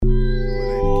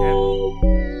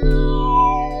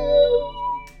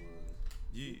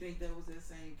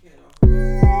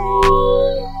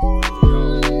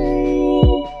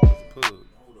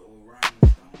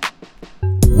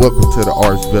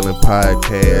Arch Villain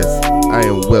Podcast. I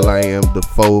am Will.I.Am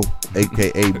Dafoe,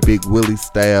 aka Big Willie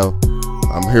Style.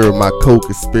 I'm here with my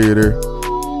co-conspirator.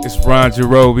 It's Ron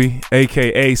Jarobi,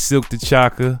 aka Silk the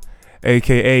Chaka,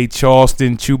 aka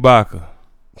Charleston Chewbacca.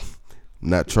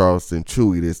 Not Charleston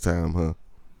Chewy this time, huh?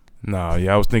 Nah,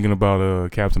 yeah, I was thinking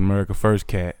about Captain America First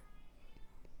Cat.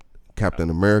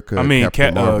 Captain America. I mean,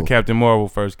 Captain Marvel. Captain Marvel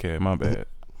First Cat. My bad.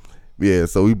 Yeah,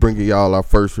 so we bringing y'all our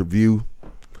first review,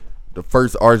 the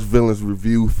first Arch Villains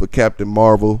review for Captain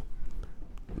Marvel.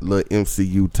 Little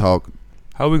MCU talk.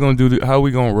 How we gonna do? How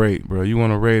we gonna rate, bro? You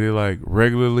want to rate it like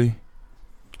regularly?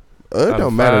 It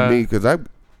don't matter to me because I've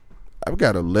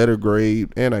got a letter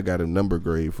grade and I got a number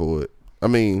grade for it. I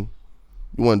mean,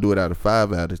 you want to do it out of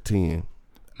 5 out of 10?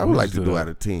 I would like to do out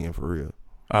of 10 for real.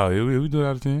 Oh, yeah, we do it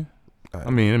out of 10. I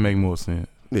mean, it make more sense.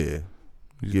 Yeah,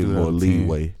 give more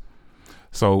leeway.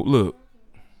 So look,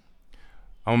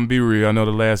 I'm gonna be real. I know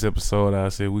the last episode I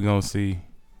said we're gonna see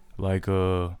like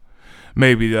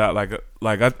maybe I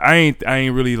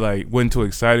ain't really like wasn't too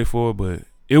excited for it, but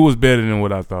it was better than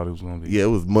what I thought it was gonna be. Yeah, it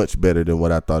was much better than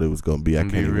what I thought it was gonna be. I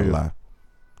can't even lie.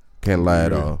 Can't lie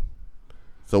at all.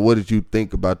 So what did you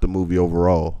think about the movie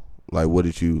overall? Like, what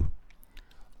did you?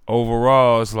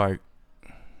 Overall, it's like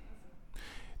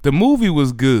the movie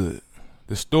was good.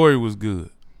 The story was good.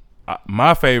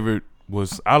 My favorite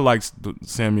was I liked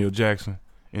Samuel Jackson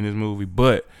in this movie,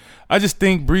 but I just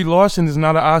think Brie Larson is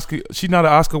not an Oscar. She's not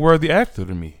an Oscar-worthy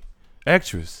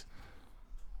actress.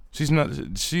 She's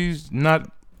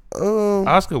not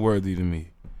Oscar-worthy to me.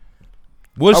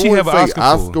 What she have an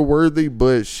Oscar-worthy,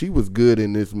 but she was good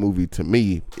in this movie. To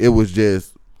me, it was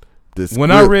just the script.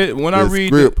 When I read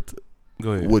script,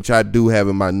 go ahead. Which I do have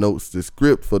in my notes. The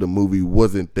script for the movie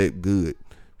wasn't that good.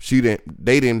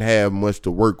 They didn't have much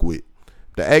to work with.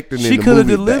 The acting in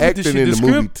the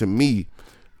movie to me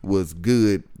was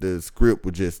good. The script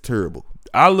was just terrible.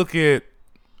 I look at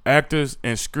actors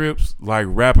and scripts like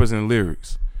rappers and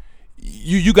lyrics.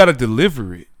 You got to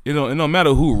deliver it. It don't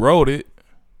matter who wrote it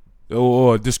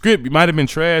or the script. Might have been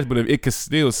trash, but it could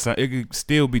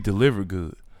still be delivered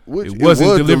good. It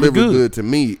wasn't delivered good to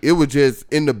me. It was just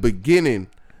in the beginning.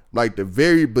 Like the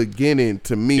very beginning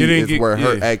to me is where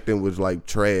her acting was like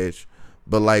trash.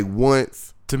 But like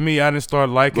once to me, I didn't start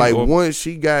liking. Like once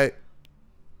she got,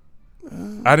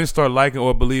 I didn't start liking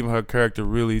or believing her character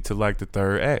really to like the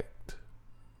third act.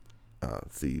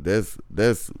 See,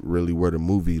 that's really where the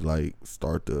movie like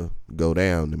start to go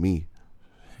down to me.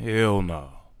 Hell no,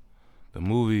 the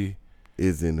movie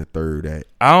is in the third act.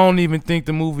 I don't even think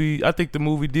the movie. I think the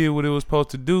movie did what it was supposed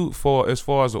to do as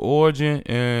far as the origin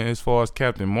and as far as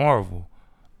Captain Marvel.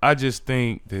 I just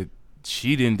think that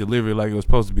she didn't deliver it like it was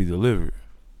supposed to be delivered.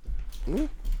 Mm.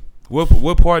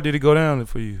 What part did it go down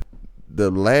for you?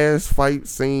 The last fight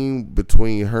scene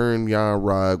between her and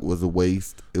Yon-Rogg was a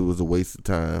waste. It was a waste of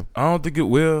time. I don't think it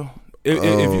will.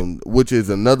 Which is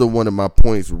another one of my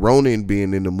points. Ronan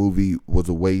being in the movie was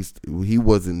a waste. He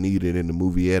wasn't needed in the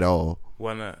movie at all.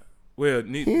 Why not? Well,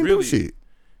 he didn't do shit.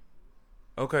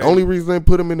 Okay. Only reason they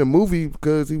put him in the movie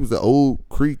because he was an old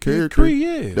Kree character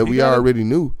that we already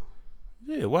knew.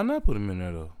 Yeah, why not put him in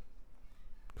there though?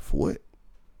 For what?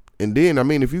 And then, I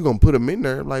mean, if you're gonna put him in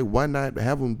there, like, why not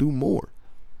have him do more?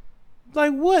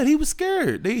 Like what? He was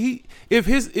scared. The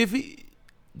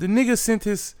nigga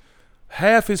sent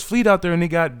half his fleet out there and they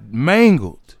got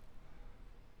mangled.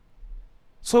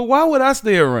 So why would I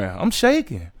stay around? I'm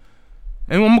shaking.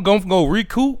 And I'm going to go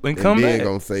recoup and come back. And then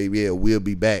going to say, yeah, we'll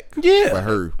be back for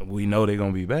her. We know they're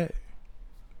going to be back.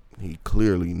 He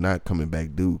clearly not coming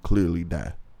back. Dude clearly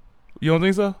died. You don't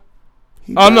think so?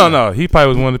 No. He probably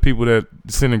was one of the people that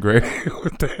disintegrated.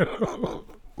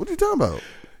 What are you talking about?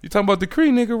 You talking about the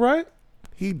Kree nigga, right?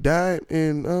 He died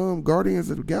in Guardians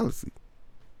of the Galaxy.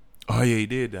 Oh, yeah, he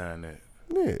did die in that.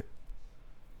 Yeah.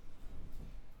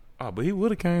 Oh, but he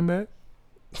would have came back.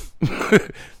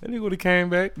 That nigga would have came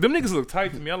back. Them niggas look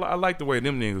tight to me. I like the way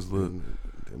them niggas look.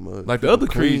 Like the other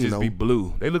Krees just be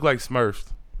blue. They look like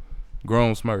Smurfs.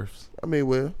 Grown Smurfs. I mean,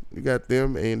 well, you got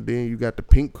them and then you got the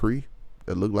pink Kree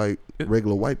that look like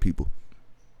regular white people.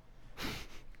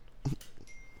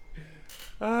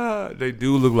 They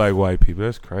do look like white people.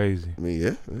 That's crazy. I mean,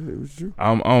 yeah, it was true.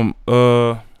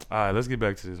 All right, let's get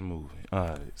back to this movie. All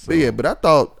right. So. But I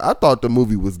thought the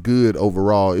movie was good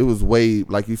overall. It was way,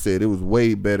 like you said, it was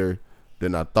way better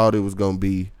than I thought it was gonna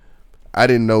be. I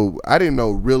didn't know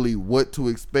really what to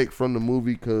expect from the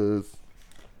movie because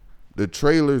the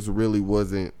trailers really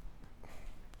wasn't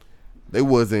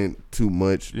too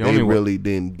much. They really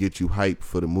didn't get you hyped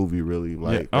for the movie. Really,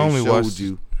 like they showed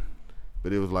you,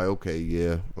 but it was like okay,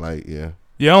 yeah, like yeah.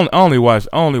 Yeah, I only watched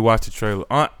the trailer.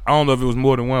 I don't know if it was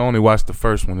more than one. I only watched the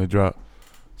first one that dropped.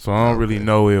 So I don't really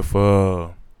know if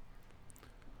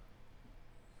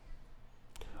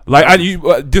like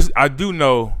I do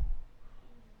know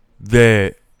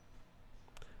that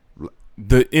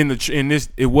in this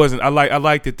it wasn't. I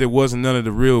like that there wasn't none of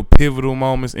the real pivotal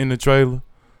moments in the trailer.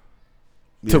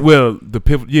 Yeah. The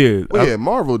pivot. Yeah. Well,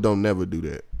 Marvel don't never do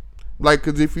that. Like,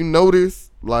 cause if you notice,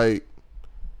 like,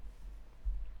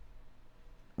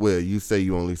 well, you say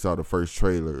you only saw the first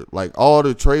trailer. Like, all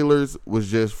the trailers was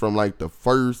just from like the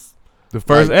first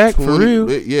like, act 20, for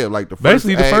real. Yeah, like the first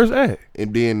basically the first act,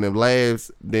 and then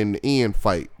the end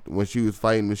fight when she was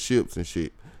fighting the ships and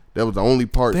shit. That was the only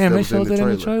part. Damn, that they was showed in that in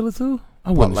the trailer too.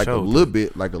 I wouldn't like a little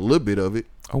bit of it.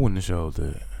 I wouldn't have showed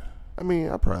that. I mean,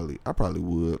 I probably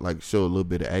would like show a little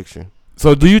bit of action.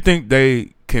 So, do you think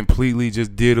they completely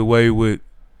just did away with?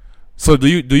 So, do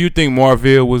you think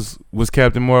Marvel was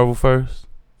Captain Marvel first?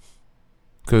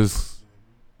 Because,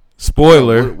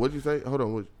 spoiler. What'd you say? Hold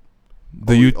on.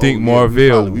 Do you think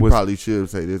Marvel? We probably should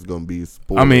say this gonna be a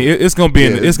spoiler. I mean, it's gonna be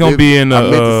in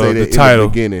the title.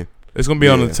 Beginning. It's gonna be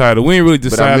on the title. We ain't really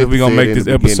decided if we're gonna make this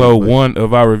episode 1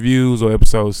 of our reviews or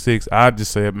episode 6. I'd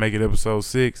just say make it episode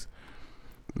 6.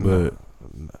 But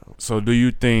no. So do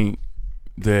you think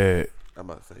that? I'm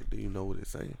about to say, do you know what it's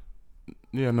saying?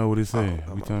 Yeah, I know what it's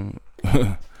saying.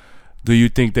 Do you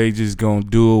think they just gonna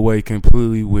do away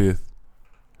completely with?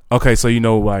 Okay, so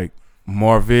like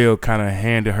Marvel kind of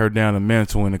handed her down the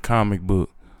mantle in the comic book.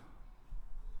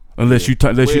 Unless you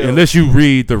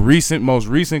read the most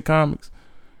recent comics,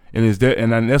 and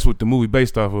that's what the movie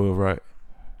based off of, right?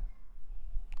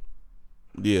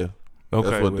 Yeah.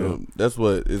 Okay. That's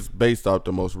what it's based off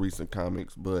the most recent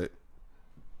comics, but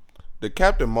the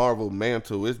Captain Marvel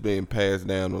mantle is being passed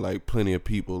down to like plenty of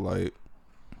people. Like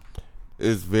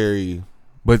it's very,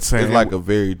 but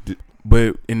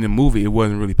in the movie it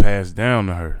wasn't really passed down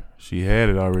to her. She had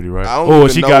it already, right?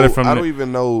 Got it from. I don't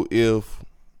even know if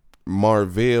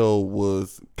Marvel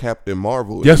was Captain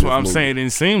Marvel. That's what I'm saying. It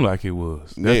didn't seem like it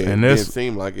was. It didn't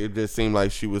seem like it. Just seemed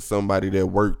like she was somebody that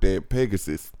worked at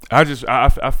Pegasus. I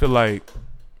feel like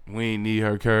we ain't need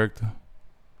her character.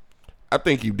 I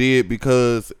think you did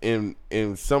because in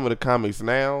some of the comics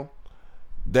now,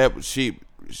 that she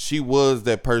was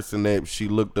that person that she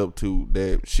looked up to.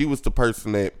 That she was the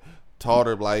person that taught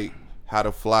her like how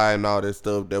to fly and all that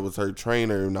stuff. That was her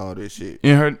trainer and all that shit.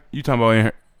 You talking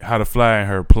about how to fly in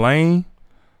her plane?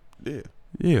 Yeah.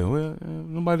 Yeah. Well,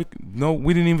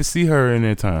 we didn't even see her in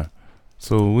that time.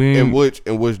 So in which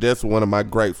that's one of my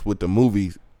gripes with the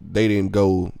movies. They didn't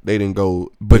go in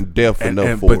depth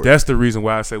enough for But that's the reason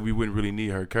why I said we wouldn't really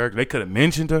need her character. They could have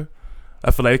mentioned her.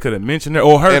 I feel like they could have mentioned her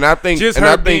or her. And I think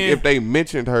if they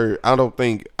mentioned her, I don't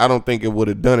think it would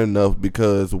have done enough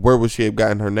because where would she have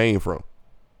gotten her name from?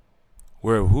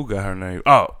 Who got her name?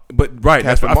 Oh, but right.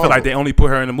 That's what I feel like they only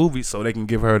put her in the movie so they can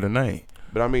give her the name.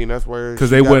 But I mean, that's where because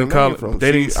they wouldn't call it.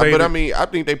 They didn't say. But I mean, I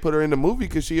think they put her in the movie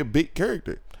because she a big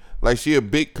character. Like she a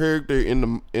big character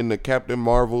in the Captain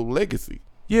Marvel legacy.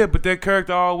 Yeah, but that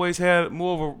character always had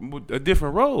more of a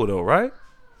different role, though, right?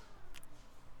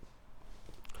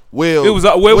 Well, it was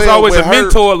always a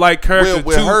mentor-like character.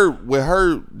 With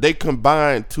her, they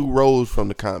combined 2 roles from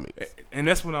the comics, and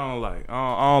that's what I don't like.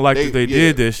 I don't like that they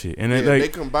did that shit. And they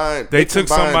combined. They took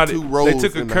somebody. 2 roles. They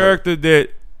took a character that,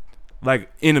 like,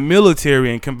 in the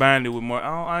military and combined it with more.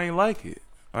 I ain't like it.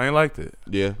 I ain't like that.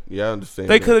 Yeah, I understand.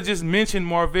 They could have just mentioned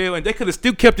Marvel, and they could have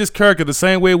still kept this character the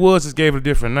same way it was, just gave it a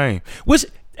different name, which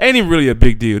ain't even really a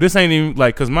big deal. This ain't even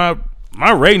like because my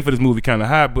rating for this movie kind of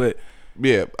high, but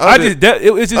yeah,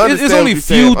 it's only a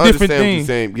few different things.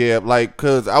 Yeah, like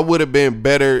because I would have been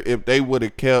better if they would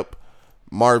have kept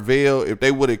Marvel, if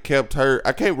they would have kept her.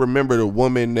 I can't remember the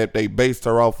woman that they based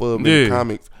her off of in the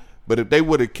comics, but if they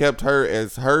would have kept her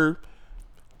as her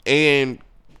and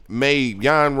made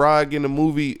Jan Rog in the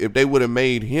movie, if they would have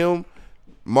made him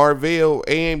Marvel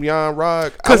and Jan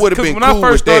Rog, I would have been cool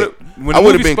with that. I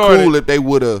would have been cool if they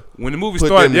would have. When the movie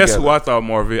started, that's who I thought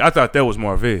Marvel. I thought that was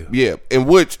Marvel. Yeah, in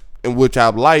which I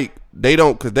like. They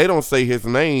don't say his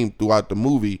name throughout the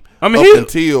movie. I mean,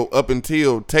 up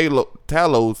until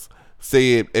Talos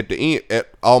said at the end, at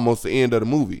almost the end of the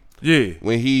movie. Yeah,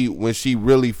 when she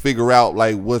really figure out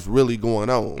like what's really going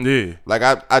on. Yeah, like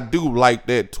I do like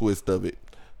that twist of it,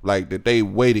 like that they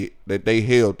waited, that they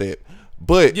held that.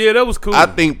 But yeah, that was cool. I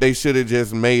think they should have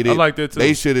just made it. I like that too.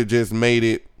 They should have just made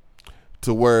it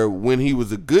to where when he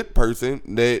was a good person,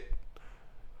 that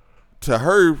to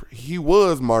her he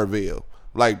was Marvel.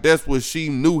 Like that's what she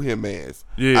knew him as.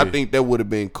 Yeah. I think that would have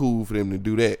been cool for them to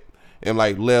do that, and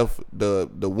like left the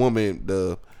woman,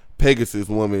 the Pegasus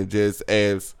woman, just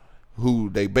as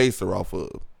who they based her off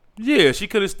of. Yeah, she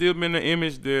could have still been the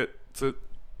image that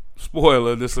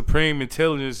spoiler, the Supreme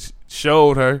Intelligence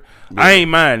showed her. Yeah. I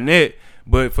ain't mind that,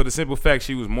 but for the simple fact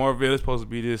she was Marvel, it's supposed to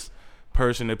be this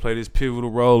person that played this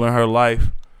pivotal role in her life.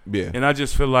 Yeah. And I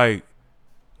just feel like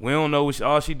we don't know.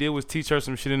 All she did was teach her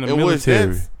some shit in the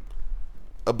military.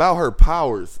 About her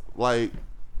powers, like,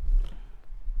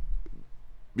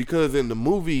 because in the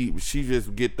movie she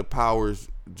just get the powers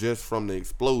just from the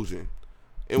explosion.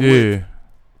 And yeah.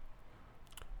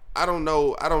 I don't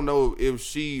know if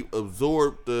she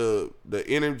absorbed the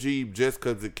energy just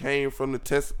because it came from the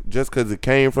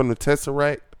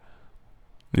Tesseract.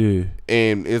 Yeah.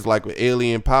 And it's like an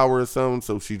alien power or something,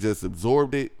 so she just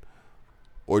absorbed it.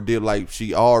 Or did like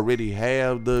she already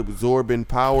have the absorbing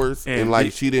powers and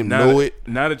like she didn't know it?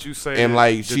 Now that you say and that,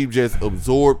 like she just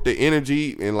absorbed the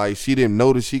energy and like she didn't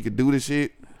know that she could do the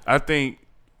shit. I think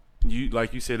you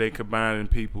like you said they combining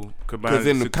people. Because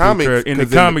in the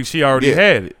comics, she already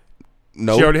had it.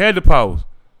 No, she already had the powers.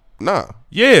 Nah.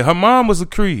 Yeah, her mom was a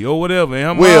Kree or whatever. And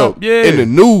her mom, in the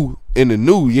new,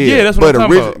 yeah. Yeah, that's what I'm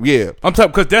talking about. Yeah, I'm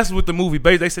talking because that's what the movie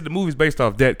based. They said the movie's based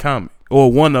off that comic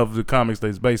or one of the comics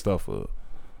that's based off of.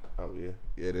 Oh yeah,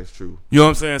 that's true. You know what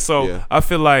I'm saying? So yeah. I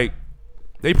feel like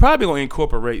they probably gonna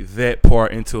incorporate that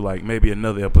part into like maybe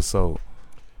another episode.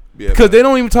 Yeah, because they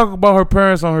don't even talk about her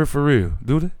parents on her for real,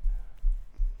 do they?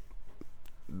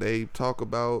 They talk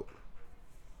about.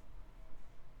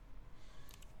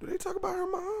 Do they talk about her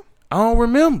mom? I don't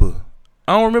remember.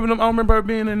 I don't remember her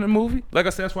being in the movie. Like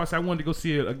I said, that's why I said I wanted to go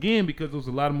see it again because there was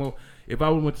a lot more. If I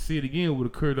would have went to see it again, it would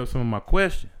have cleared up some of my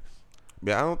questions.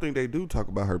 Yeah, I don't think they do talk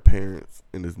about her parents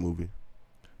in this movie.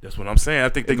 That's what I'm saying. I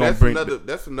think they're gonna bring.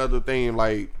 That's another thing.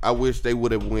 Like I wish they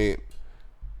would have went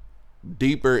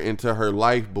deeper into her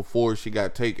life before she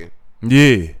got taken.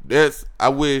 Yeah, I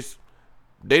wish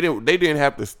they didn't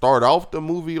have to start off the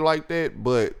movie like that.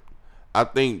 But I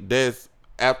think that's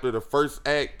after the first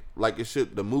act. Like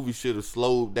the movie should have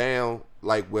slowed down.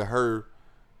 Like with her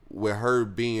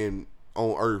being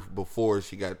on Earth before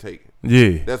she got taken.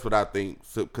 Yeah, that's what I think.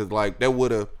 So, cause like that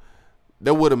would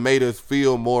have made us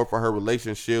feel more for her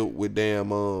relationship with damn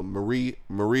Maria,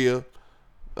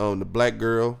 the black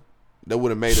girl. That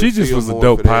would have made she us just feel was a more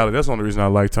dope for pilot. that. That's the only reason I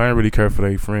liked her. I didn't really care for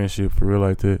their friendship for real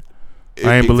like that.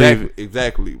 I ain't believe it.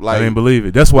 Exactly. Like, I didn't believe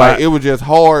it. That's why it was just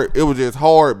hard. It was just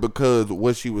hard because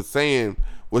what she was saying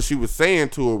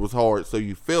to her was hard. So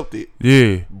you felt it.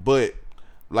 Yeah. But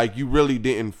like you really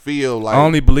didn't feel like. I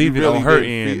only believe it on her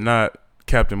end, not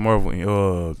Captain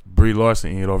Marvel, Brie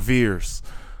Larson end, or Veers.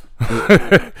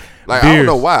 Like I don't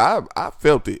know why I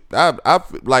felt it. I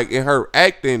like in her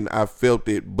acting I felt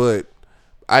it, but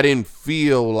I didn't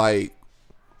feel like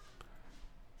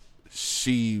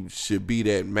she should be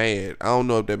that mad. I don't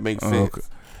know if that makes sense. Okay.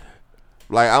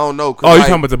 Like I don't know. Oh, you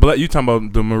talking about the black? You talking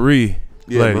about the Marie?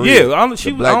 Yeah, lady. Marie, yeah. I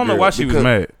don't know why she was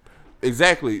mad.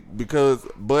 Exactly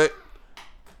but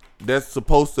that's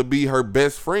supposed to be her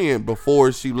best friend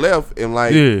before she left, and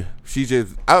like she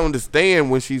just. I understand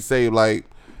when she say like.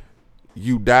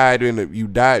 You died in a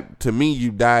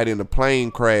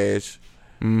plane crash,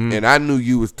 and I knew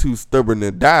you was too stubborn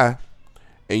to die,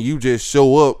 and you just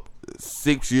show up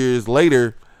 6 years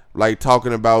later, like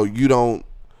talking about you don't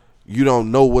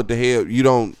know what the hell, you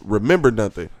don't remember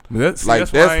nothing. That's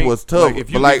what's tough.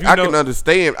 Like, I can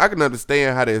understand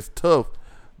how that's tough,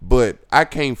 but I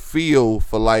can't feel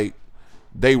for like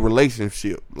they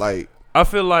relationship. Like I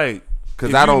feel like.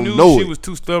 Because I don't know she was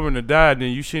too stubborn to die, then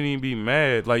you shouldn't even be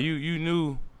mad. Like you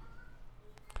knew.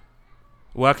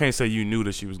 Well, I can't say you knew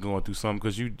that she was going through something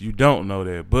because you don't know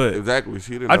that. But exactly,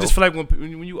 she didn't. I just feel like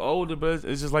when you older, but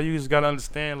it's just like you just gotta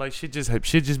understand. Like shit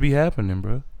just be happening,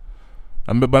 bro.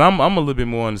 But I'm a little bit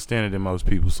more understanding than most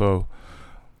people. So,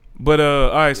 but all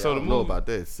right. Yeah, so I don't know about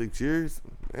that 6 years.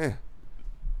 Yeah.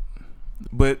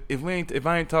 But if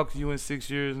I ain't talked to you in 6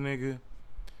 years, nigga.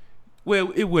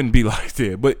 Well, it wouldn't be like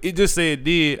that, but it just say it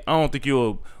did. I don't think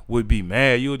you would be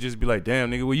mad. You'll just be like, "Damn,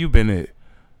 nigga, where you been at?"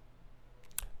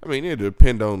 I mean, it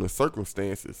depend on the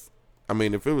circumstances. I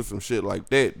mean, if it was some shit like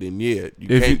that, then yeah,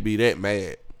 you can't be that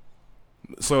mad.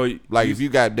 So, like, if you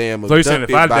got damn abducted, so you're saying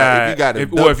if I died,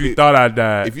 or if you thought I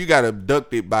died, if you got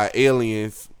abducted by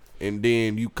aliens and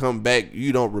then you come back,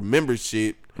 you don't remember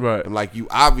shit, right? And like you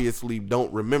obviously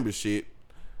don't remember shit,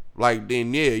 like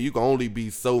then yeah, you can only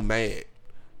be so mad.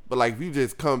 But like if you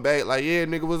just come back like, yeah,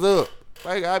 nigga, what's up?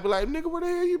 Like I'd be like, nigga, where the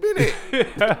hell you been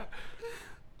at?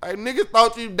 Like niggas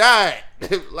thought you died.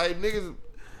 Like niggas,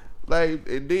 like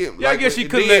it did. Yeah, like, I guess she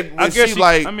couldn't. I guess she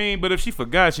like. I mean, but if she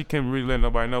forgot, she can't really let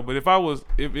nobody know. But if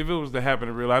it was to happen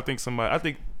in real, I think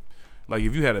like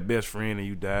if you had a best friend and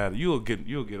you died, you'll get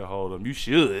a hold of them. You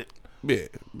should. Yeah.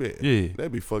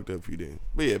 That'd be fucked up if you didn't.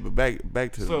 But yeah, but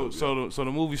back to so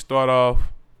the movie start off.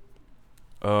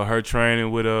 her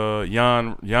training with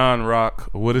Jan Rock.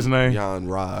 What his name? Jan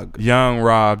Rog.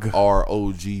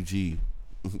 ROGG.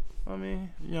 I mean,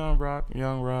 Young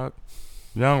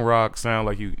Rock sound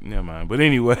like you. Never mind. But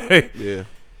anyway, Yeah.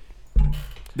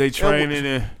 they training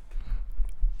and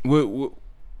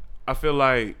I feel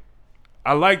like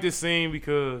I like this scene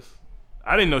because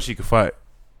I didn't know she could fight.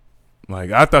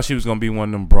 Like I thought she was gonna be one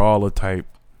of them brawler type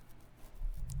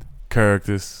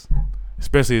characters,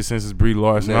 especially since it's Brie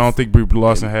Larson. I don't think Brie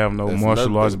Larson have no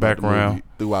martial arts background.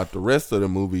 Throughout the rest of the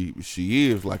movie, she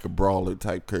is like a brawler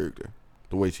type character.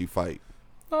 The way she fight.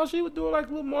 No, she was doing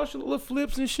like little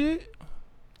flips and shit.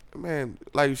 Man,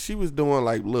 like she was doing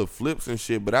like little flips and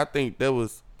shit, but I think that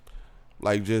was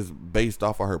like just based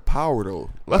off of her power though.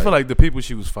 I feel like the people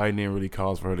she was fighting didn't really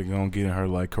cause for her to go and get in her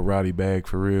like karate bag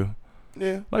for real.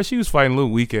 Yeah, like she was fighting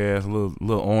little weak ass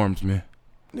little arms, man.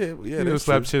 Yeah, that's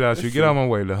slap shit out you. Get out my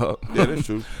way, dog. Yeah, that's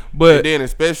true. But and then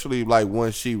especially like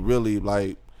once she really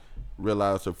like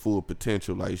realized her full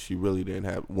potential, like she really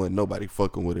wasn't nobody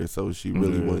fucking with her, so she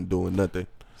really wasn't doing nothing.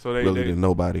 So they to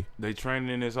nobody. They training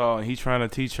in this all, and he trying to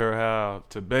teach her how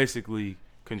to basically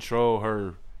control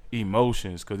her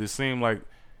emotions, because it seemed like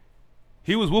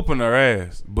he was whooping her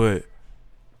ass, but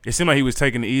it seemed like he was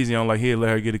taking it easy on, like he'll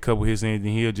let her get a couple hits in, and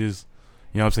he'll just,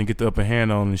 you know what I'm saying, get the upper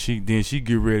hand on, and she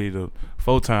get ready to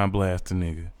photon blast the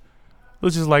nigga. It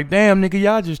was just like, damn, nigga,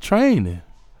 y'all just training.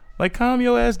 Like, calm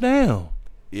your ass down.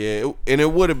 Yeah, and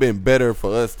it would have been better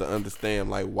for us to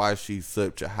understand like why she's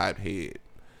such a hothead.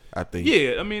 I think.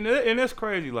 Yeah, I mean, and that's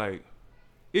crazy. Like,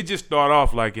 it just started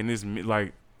off like in this,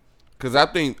 like, because I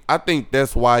think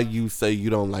that's why you say you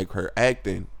don't like her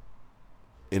acting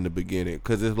in the beginning,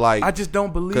 because it's like I just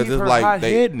don't believe her like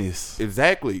hot-headedness.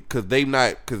 Exactly, because they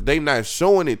not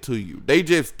showing it to you. They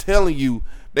just telling you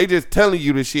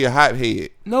that she a hothead.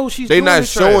 No, she's. They not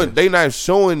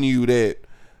showing you that.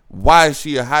 Why is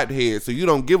she a hothead? So you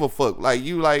don't give a fuck. Like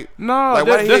you like no. Like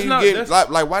why the hell you getting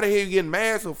like why the hell you getting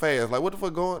mad so fast? Like what the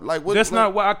fuck going? Like what? That's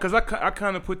not why. Because I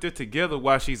kind of put that together.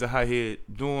 Why she's a hothead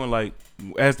doing like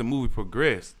as the movie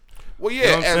progressed. Well,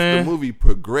 yeah, you know as the movie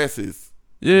progresses.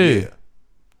 Yeah.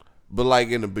 But like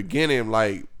in the beginning,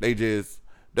 like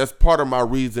that's part of my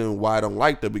reason why I don't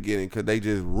like the beginning, because they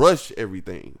just rush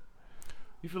everything.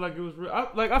 You feel like it was real? I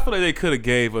feel like they could have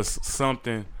gave us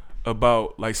something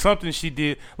about like something she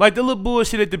did, like the little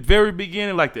bullshit at the very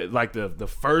beginning, like the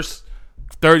first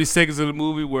 30 seconds of the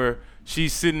movie where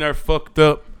she's sitting there fucked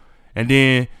up, and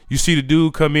then you see the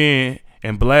dude come in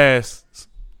and blast.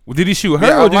 Well, did he shoot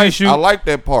her or did he shoot? I like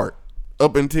that part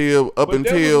up until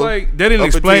like that didn't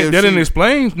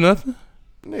explain nothing.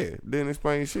 Yeah, didn't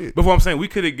explain shit. But what I'm saying, they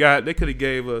could have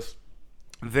gave us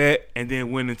that and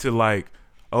then went into like,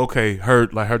 okay, her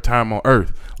time on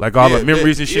Earth, like all the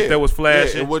memories and shit that was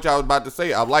flashing. Yeah, and which I was about to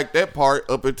say, I like that part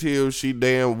up until she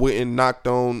went and knocked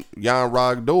on Jan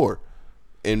Rog's door,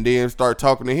 and then start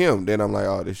talking to him. Then I'm like,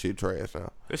 oh, this shit trash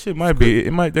now. That shit might be.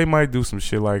 They might do some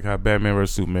shit like how Batman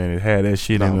vs Superman had that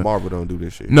shit. No, Marvel don't do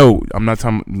this shit. No, I'm not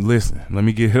talking. Listen, let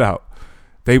me get it out.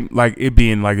 They like it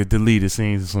being like a deleted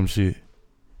scenes or some shit.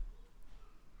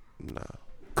 Nah.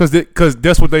 Cause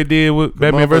that's what they did with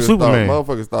Batman vs Superman.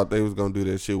 Motherfuckers thought they was gonna do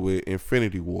that shit with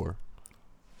Infinity War.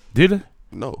 Did they?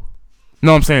 No,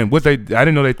 I'm saying I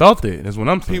didn't know they thought that. That's what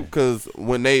I'm saying. Because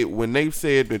when they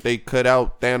said that they cut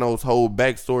out Thanos' whole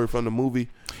backstory from the movie,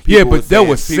 yeah, but that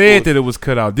was said that it was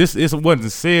cut out. It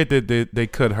wasn't said that they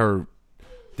cut her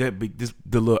the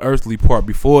little earthly part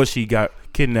before she got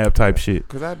kidnapped type shit.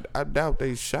 Because I doubt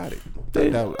they shot it. They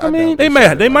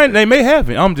may have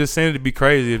it. I'm just saying it'd be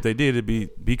crazy if they did. It'd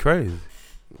be crazy.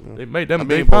 They made them.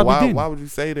 Why would you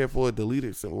say that for a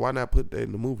deleted? So why not put that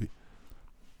in the movie?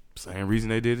 Same reason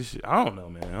they did this shit. I don't know,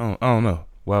 man. I don't know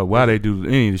why they do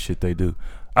any of the shit they do.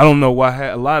 I don't know why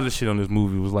a lot of the shit on this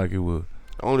movie was like it was.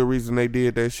 The only reason they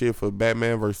did that shit for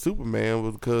Batman vs Superman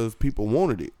was because people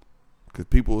wanted it. Because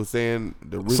people were saying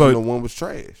the original one was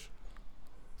trash.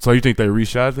 So you think they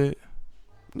reshot it?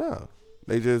 No,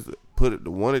 they just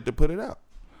wanted to put it out.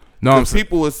 No,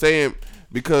 people were saying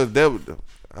because I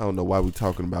don't know why we're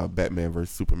talking about Batman vs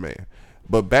Superman,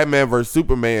 but Batman vs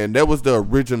Superman, that was the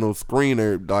original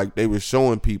screener. Like they were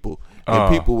showing people,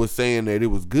 and people were saying that it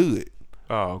was good.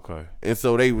 Oh, okay. And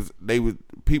so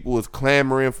people was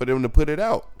clamoring for them to put it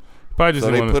out. Probably just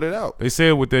so they put it out. They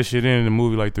said with that shit in the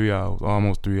movie like 3 hours,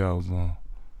 almost 3 hours long.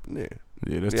 Yeah,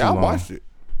 that's too long. I watched it.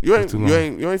 You ain't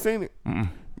seen it? Mm-mm.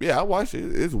 Yeah, I watched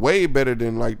it. It's way better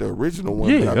than like the original one.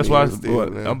 Yeah, that's why I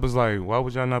was like, why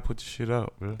would y'all not put the shit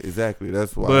out, bro? Exactly.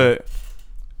 That's why. But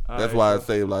that's why I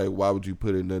say like, why would you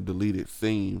put in a deleted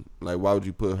scene? Like, why would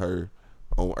you put her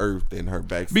on Earth and her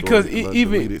backstory. Because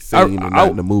even not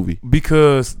in the movie.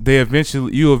 Because we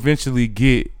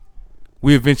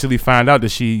eventually find out that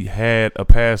she had a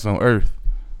past on Earth.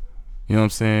 You know what I'm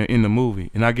saying, in the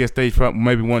movie, and I guess they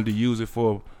maybe wanted to use it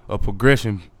for a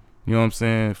progression. You know what I'm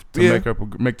saying,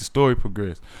 to make the story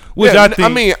progress. Which I think. I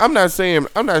mean, I'm not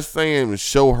saying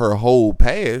show her whole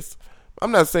past.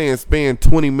 I'm not saying spend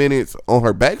 20 minutes on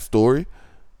her backstory,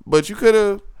 but you could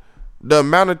have the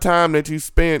amount of time that you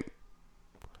spent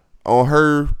on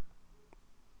her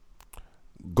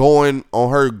going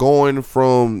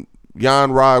from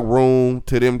Yon-Rogg room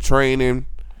to them training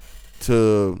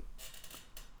to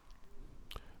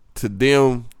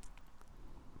them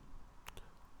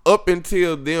up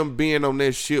until them being on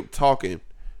that ship talking.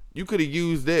 You could have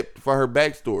used that for her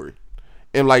backstory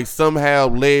and like somehow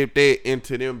led that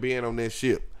into them being on that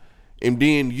ship, and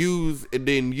then use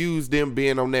them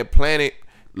being on that planet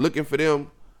looking for them.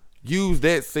 Use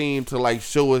that scene to like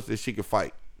show us that she could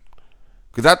fight.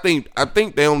 Cause I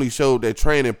think they only showed that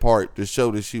training part to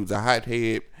show that she was a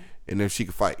hothead and that she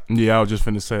could fight. Yeah, I was just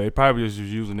finna say they probably just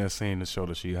was using that scene to show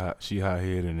that she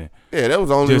hothead and yeah, that was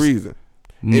the only reason.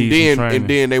 And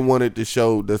then they wanted to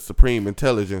show the supreme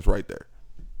intelligence right there.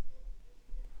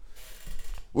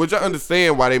 Which I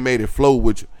understand why they made it flow,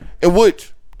 which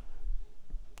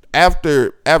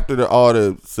after all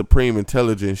the supreme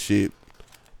intelligence shit,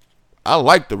 I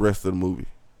like the rest of the movie.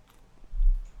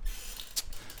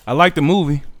 I like the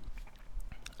movie.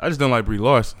 I just don't like Brie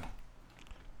Larson.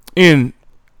 In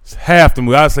half the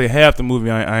movie, I'd say half the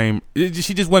movie,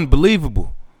 she just wasn't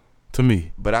believable to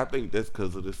me. But I think that's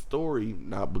because of the story,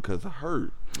 not because of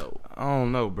her. No, I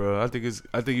don't know, bro. I think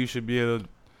you should be able to,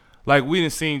 like, we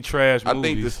done seen trash movies. I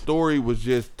think the story was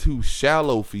just too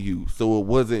shallow for you, so it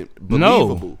wasn't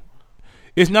believable. No.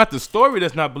 It's not the story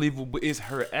that's not believable, but it's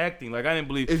her acting. Like, I didn't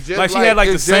believe. It's just like she had like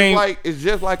the same. It's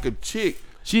just like a chick.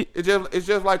 It's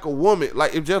just like a woman.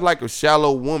 Like it's just like a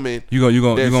shallow woman. You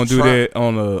gonna do that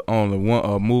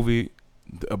on a movie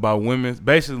about women,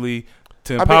 basically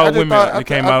to empower women. It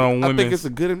came out on women's. I think it's a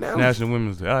good analogy. National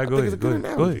Women's Day. All right,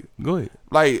 go ahead.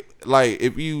 Like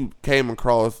if you came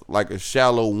across like a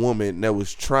shallow woman that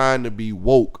was trying to be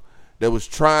woke, that was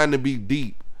trying to be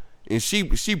deep, and she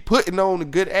putting on a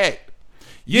good act.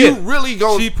 Yeah, you really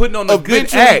gonna she putting on a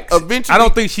good act. Eventually, I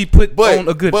don't think she put on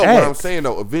a good act. But what I'm saying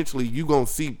though, eventually you gonna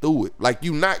see through it. Like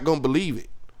you not gonna believe it.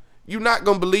 You not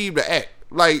gonna believe the act.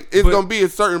 Like it's gonna be a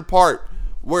certain part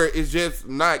where it's just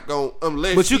not gonna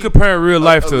unless. But you compare real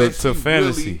life to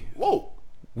fantasy. Really, whoa,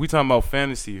 we talking about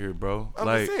fantasy here, bro. I'm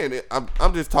just saying it.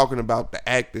 I'm just talking about the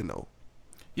acting though.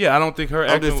 Yeah, I don't think her.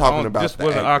 I'm just talking about just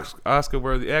wasn't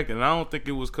Oscar-worthy acting. And I don't think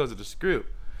it was because of the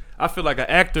script. I feel like an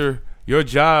actor. Your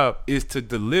job is to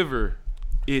deliver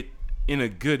it in a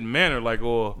good manner,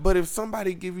 But if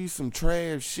somebody give you some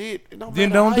trash shit, then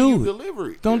don't do it.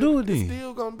 Deliver it. Don't do it. Then it's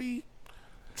still gonna be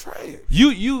trash.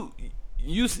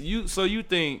 So you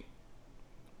think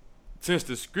since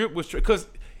the script was because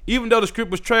even though the script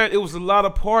was trash, it was a lot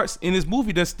of parts in this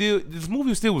movie this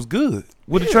movie still was good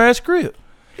with the trash script.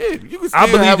 Yeah, you can. I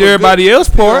believe everybody else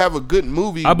part. Have a good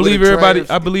movie. I believe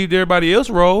everybody else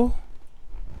role.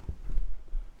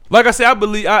 Like I said,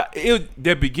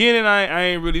 that beginning. I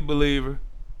ain't really believe her,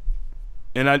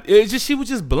 and she was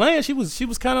just bland. She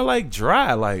was kind of like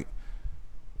dry. Like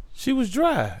she was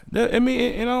dry. I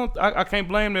mean, I can't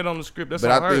blame that on the script. That's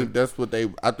but I think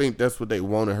that's what they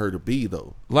wanted her to be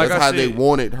though. Like that's how they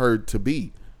wanted her to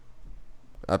be.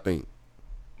 I think.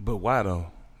 But why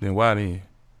though? Then why then?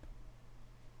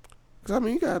 Because I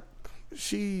mean,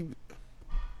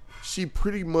 she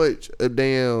pretty much a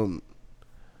damn.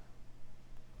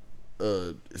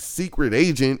 Secret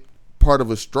agent, part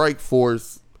of a strike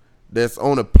force that's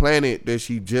on a planet that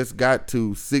she just got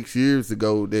to 6 years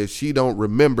ago that she don't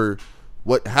remember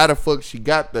how the fuck she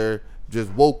got there, just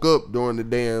woke up during the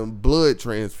damn blood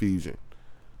transfusion.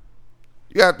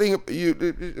 You gotta think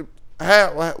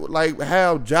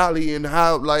how jolly and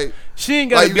how like she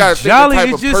ain't gotta be jolly.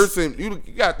 It's just person you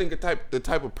gotta think the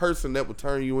type of person that would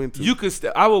turn you into. You could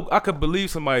I could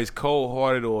believe somebody's cold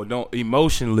hearted or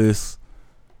emotionless.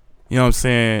 You know what I'm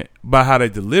saying? By how they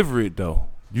deliver it, though.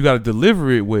 You got to deliver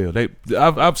it well.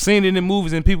 I've seen it in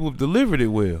movies and people have delivered it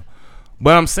well.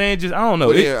 But I'm saying, just I don't know.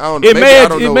 Maybe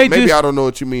I don't know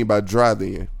what you mean by dry.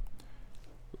 Then,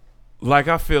 like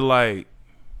I feel like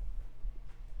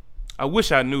I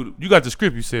wish I knew. You got the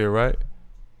script, you said, right?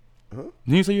 Huh?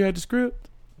 Didn't you say you had the script?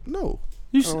 No,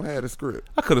 I don't have the script.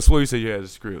 I could have swore you said you had the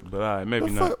script, but all right,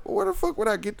 maybe not. Where the fuck would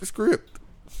I get the script?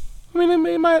 I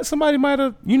mean, somebody might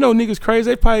have, niggas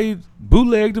crazy. They probably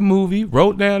bootlegged the movie,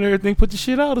 wrote down everything, put the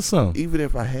shit out or something. Even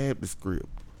if I had the script,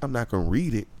 I'm not gonna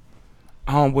read it.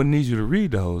 I wouldn't need you to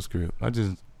read the whole script. I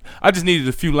just needed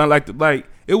a few lines. Like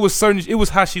it was certain. It was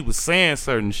how she was saying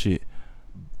certain shit.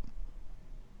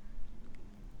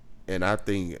 And I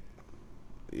think,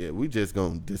 yeah, we just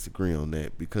gonna disagree on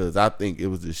that because I think it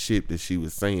was the shit that she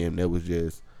was saying that was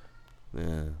just,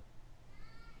 yeah.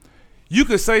 You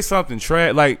could say something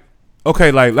trash, like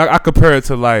okay, like I compare it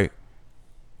to like.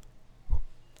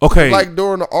 Okay, like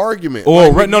during the argument,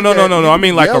 or like no. I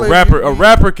mean, like a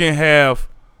rapper can have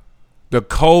the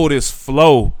coldest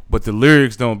flow, but the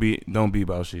lyrics don't be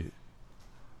about shit.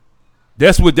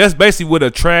 That's basically what a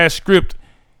trash script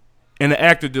and the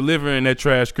actor delivering that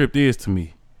trash script is to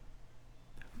me.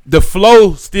 The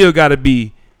flow still got to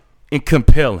be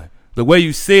compelling. The way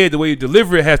you say it, the way you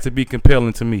deliver it has to be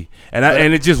compelling to me. And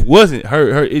it just wasn't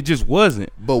her. It just wasn't.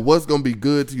 But what's gonna be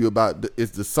good to you about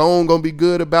is the song gonna be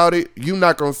good about it? You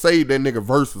not gonna say that nigga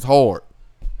verse is hard.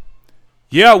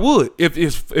 Yeah, I would if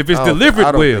it's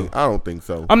delivered well. I don't think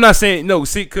so. I'm not saying no.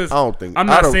 See, because I'm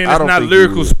not saying it's not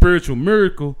lyrical, spiritual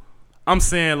miracle. I'm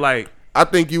saying like I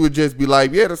think you would just be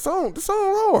like, yeah, the song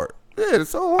hard. Yeah, the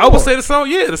song hard. I would say the song.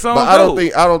 Yeah, the song. But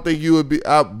I don't think you would be.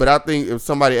 But I think if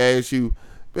somebody asks you,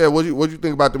 yeah, what you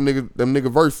think about them nigga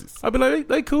verses? I'd be like,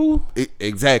 they cool.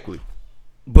 Exactly.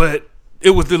 But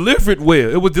it was delivered well.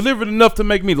 It was delivered enough to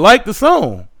make me like the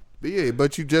song. Yeah,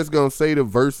 but you just gonna say the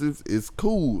verses is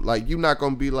cool. Like you not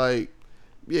gonna be like,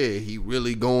 yeah, he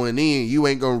really going in. You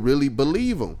ain't gonna really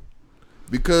believe him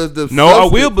because I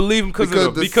will believe him because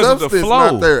of the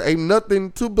flow. Not there ain't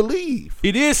nothing to believe.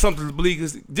 It is something to believe.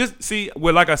 Cause just see,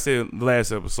 well, like I said in the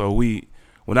last episode,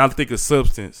 when I think of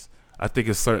substance, I think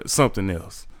it's something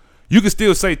else. You can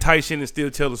still say tight shit and still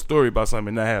tell a story about something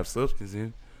and not have substance in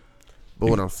it.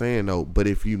 But what I'm saying though,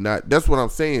 that's what I'm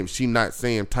saying. She not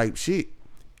saying type shit.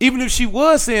 Even if she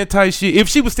was saying tight shit, if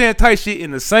she was saying tight shit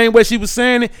in the same way she was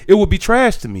saying it, it would be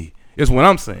trash to me. Is what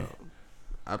I'm saying.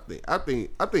 I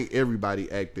think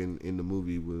everybody acting in the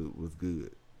movie was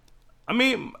good. I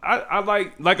mean, I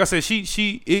like I said,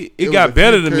 it got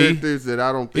better than me. Characters that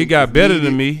I don't think it got better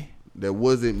than me. That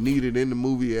wasn't needed in the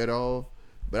movie at all.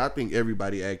 But I think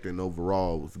everybody acting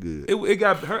overall was good.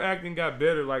 Her acting got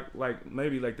better, like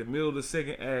maybe like the middle of the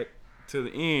second act to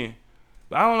the end.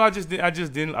 But I don't know. I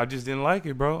just didn't like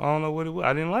it, bro. I don't know what it was.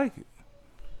 I didn't like it.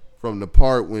 From the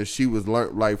part when she was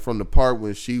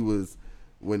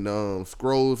when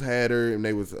Scrolls had her and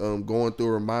they was going through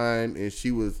her mind and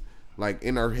she was like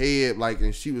in her head, like,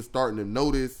 and she was starting to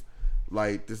notice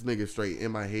like this nigga straight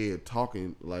in my head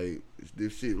talking like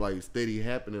this shit like steady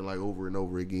happening like over and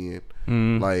over again.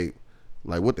 Mm-hmm.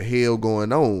 Like what the hell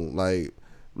going on?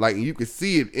 Like you could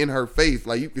see it in her face.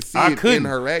 Like you could see in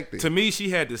her acting. To me, she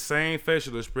had the same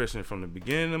facial expression from the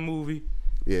beginning of the movie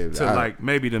to like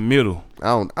maybe the middle.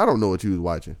 I don't know what you was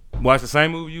watching. Watch the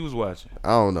same movie you was watching. I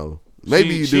don't know.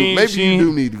 Maybe you do. Maybe you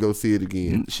do need to go see it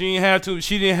again. She didn't have to.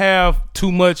 She didn't have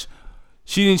too much.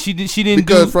 She didn't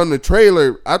because from the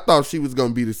trailer, I thought she was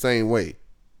gonna be the same way.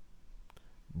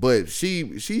 But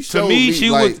she showed me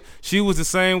she was the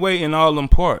same way in all them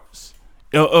parts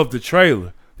of the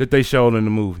trailer that they showed in the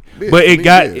movie.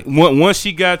 Yeah, but once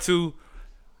she got to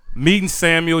meeting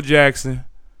Samuel Jackson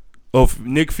of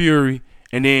Nick Fury,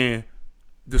 and then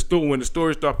when the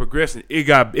story started progressing, it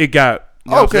got.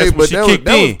 Okay, but that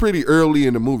was pretty early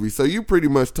in the movie, so you pretty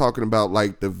much talking about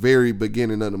like the very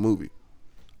beginning of the movie.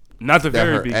 Not the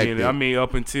very beginning. Acting. I mean,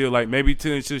 up until like maybe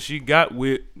until she got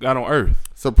on Earth.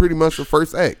 So pretty much the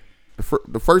first act,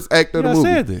 the first act of the movie.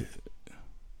 I said that.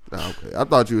 Okay, I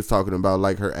thought you was talking about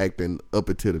like her acting up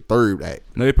until the third act.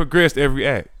 No, it progressed every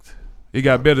act. It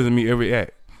got better than me every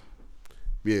act.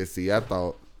 Yeah, see, I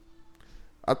thought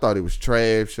it was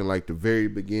trash in like the very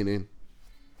beginning.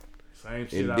 Same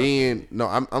shit. And then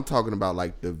I'm talking about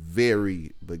like the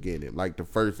very beginning, like the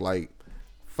first like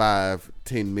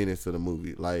 5-10 minutes of the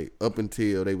movie, like up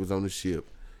until they was on the ship,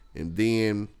 and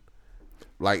then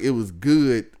like it was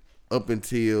good up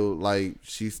until like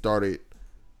she started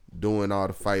doing all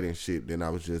the fighting shit. Then I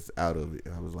was just out of it.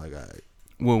 I was like, all right.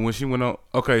 Well, when she went on,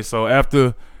 okay, so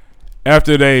after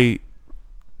they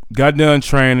got done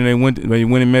training, they went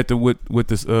and met with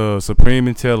the Supreme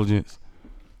Intelligence,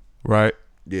 right?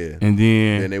 Yeah, and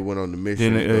then they went on the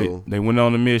mission. Then they went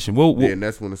on the mission. And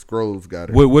that's when the Scrolls got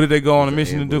her. What did they go on the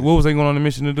mission to do? What was they going on the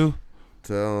mission to do?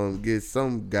 To get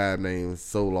some guy named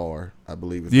Solar, I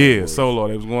believe. Solar.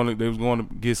 They was going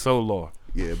to get Solar.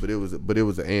 Yeah, but it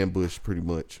was an ambush pretty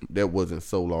much. That wasn't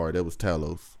Solar. That was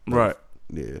Talos. Right.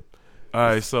 Yeah. All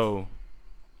right. So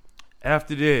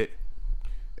after that,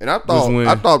 and I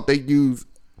thought they used.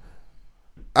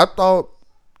 I thought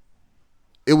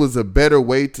it was a better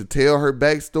way to tell her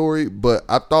backstory, but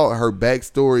I thought her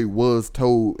backstory was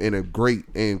told in a great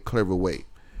and clever way.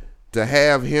 To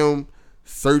have him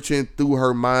searching through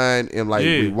her mind and like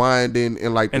rewinding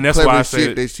and like and the clever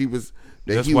shit that she was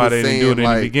that's why they didn't do it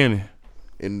in the beginning.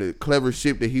 And the clever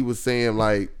shit that he was saying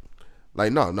no,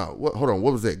 what, hold on,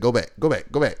 what was that? Go back.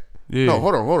 Yeah. No,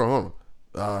 hold on.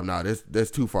 No,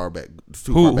 that's too far back. It's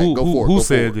too far back. Go forward. Who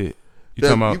said that?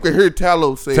 You can hear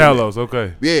Talos say Talos,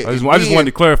 okay. Yeah. I just wanted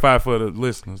to clarify for the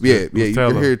listeners. Yeah, you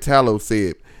can hear Talos say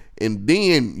it. And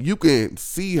then you can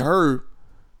see her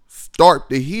start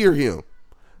to hear him.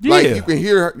 Yeah. Like you can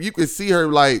hear her, you can see her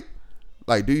like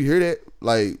do you hear that?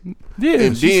 Like yeah,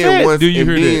 and she then said, once do you and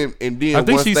hear then that? and then I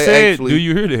think once she they said, actually, do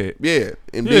you hear that? Yeah.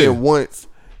 And then once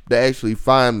they actually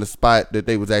find the spot that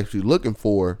they was actually looking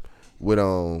for with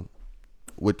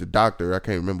the doctor, I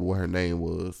can't remember what her name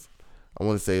was. I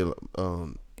want to say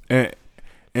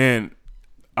and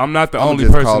I'm not the only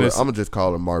person I'm gonna just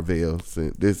call her Marvel.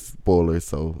 This spoiler,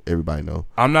 so everybody know.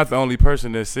 I'm not the only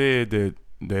person that said that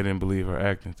they didn't believe her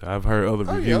acting. I've heard other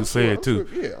reviews say it too.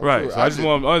 Right. Sure. So I just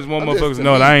want motherfuckers to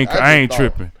know that I ain't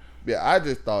tripping. Yeah, I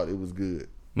just thought it was good.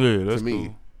 Yeah, that's to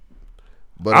me.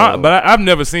 Cool. But I've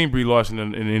never seen Brie Larson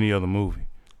in any other movie.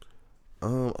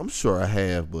 I'm sure I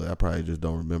have, but I probably just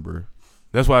don't remember.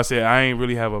 That's why I said I ain't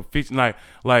really have a feature like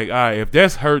all right, if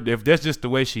that's just the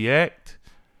way she act,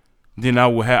 then I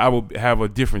would have a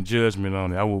different judgment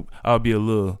on it. I'll be a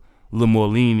little more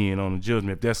lenient on the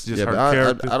judgment if that's just her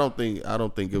character. I don't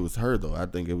think it was her though. I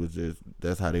think it was just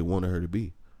that's how they wanted her to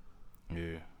be.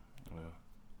 Yeah.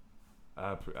 Well,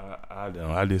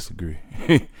 I disagree.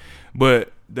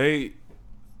 But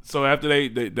so after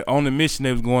they on the mission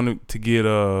they was going to get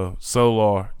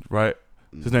Solar, right?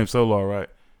 His name's Solar, right?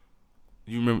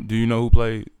 You remember? Do you know who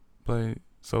played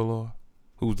Solar?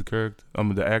 Who was the character?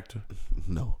 The actor.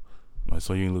 No.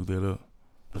 So you ain't looked that up?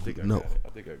 I think I got it.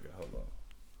 Hold on.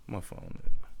 My phone.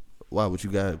 Why? What,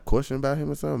 you got a question about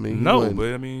him or something?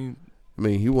 But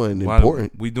he wasn't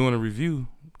important. We doing a review.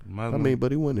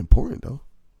 But he wasn't important though.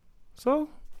 So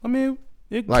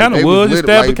it kind of was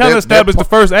established. Kind of established the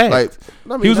first act.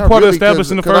 He was a part of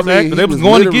establishing the first act. They was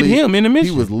going to get him in the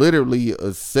mission. He was literally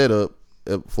a setup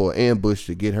for ambush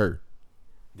to get her.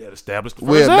 That established the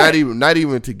first act. Not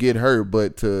even to get her,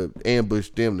 but to ambush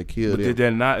them to kill them. Did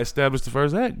that not establish the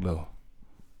first act though?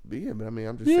 Yeah, but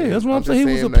I'm just saying. Yeah, that's what I'm saying.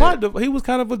 He was a plot. He was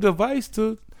kind of a device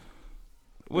to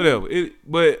whatever.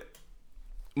 But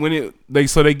when they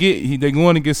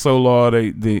going to get Solar.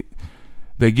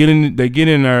 They get in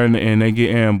there and they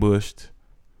get ambushed.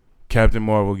 Captain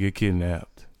Marvel get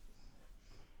kidnapped.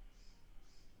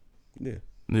 Yeah.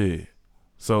 Yeah.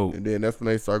 So and then that's when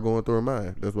they start going through her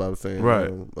mind. That's what I was saying. Right.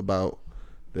 About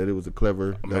that it was a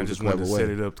clever. I just wanted to set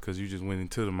it up because you just went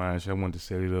into the mind. I wanted to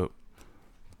set it up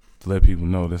to let people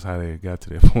know that's how they got to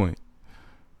that point.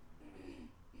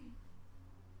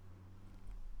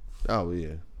 Oh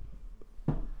yeah.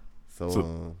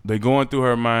 So they going through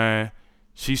her mind.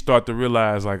 She start to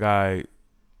realize like,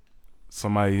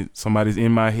 somebody's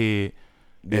in my head,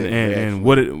 and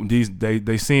what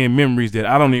they seeing memories that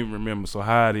I don't even remember. So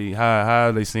how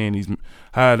are they seeing these?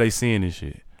 How are they seeing this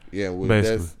shit? Yeah, well,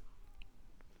 basically.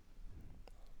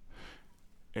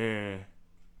 And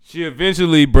she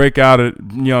eventually break out of,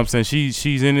 you know what I'm saying?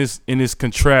 She's in this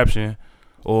contraption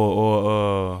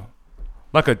or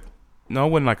like it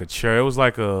wasn't like a chair. It was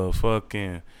like a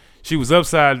fucking, she was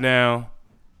upside down.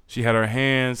 She had her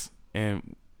hands and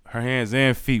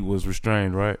feet was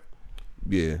restrained, right?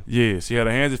 Yeah. Yeah, she had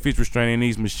her hands and feet restrained in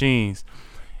these machines.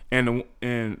 And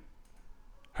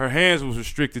her hands was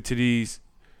restricted to these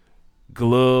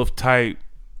glove type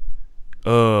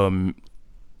device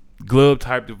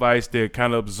that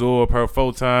kind of absorb her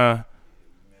photon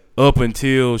up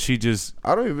until she just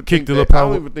kicked it up. I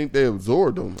don't even think they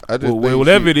absorbed them. I just think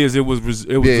whatever it is, it was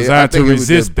designed to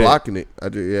resist that. Blocking it.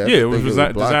 It was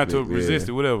designed to resist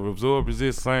it. Whatever, absorb,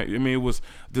 resist. I mean, it was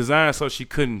designed so she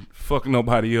couldn't fuck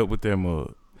nobody up with their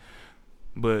mug.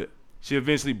 But she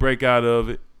eventually break out of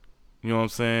it. You know what I'm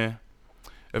saying?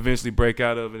 Eventually break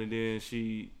out of it, and then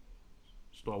she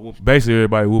start whooping. Basically,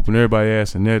 everybody whooping everybody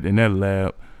ass in that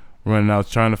lab, running out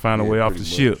trying to find a way off the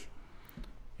ship.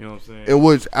 You know what I'm saying? It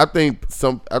was. I think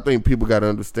people got to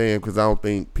understand, because I don't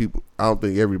think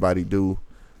everybody do.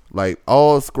 Like,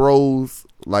 all Skrulls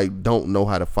don't know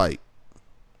how to fight.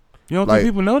 You don't think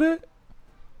people know that?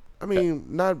 I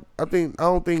mean, I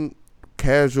don't think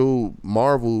casual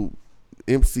Marvel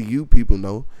MCU people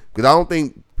know, because I don't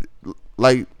think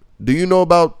did you know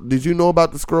about the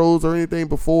Skrulls or anything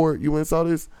before you went and saw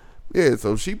this? Yeah,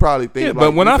 so she probably thinks. Yeah,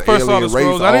 but when I first saw the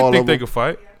Skrulls, I didn't think they could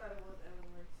fight.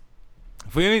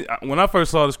 When I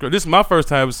first saw the scroll, this is my first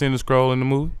time ever seeing the scroll in the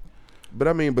movie. But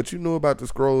I mean, but you knew about the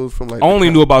scrolls from like. I only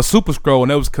knew about Super Scroll,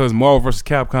 and that was because Marvel vs.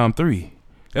 Capcom 3.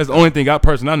 That's the only thing I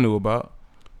knew about.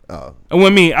 And I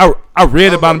mean, I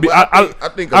read about them. I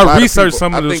think I researched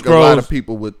some of the scrolls. A lot of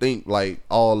people would think like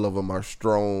all of them are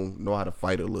strong, know how to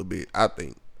fight a little bit. I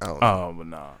think. I don't know. Oh, but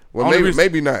nah. Well,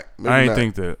 maybe not. Maybe I ain't not.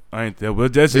 think that.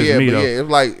 But that's just me though. Yeah,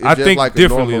 it's I just think like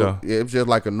differently normal, though. Yeah, it's just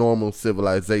like a normal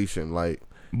civilization. Like,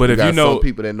 but if you know, some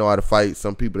people that know how to fight,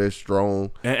 some people that's strong,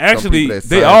 and actually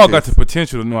they all got the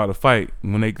potential to know how to fight.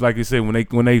 When they, like you said, when they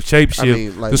shapeshift, I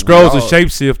mean, like, the scrolls are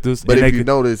shapeshifters. But if you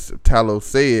notice, Talos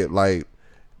said like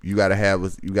you gotta have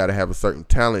a certain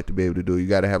talent to be able to do it. You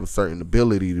gotta have a certain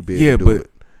ability to be able to do it.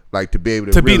 Like to be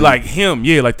able to be like him,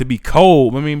 like to be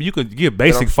cold. I mean, you could get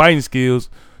basic fighting skills.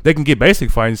 They can get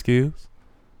basic fighting skills.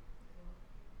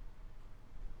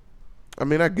 I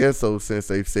mean, I guess so. Since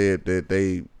they said that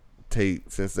they copy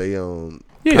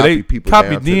they people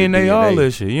copy down DNA, to the DNA, all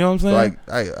that shit. You know what I'm saying?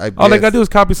 So I all they gotta do is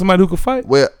copy somebody who can fight.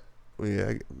 Well,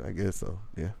 yeah, I guess so.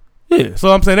 Yeah. Yeah.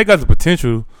 So I'm saying they got the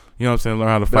potential. You know what I'm saying? Learn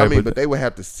how to fight. I mean, but they would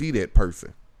have to see that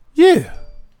person. Yeah.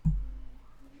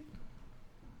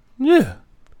 Yeah.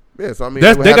 Yeah, so I mean,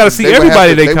 they got to see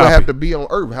everybody they copy. They would have to be on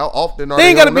Earth. How often are they? They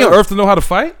ain't got to be on Earth to know how to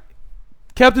fight.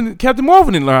 Captain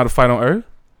Marvel didn't learn how to fight on Earth.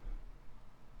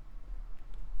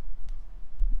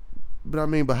 But I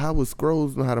mean, how would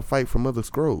Skrulls know how to fight from other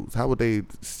Skrulls? How would they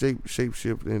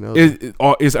shapeshift in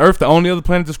other? Is Earth the only other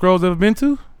planet the Skrulls ever been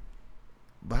to?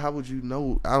 But how would you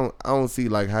know? I don't see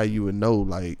like how you would know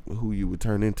like who you would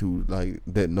turn into like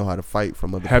that know how to fight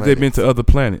from other. Have planets. they been to other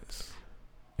planets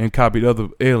and copied other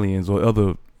aliens or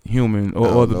other human or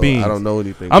other beings? I don't know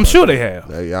anything. I'm sure they have.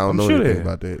 I don't know anything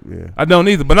about that. Yeah, I don't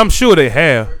either, but I'm sure they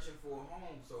have.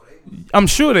 I'm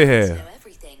sure they have.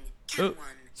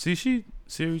 See,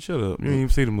 Siri, shut up. You didn't even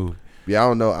see the movie. Yeah,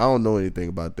 I don't know anything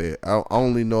about that. I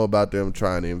only know about them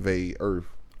trying to invade Earth.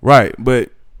 Right,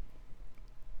 but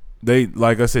they,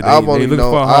 like I said, they look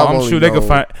for. I'm sure they could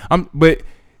find. But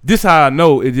this how I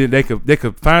know they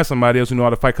could find somebody else who know how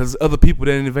to fight because there's other people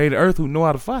that invaded Earth who know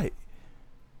how to fight.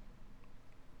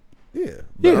 Yeah,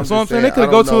 yeah. So I'm saying they could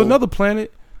go to another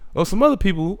planet or some other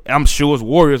people. I'm sure it's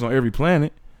warriors on every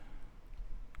planet.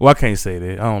 Well, I can't say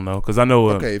that. I don't know because I know.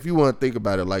 Okay, if you want to think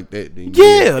about it like that, then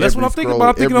that's what I'm thinking about.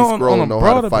 I'm thinking on a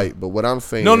broader fight. But what I'm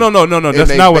saying, no.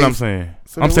 That's not what I'm saying.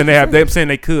 I'm saying I'm saying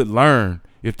they could learn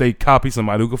if they copy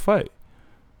somebody who could fight.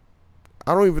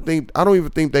 I don't even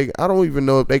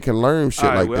know if they can learn shit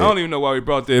like that. I don't even know why we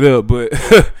brought that up, but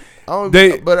I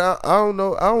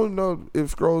don't know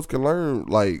if Skrulls can learn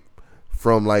like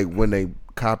from like when they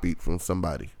copied from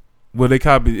somebody. Well,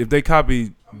 if they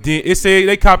copy. It said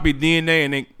they copied DNA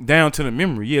and they down to the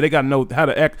memory. Yeah, they got to know how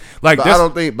to act. Like I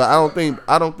don't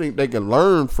think they can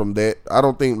learn from that. I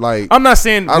don't think like I'm not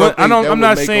saying. I'm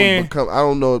not saying. I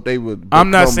don't know if they would.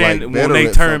 I'm not saying like when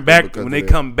they turn back, when they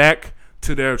come back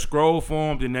to their scroll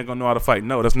form, then they're gonna know how to fight.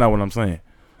 No, that's not what I'm saying.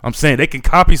 I'm saying they can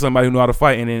copy somebody who know how to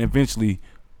fight and then eventually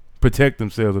protect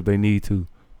themselves if they need to.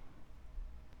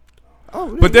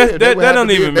 Oh, but that don't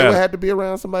even matter. They would have to be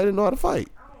around somebody who know how to fight.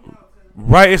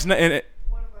 Right? It's not.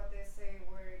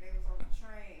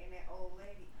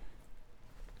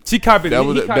 She copied. That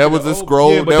was a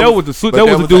scroll. Yeah, but that was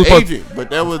the dude. Agent. But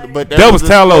that was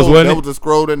Talos, wasn't it? That was a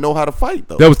scroll that know how to fight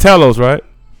though. That was Talos, right?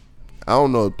 I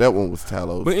don't know if that one was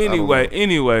Talos. But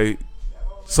anyway,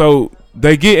 so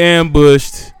they get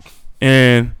ambushed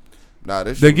and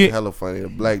this shit was hella funny. A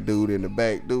black dude in the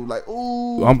back, dude like,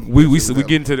 ooh. We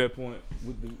getting to that point.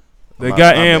 They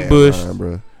got ambushed.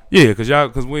 Yeah,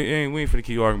 cause we ain't finna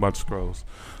keep arguing about the scrolls.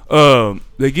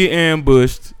 They get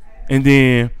ambushed and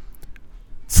then.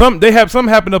 Something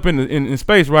happened up in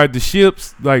space, right? The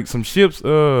ships, like some ships,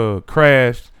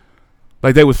 crashed,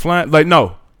 like they was flying. Like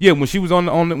when she was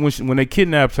when they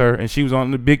kidnapped her and she was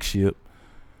on the big ship,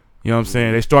 you know what I'm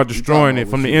saying? They start destroying it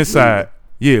from the inside.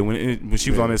 Yeah, when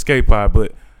she was on the escape pod,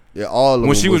 but yeah, all of when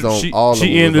them she was was on, all she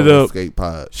of them ended was on up escape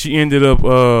pod. She ended up.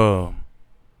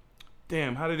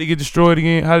 Damn, how did it get destroyed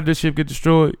again? How did the ship get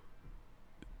destroyed?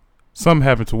 Something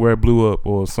happened to where it blew up,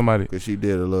 or somebody. Because she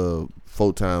did a little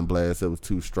photon blast that was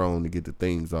too strong to get the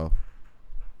things off.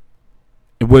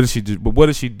 And what did she do? But what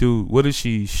did she do? What did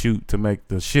she shoot to make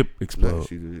the ship explode?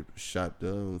 She shot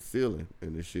the ceiling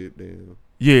and the shit down.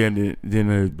 Yeah, and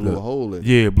then blew a hole in.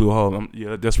 Yeah, blew a hole.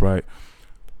 Yeah, that's right.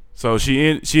 So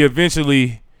she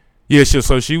eventually,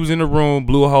 so she was in the room,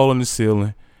 blew a hole in the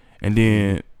ceiling, and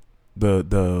then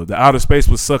the outer space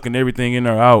was sucking everything in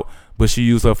her out. But she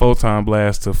used her photon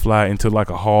blast to fly into like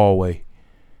a hallway.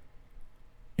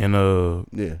 And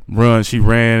she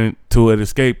ran to an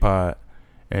escape pod,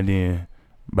 and then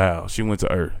she went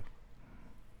to Earth.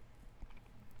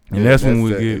 And that's when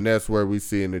we and that's where we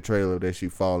see in the trailer that she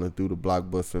falling through the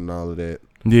blockbuster and all of that.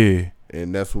 Yeah.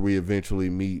 And that's where we eventually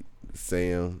meet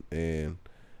Sam. And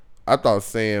I thought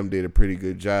Sam did a pretty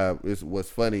good job. It's what's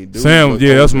funny. Dude Sam,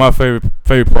 yeah, that's my favorite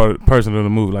person of the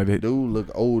movie. Like that. Dude look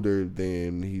older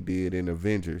than he did in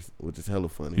Avengers, which is hella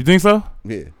funny. You think so?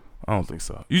 Yeah. I don't think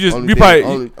so.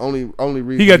 Only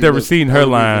reason he got that receding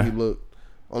hairline.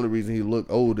 Only reason he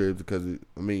looked older is because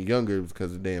younger is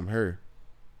because of damn hair.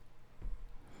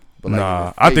 But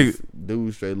I think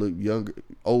dude straight look younger,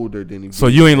 older than he. So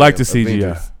you ain't like the CGI.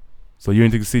 Avengers. So you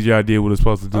ain't think the CGI did what it was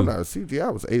supposed to do? I'm not.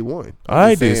 CGI was A1.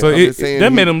 I did. So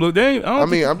that made him look.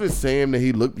 I'm just saying that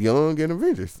he looked young in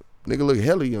Avengers. Nigga look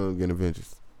hella young in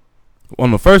Avengers.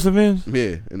 On the first Avengers?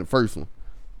 Yeah, in the first one.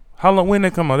 How long? When they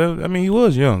come out? He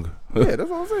was younger. Yeah, that's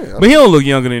what I'm saying. But he don't look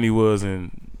younger than he was, and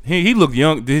he looked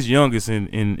young. His youngest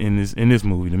in this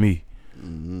movie to me.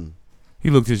 Mm-hmm.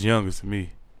 He looked his youngest to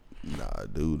me. Nah,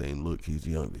 dude ain't look his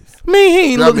youngest.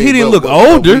 He didn't look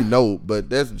older. No, but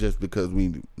that's just because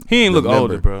he ain't look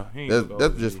older, bro.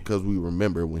 That's just because we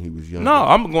remember when he was younger. No,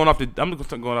 I'm going off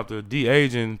the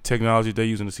de-aging technology they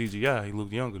use in the CGI. He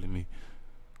looked younger than me.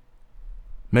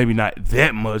 Maybe not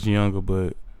that much younger,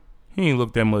 but he ain't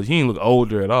look that much. He ain't look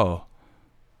older at all.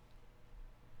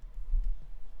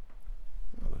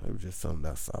 It was just something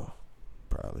I saw,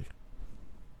 probably.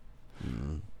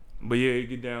 Mm-hmm. But yeah, you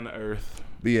get down to earth.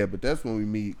 But that's when we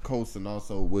meet Coulson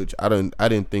also, which I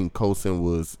didn't think Coulson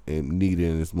was needed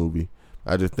in this movie.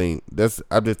 I just think they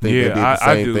did the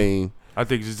same thing. I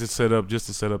think it's just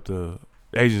to set up the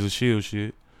Agents of S.H.I.E.L.D.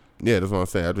 shit. Yeah, that's what I'm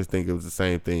saying. I just think it was the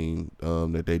same thing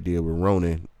that they did with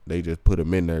Ronan. They just put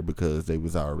him in there because they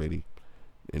was already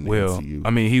in the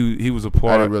MCU. He was a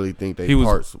part. I didn't really think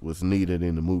parts was needed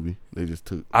in the movie. They just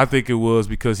took. I think it was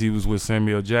because he was with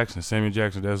Samuel Jackson. Samuel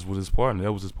Jackson, that was his partner.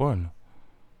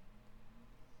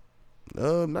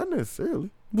 Not necessarily.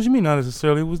 What you mean not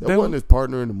necessarily? That wasn't his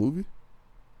partner in the movie.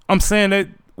 I'm saying that.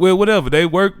 Well, whatever. They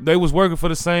was working for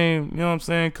the same. You know what I'm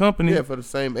saying? Company. Yeah, for the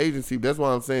same agency. That's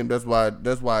why I'm saying. That's why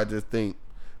I just think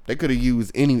they could have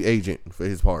used any agent for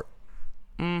his part.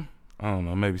 I don't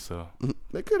know. Maybe so.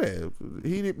 They could have.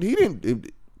 He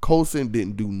didn't. Coulson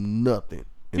didn't do nothing.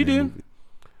 He didn't. Movie.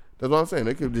 That's what I'm saying.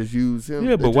 They could have just used him.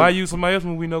 Yeah, but why use somebody else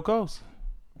when we know Coulson?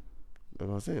 That's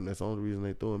what I'm saying. That's the only reason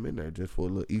they threw him in there, just for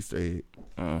a little Easter egg.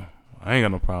 I ain't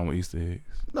got no problem with Easter eggs.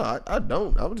 No, I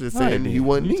don't. I was just saying he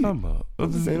wasn't needed. I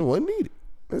was just saying it wasn't needed.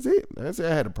 That's it. I didn't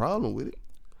say I had a problem with it.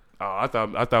 Oh, I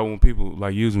thought when people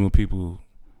like using when people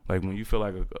like when you feel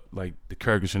like the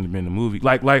character shouldn't have been in the movie.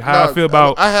 Like how I feel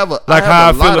about how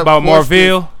I feel about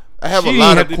Marvel. I have a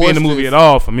lot of questions. Be in the movie at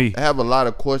all for me. I have a lot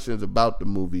of questions about the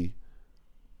movie.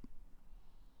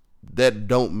 That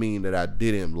don't mean that I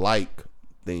didn't like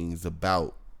things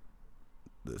about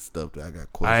the stuff that I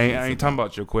got questions. I ain't talking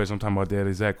about your question. I'm talking about that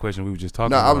exact question we were just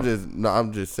talking about.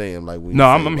 I'm just saying like when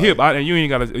I'm hip. And you ain't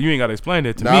gotta explain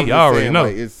that to me. I already know.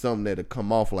 Like, it's something that'll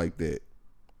come off like that.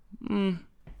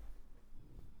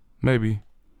 Maybe.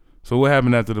 So what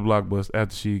happened after the blockbuster?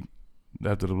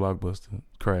 After the blockbuster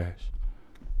crash?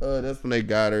 That's when they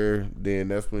got her. Then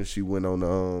that's when she went on the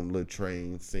little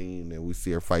train scene, and we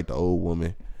see her fight the old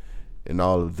woman, and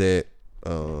all of that.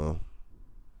 In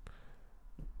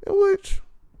which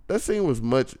that scene was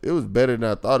it was better than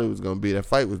I thought it was gonna be. That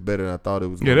fight was better than I thought it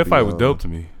was gonna be. Yeah, that fight was dope to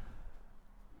me.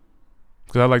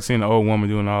 Cause I like seeing the old woman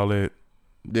doing all that.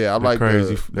 Yeah, I like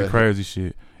crazy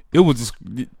shit. It was just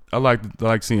I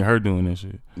like seeing her doing that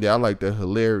shit. Yeah, I like the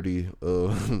hilarity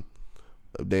of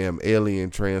a damn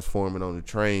alien transforming on the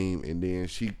train, and then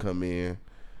she come in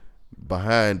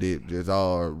behind it just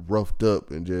all roughed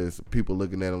up and just people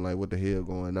looking at him like, what the hell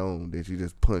going on? Then she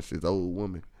just punched this old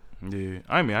woman. Yeah,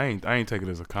 I mean, I ain't take it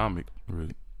as a comic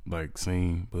really, like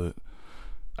scene, but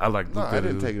I like. No, I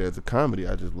didn't take it as a comedy.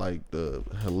 I just like the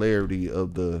hilarity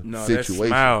of the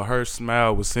situation. Her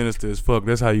smile was sinister as fuck.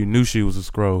 That's how you knew she was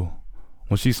a Skrull.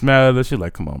 When she smiled at her, she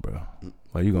like, come on, bro.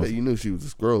 Like you knew she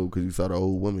was a Skrull because you saw the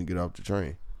old woman get off the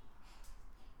train.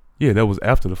 Yeah, that was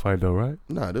after the fight though, right?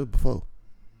 Nah, that was before.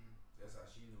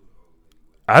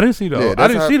 I didn't see the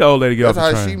old lady get off the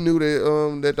train. That's how she knew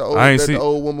that the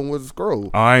old woman was a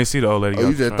Skrull. Oh, I ain't see the old lady get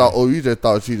off the train. You just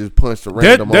thought she just punched a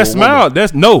random that old smile,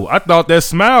 woman. I thought that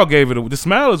smile gave it. The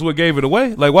smile is what gave it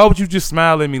away. Like, why would you just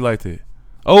smile at me like that?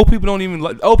 Old people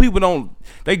don't.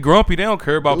 They grumpy. They don't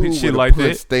care about shit like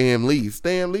that. Stan Lee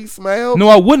smiled. No,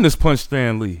 I wouldn't have punched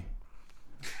Stan Lee.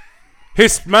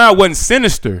 His smile wasn't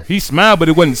sinister. He smiled, but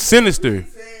it wasn't sinister.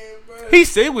 He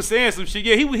was saying some shit.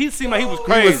 Yeah, he seemed like he was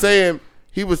crazy.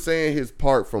 He was saying his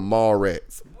part from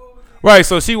Mallrats. Right,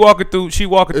 so she walking through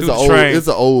the train. It's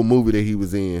an old movie that he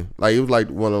was in. Like it was like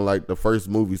one of like the first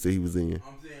movies that he was in.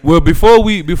 I'm saying Well, before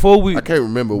we I can't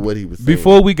remember what he was saying.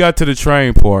 before we got to the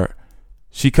train part,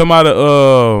 she come out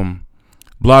of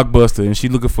Blockbuster and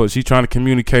she trying to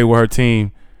communicate with her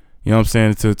team. You know what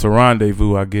I'm saying, to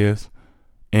rendezvous, I guess.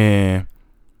 And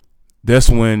that's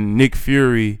when Nick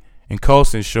Fury and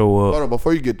Coulson show up. Hold on,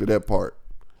 before you get to that part,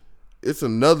 it's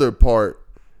another part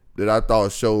that I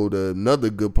thought showed another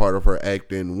good part of her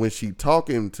acting when she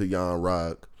talking to Yon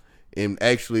Rock, and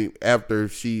actually after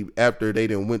they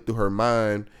done went through her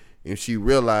mind and she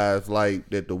realized like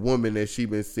that the woman that she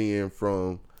been seeing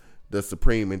from the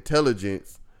Supreme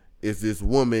Intelligence is this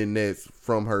woman that's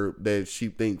from her, that she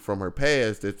think from her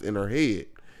past, that's in her head,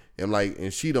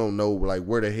 and she don't know like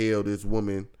where the hell this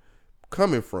woman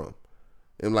coming from,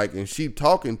 and she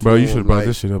talking to bro. You him, should have brought like,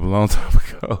 this shit up a long time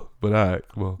ago. But all right,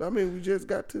 well, I mean, we just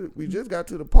got to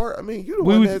the part. I mean, you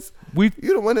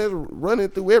the one that's running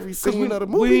through every scene of the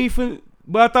movie.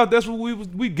 But I thought that's what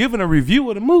we giving a review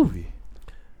of the movie.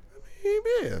 I mean,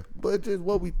 yeah, but just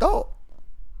what we thought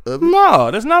of it.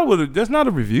 No, that's not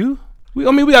a review. We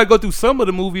gotta go through some of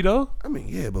the movie though. I mean,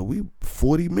 yeah, but we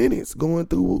 40 minutes going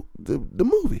through the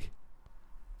movie.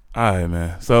 All right,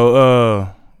 man.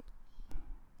 So,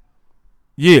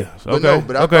 yeah. But okay. No,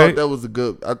 but I thought that was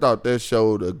I thought that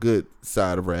showed a good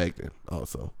side of her acting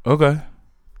also. Okay.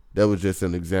 That was just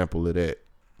an example of that.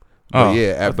 Oh, but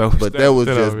yeah, but that was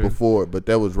right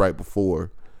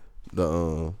before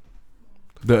the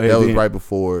that was right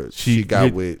before she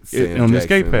got with Sam on Jackson the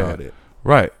escape and all pad. that.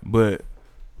 Right, but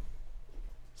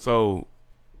so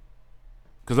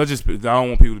because I don't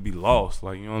want people to be lost.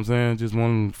 Like, you know what I'm saying? Just want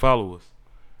them to follow us.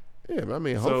 Yeah, but I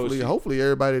mean, hopefully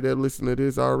everybody that listen to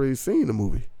this already seen the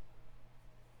movie.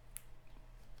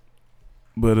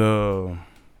 But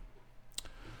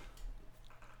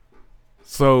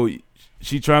so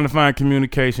she trying to find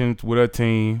communication with her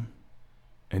team,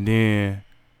 and then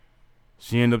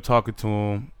she ended up talking to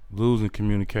him, losing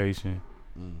communication,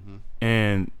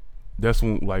 and that's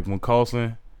when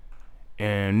Coulson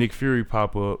and Nick Fury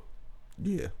pop up.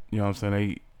 Yeah, you know what I'm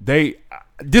saying?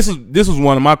 This was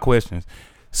one of my questions.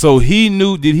 So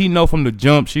did he know from the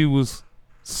jump she was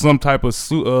some type of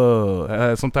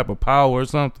had some type of power or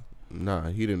something? Nah,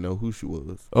 he didn't know who she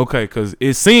was. Okay, because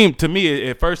it seemed to me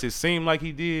at first it seemed like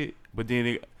he did, but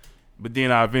then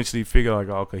I eventually figured like,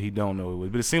 okay, he don't know who it was.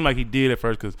 But it seemed like he did at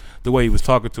first because the way he was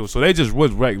talking to her. So they just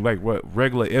was regular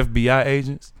FBI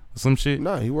agents or some shit.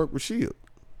 Nah, he worked with Shield.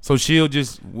 So Shield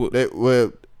just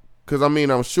because I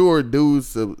mean, I'm sure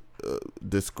dudes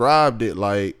described it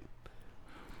like.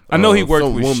 I know he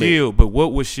worked with Shield, but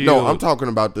what was Shield? No, I'm talking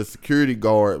about the security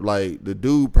guard. Like, the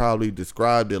dude probably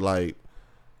described it like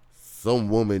some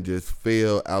woman just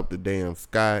fell out the damn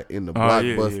sky in the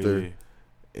Blockbuster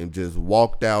and just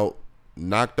walked out,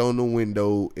 knocked on the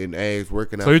window, and asked, "Where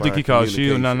can I?" So you think he called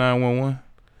Shield 911?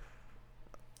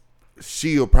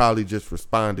 Shield probably just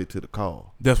responded to the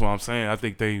call. That's what I'm saying. I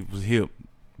think they was hip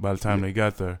by the time they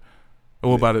got there.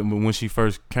 Or about it when she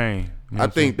first came. You know I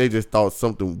think they just thought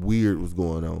something weird was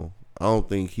going on. I don't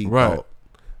think he thought.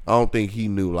 I don't think he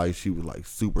knew like she was like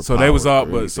super. So they was all,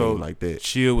 but so like that.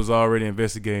 Shield was already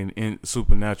investigating in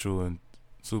supernatural and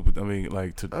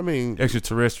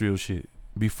extraterrestrial shit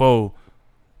before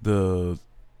the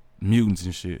mutants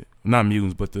and shit. Not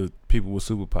mutants, but the people with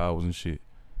superpowers and shit.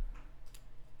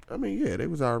 I mean, yeah, they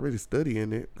was already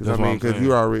studying it. Because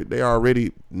they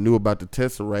already knew about the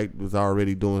Tesseract. Was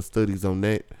already doing studies on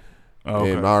that,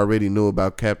 and already knew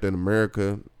about Captain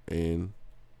America. And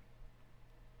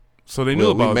so they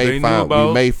knew about. We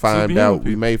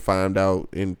may find out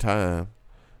in time.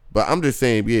 But I'm just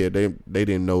saying, yeah, they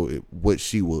didn't know what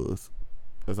she was.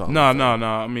 That's all. No.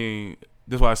 I mean,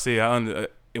 that's why I say and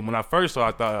when I first saw,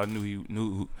 I thought I knew he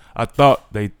knew. I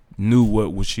thought they knew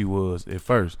what she was at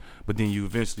first, but then you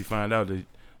eventually find out that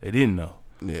they didn't know.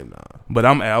 Yeah, nah. But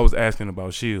I was asking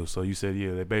about Shield, so you said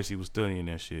they basically was studying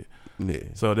that shit. Yeah.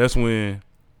 So that's when.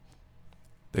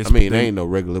 They ain't no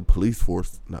regular police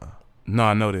force. Nah. No,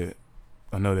 I know that,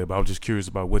 but I was just curious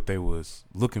about what they was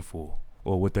looking for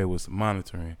or what they was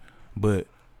monitoring. But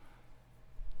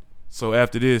so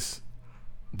after this,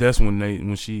 that's when they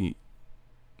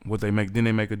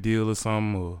make a deal or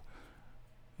something,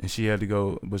 and she had to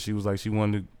go, but she was like she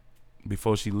wanted to,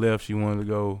 before she left, she wanted to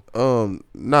go.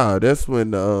 Nah, that's when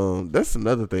that's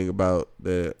another thing about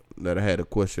that I had a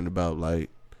question about. Like,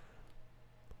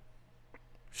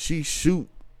 she shoot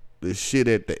the shit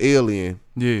at the alien.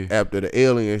 Yeah. After the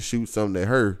alien shoots something at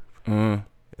her.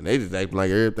 And they just act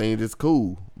like everything just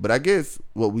cool. But I guess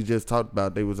what we just talked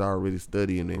about, they was already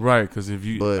studying it. Right, because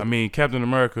Captain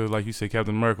America, like you said,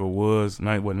 Captain America was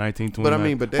 1929. But I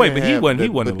mean, he wasn't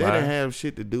alive. That didn't have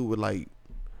shit to do with like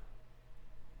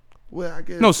Well, I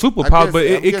guess No superpowers, but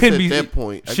it couldn't be. At that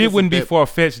point. Shit wouldn't be far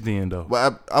fetched then, though.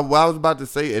 Well, I was about to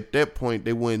say at that point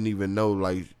they wouldn't even know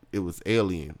like it was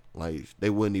alien. Like they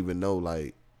wouldn't even know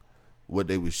like what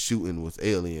they was shooting was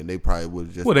alien. They probably would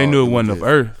have just. Well, they knew it wasn't of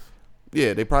Earth.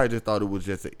 Yeah, they probably just thought it was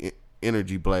just an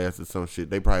energy blast or some shit.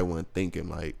 They probably weren't thinking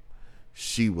like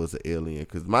she was an alien.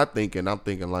 Cause I'm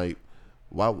thinking like,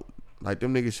 why? Like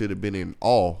them niggas should have been in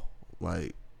awe.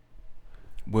 Like,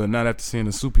 well, not after seeing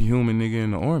a superhuman nigga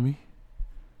in the army.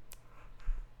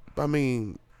 I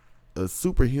mean, a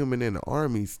superhuman in the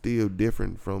army still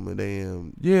different from a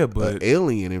damn but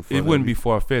alien in front. It wouldn't be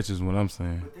far fetched, is what I'm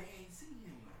saying. But they ain't seen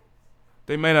him.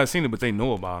 They may not seen it, but they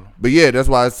know about him. But yeah, that's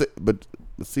why I said. But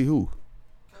see who?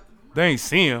 They ain't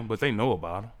seen him, but they know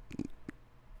about him. You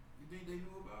think they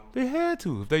knew about him? They had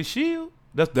to. If they shield,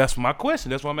 that's my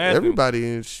question. That's what I'm asking. Everybody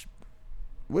in.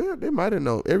 Well, they might have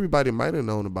known. Everybody might have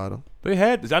known about him. They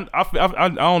had to. I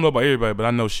don't know about everybody, but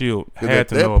I know Shield had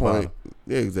to know about him.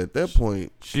 Yeah, because at that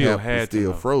point, Shield had to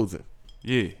still know. frozen.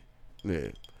 Yeah. Yeah.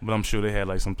 But I'm sure they had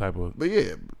like some type of. But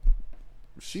yeah,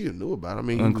 Shield knew about it. I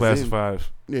mean, unclassified.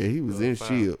 He was in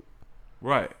Shield.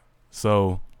 Right.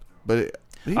 So. But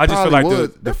I just feel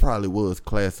like that probably was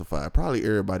classified. Probably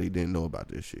everybody didn't know about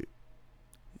this shit.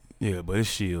 Yeah, but it's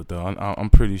Shield though. I'm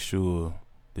pretty sure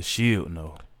the Shield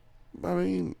know. I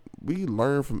mean, we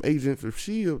learned from Agents of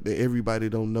Shield that everybody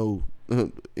don't know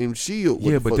in Shield.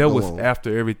 Yeah, but that was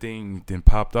after everything then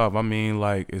popped off. I mean,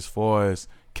 like as far as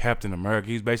Captain America,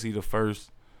 he's basically the first.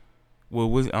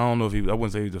 Well, I don't know if I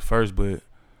wouldn't say he's the first, but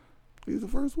he's the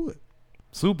first what?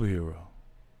 Superhero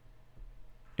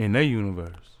in their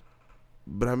universe.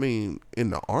 But I mean,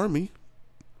 in the army.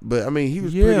 But I mean, he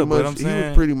was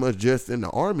pretty much just in the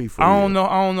army for. I don't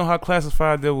know how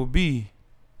classified that would be.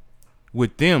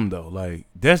 With them though, like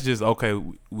that's just okay.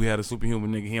 We had a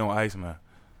superhuman nigga. He on ice now.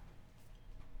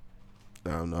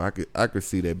 I don't know. I could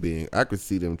see that being. I could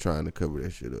see them trying to cover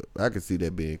that shit up. I could see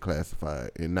that being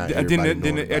classified and not.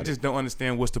 Then I just don't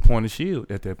understand what's the point of Shield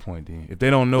at that point. Then if they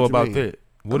don't know about that,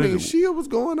 Shield was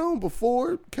going on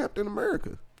before Captain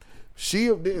America.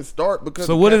 Shield didn't start because.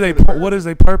 So what What is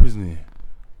their purpose then?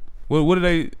 What do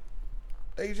they?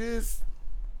 They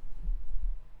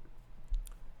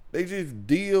just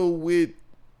deal with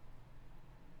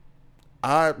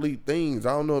oddly things.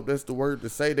 I don't know if that's the word to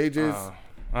say. They just, all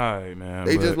right, man.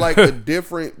 They just like a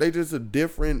different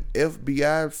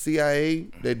FBI, CIA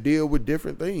that deal with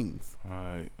different things. All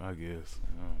right, I guess.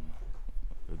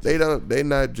 They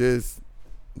not just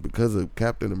because of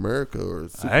Captain America or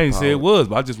I ain't say it was,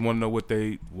 but I just want to know what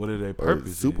are their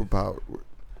purpose? Superpower.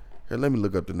 Here, let me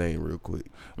look up the name real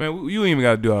quick. Man, you ain't even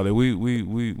got to do all that.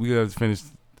 We got to finish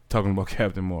talking about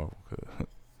Captain Marvel.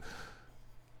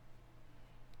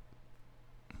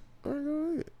 All right, go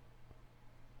ahead.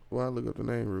 Well, I'll look up the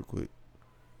name real quick.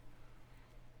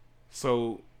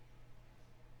 So,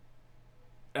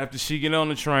 after she get on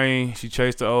the train, she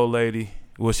chased the old lady.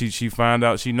 Well, she find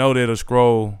out, she know that a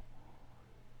scroll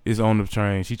is on the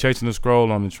train. She chasing the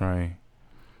scroll on the train.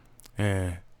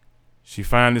 And she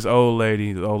find this old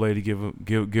lady. The old lady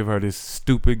give her this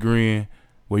stupid grin.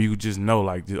 Where you just know,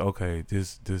 like, okay,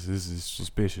 this is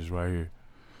suspicious right here.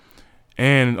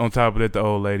 And on top of that, the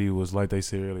old lady was, like they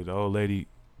said earlier,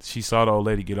 she saw the old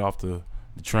lady get off the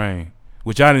train,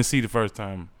 which I didn't see the first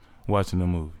time watching the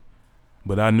movie.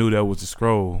 But I knew that was the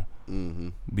scroll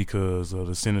because of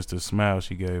the sinister smile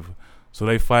she gave her. So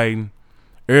they fighting.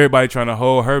 Everybody trying to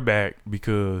hold her back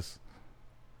because,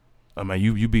 I mean,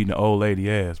 you beating the old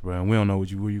lady ass, bro, and we don't know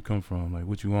where you come from. Like,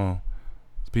 what you want?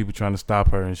 There's people trying to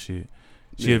stop her and shit.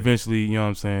 She eventually, you know what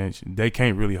I'm saying, they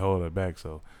can't really hold her back.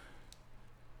 So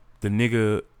the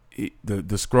nigga,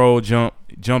 the scroll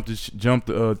jumped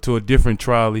to a different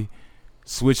trolley,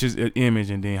 switches an image,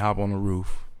 and then hop on the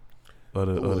roof of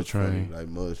the train. Funny, like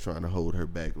Mud's trying to hold her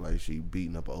back like she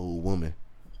beating up an old woman.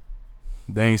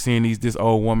 They ain't seeing this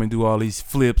old woman do all these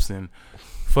flips and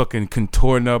fucking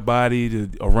contorting her body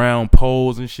around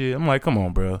poles and shit. I'm like, come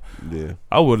on, bro. Yeah.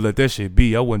 I would let that shit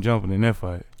be. I wasn't jumping in that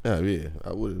fight. Oh, yeah.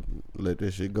 I would have let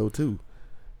that shit go, too.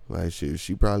 Like, shit,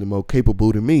 she probably more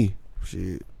capable than me.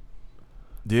 Shit.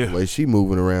 Yeah. The way she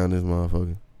moving around this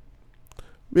motherfucker.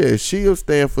 Yeah, SHIELD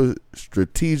stand for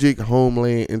Strategic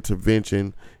Homeland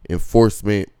Intervention,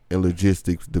 Enforcement, and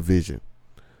Logistics Division.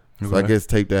 So I guess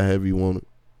take that however you want it.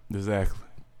 Exactly.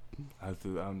 Like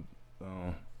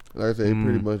I said, it's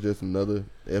pretty much just another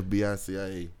FBI,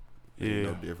 CIA. Yeah.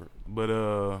 No different. But,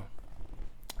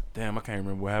 damn, I can't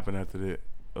remember what happened after that.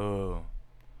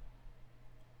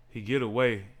 He get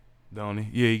away, don't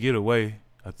he? Yeah, he get away,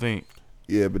 I think.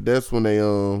 Yeah, but that's when they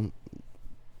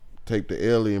take the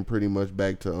alien pretty much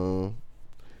back to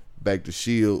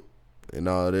SHIELD, and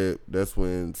all that. That's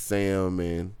when Sam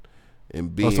and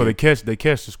Ben. Oh, so they catch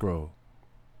the scroll.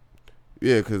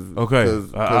 Yeah, because okay,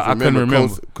 I couldn't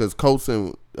remember because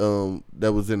Coulson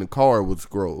that was in the car with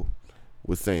Scroll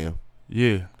with Sam.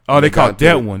 Yeah. Oh, they caught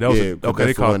that one. That was okay.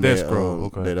 They caught that Scroll.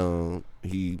 Okay. That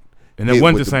he and that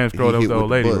wasn't the same Scroll. That was the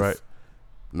old lady, right?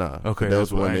 Nah. Okay, that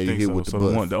was what one I that think hit so. with the So bus.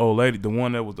 the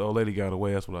one that was the old lady got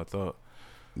away. That's what I thought.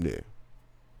 Yeah.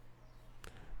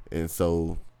 And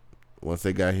so once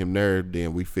they got him there,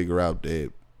 then we figure out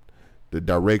that the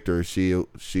director of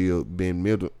Shield, Ben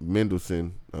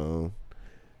Mendelsohn,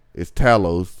 is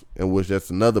Talos, and which that's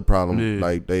another problem. Yeah.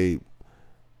 Like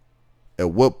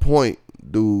at what point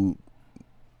do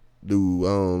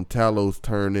Talos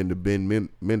turn into Ben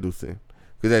Mendelsohn?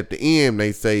 Because at the end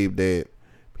they say that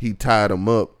he tied him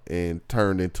up and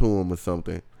turned into him or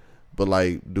something. But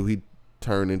like, do he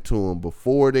turn into him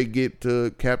before they get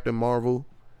to Captain Marvel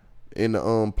in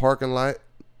the parking lot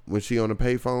when she on the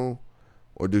payphone,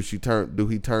 or do he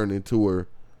turn into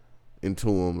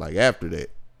him like after that?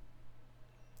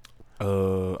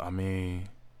 I mean,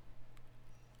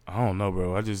 I don't know,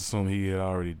 bro. I just assumed he had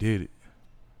already did it.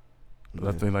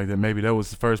 But I think like that maybe that was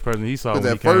the first person he saw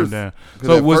when he came down.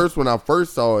 So first, when I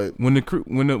first saw it, when the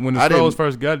Skrulls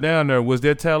first got down there, was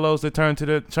there Talos that turned to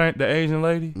the Asian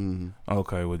lady? Mm-hmm.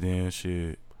 Okay, well then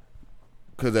shit.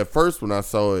 Because at first when I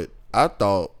saw it, I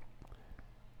thought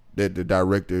that the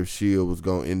director of Shield was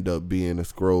gonna end up being a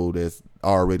Skrull that's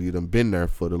already done been there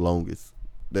for the longest.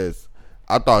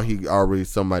 I thought he already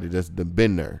somebody that's done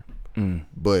been there,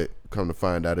 but come to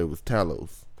find out it was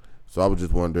Talos. So I was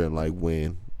just wondering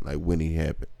when it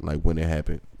happened.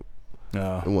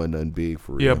 It wasn't nothing big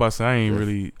for real. Yeah, but I ain't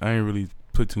really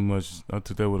put too much. I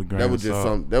took that with a grain of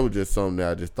salt. That was just something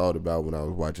that I just thought about when I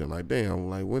was watching. Like, damn,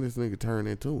 like when this nigga turn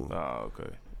into him? Oh,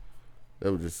 okay.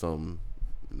 That was just something,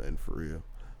 nothing for real.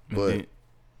 But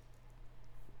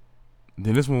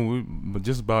then this one, but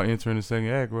just about entering the second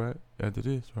act, right? After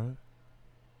this, right?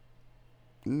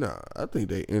 Nah, I think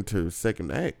they enter the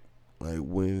second act, like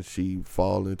when she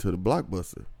fall into the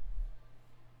blockbuster.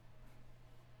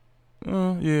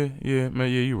 Yeah,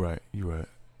 man, yeah, you're right.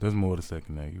 There's more to the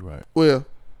second act. You're right. Well,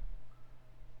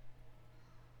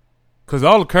 because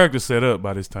all the characters set up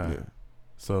by this time, yeah.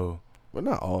 So, but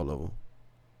not all of them.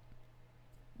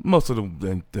 Most of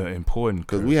the important,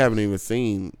 because we haven't even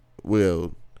seen.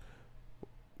 Well,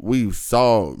 we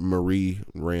saw Marie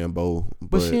Rambeau,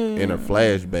 but in a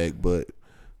flashback, but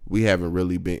we haven't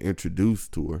really been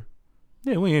introduced to her.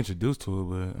 Yeah, we introduced to her,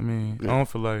 but I mean, I don't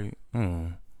feel like.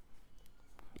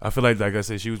 I feel like I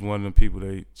said, she was one of the people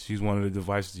she's one of the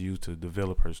devices used to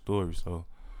develop her story. So,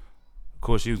 of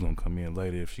course, she was gonna come in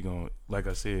later if she gonna, like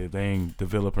I said, if they ain't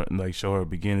develop her, like show her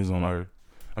beginnings on Earth.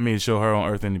 I mean, show her on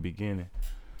Earth in the beginning.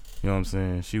 You know what I'm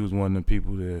saying? She was one of the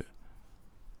people that.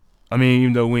 I mean,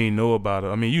 even though we ain't know about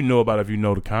her, I mean, you know about her if you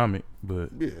know the comic, but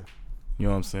yeah, you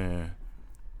know what I'm saying.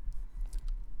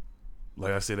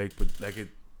 Like I said,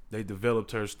 they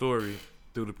developed her story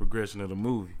through the progression of the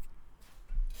movie.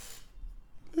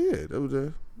 Yeah, that was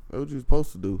what you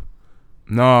supposed to do.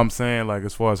 No, I'm saying like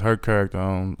as far as her character,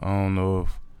 I don't know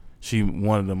if she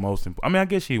one of the most. I mean, I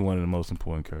guess she one of the most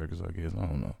important characters. I guess I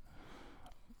don't know.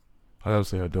 I would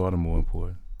say her daughter more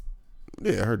important.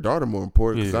 Yeah, her daughter more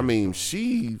important. Cause Yeah. I mean,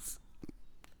 she's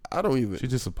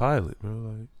just a pilot, bro.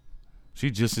 Like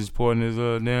she just as important as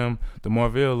the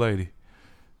Marvel lady.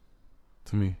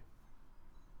 To me.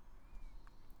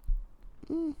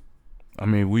 I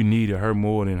mean, we needed her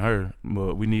more than her,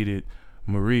 but we needed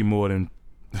Marie more than.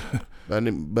 But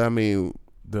I mean,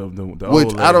 the which old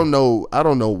lady. I don't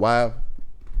know why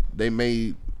they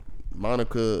made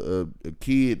Monica a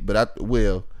kid, but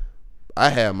I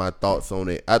have my thoughts on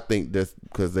it. I think that's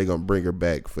because they're gonna bring her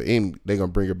back for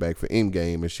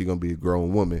Endgame, and she's gonna be a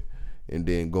grown woman, and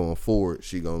then going forward,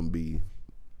 she gonna be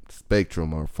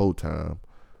Spectrum or Photon,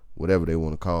 whatever they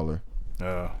want to call her.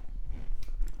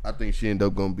 I think she ended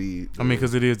up gonna be. I mean,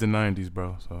 because it is the '90s,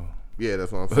 bro. So yeah,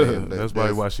 that's what I'm saying. That's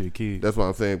probably why she a kid. That's what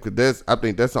I'm saying. Because I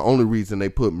think that's the only reason they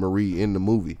put Marie in the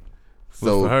movie,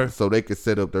 so they could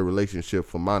set up their relationship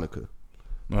for Monica.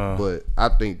 But I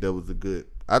think that was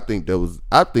I think that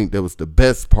was the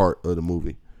best part of the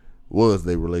movie was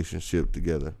their relationship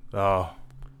together. Oh,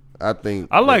 I think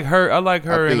I like her. I think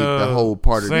the whole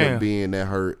part Sam. of them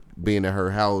being at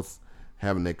her house,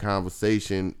 having that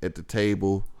conversation at the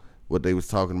table, what they was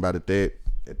talking about at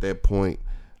that point,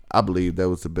 I believe that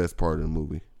was the best part of the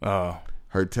movie.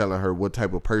 Her telling her what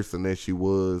type of person that she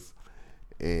was,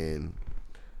 and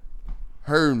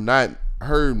her not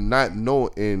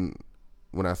knowing. And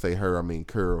when I say her, I mean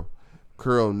Curl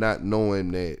not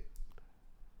knowing that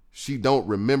she don't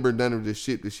remember none of the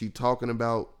shit that she talking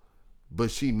about, but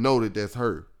she know that that's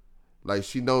her. Like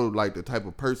she know like the type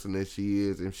of person that she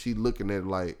is, and she looking at it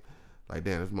like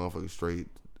damn, this motherfucker straight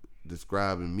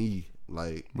describing me.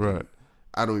 Like Right.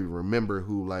 I don't even remember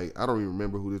who this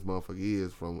motherfucker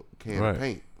is from Can of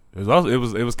Paint. It was also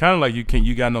it was kind of like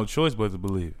you got no choice but to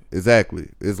believe it. Exactly.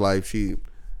 It's like she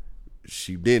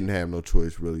didn't have no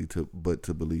choice really but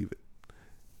to believe it.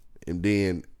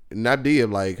 And I did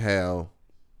like how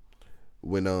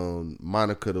when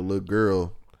Monica, the little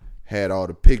girl, had all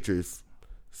the pictures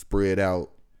spread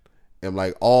out, and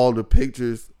like all the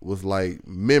pictures was like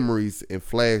memories and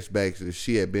flashbacks that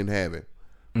she had been having.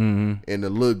 Mm-hmm. And the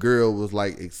little girl was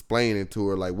like explaining to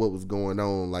her like what was going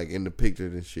on like in the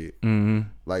pictures and shit. Mm-hmm.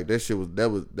 Like that shit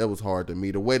was hard to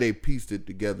me. The way they pieced it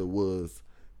together was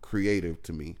creative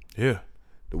to me. Yeah.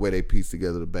 The way they pieced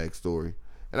together the backstory.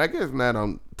 And I guess now that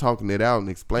I'm talking it out and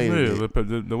explaining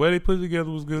it. The way they put it together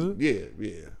was good. Yeah.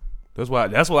 That's why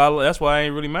I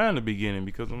ain't really mind the beginning,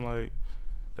 because I'm like,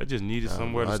 that just needed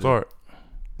somewhere to start.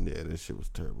 Yeah, that shit was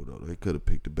terrible though. They could have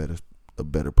picked a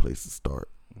better place to start.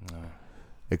 Nah.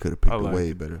 They could have picked a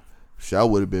way better. Shit, I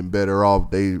would have been better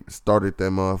off. They started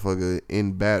that motherfucker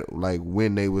in battle, like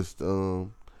when they was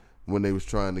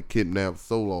trying to kidnap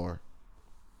Solar.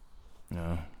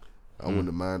 Yeah. I wouldn't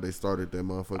have mind they started that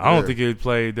motherfucker. I don't think it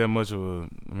played that much of a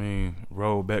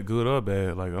role, back good or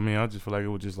bad. Like I just feel like it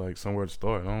was just like somewhere to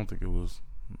start. I don't think it was.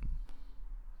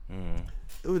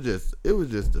 It was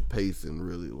just the pacing,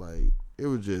 really. Like it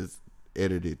was just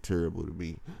edited terrible to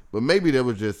me. But maybe there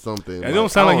was just something. It don't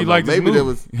sound like you like this movie. There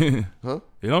was, huh?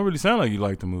 It don't really sound like you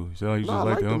like the movie. It sound like you just I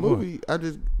like the movie. I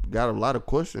just got a lot of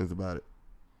questions about it.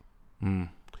 Mm.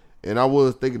 And I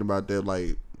was thinking about that,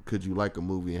 like, could you like a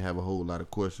movie and have a whole lot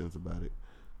of questions about it?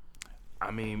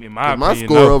 I mean, in my opinion, my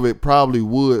score of it probably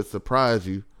would surprise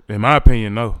you. In my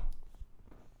opinion, no.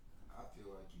 I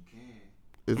feel like you can.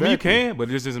 Exactly. I mean, you can,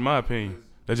 but it's just in my opinion.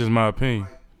 That's just my opinion.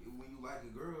 Like, when you like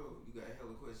a girl, you got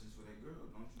hella questions for that girl,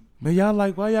 don't you? Man, y'all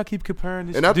like, why y'all keep comparing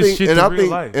this, And I this think, shit and to I real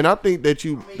think, life? and I think that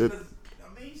you, Shit.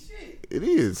 it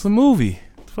is. It's a movie.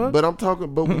 Fuck. But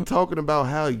we talking about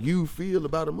how you feel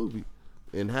about a movie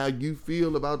and how you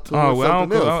feel about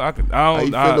something else.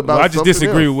 I just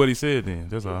disagree with what he said. Then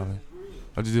that's all.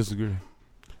 I just disagree.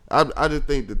 I just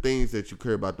think the things that you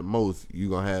care about the most, you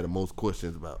gonna have the most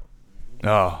questions about.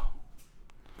 Oh,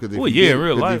 Because in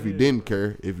real life, if you didn't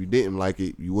care, if you didn't like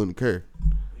it, you wouldn't care.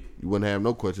 You wouldn't have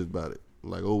no questions about it.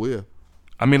 Like, oh yeah.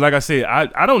 I mean, like I said,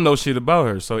 I don't know shit about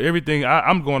her, so everything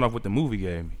I'm going off what the movie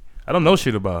gave me. I don't know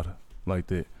shit about her like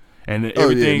that, and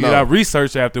everything that I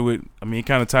researched after it, I mean,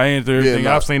 kind of tie into everything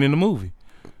I've seen in the movie.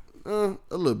 A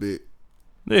little bit.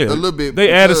 Yeah, a little bit.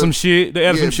 They added some shit. They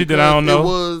added some shit that I don't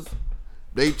know.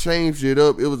 They changed it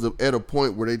up. It was at a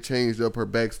point where they changed up her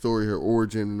backstory, her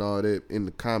origin, and all that in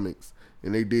the comics,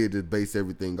 and they did just base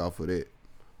everything off of that,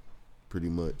 pretty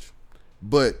much.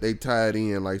 But they tied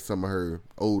in like some of her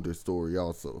older story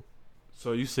also.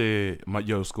 So you said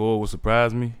your score would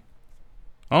surprise me?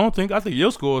 I think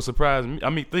your score would surprise me. I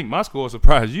mean, think my score would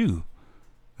surprise you.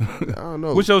 I don't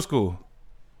know. What's your score?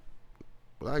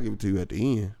 Well, I'll give it to you at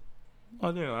the end.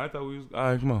 Oh damn! I thought we was. All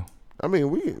right, come on. I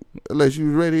mean, unless you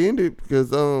was ready to end it,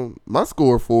 because my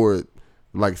score for it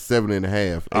like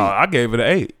 7.5. I gave it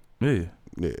an 8.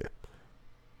 Yeah.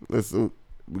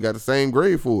 We got the same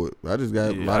grade for it. I just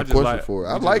got a lot of questions for it.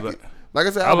 I like it. Like I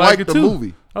said, I like like the too.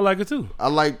 movie. I like it too. I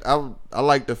like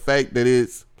the fact that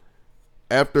it's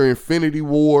after Infinity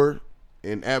War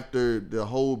and after the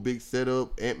whole big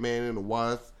setup, Ant-Man and the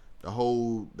Wasp, the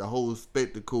whole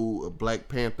spectacle of Black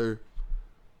Panther.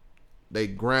 They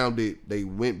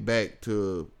went back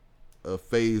to a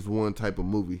phase 1 type of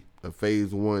movie, a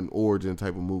phase 1 origin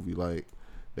type of movie. Like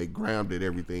they grounded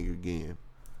everything again.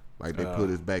 Like they put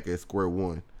us back at square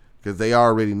one, because they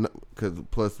already know. Because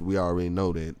plus we already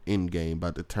know that Endgame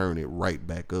about to turn it right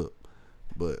back up.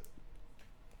 But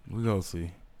we gonna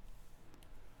see.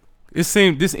 It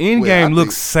seemed this Endgame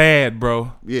looks sad,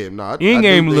 bro. Yeah, no.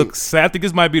 Endgame looks sad. I think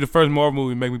this might be the first Marvel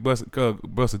movie to make me bust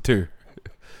a tear.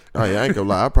 Oh yeah, I ain't gonna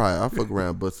lie. I fuck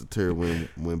around bust a tear when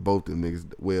both the niggas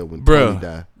when Bruh, Tony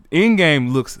die.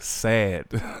 Endgame looks sad.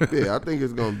 Yeah, I think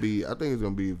it's gonna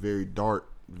be very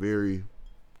dark, very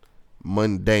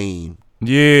mundane.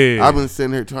 Yeah, I've been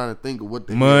sitting here trying to think of what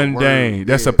the mundane. Word.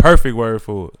 That's a perfect word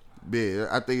for it. Yeah,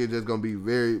 I think it's just gonna be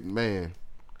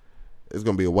it's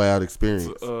gonna be a wild experience.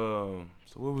 So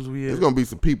what was we at? There's gonna be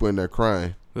some people in there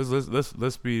crying.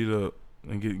 Let's speed it up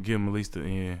and give them at least the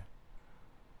end.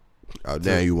 Oh,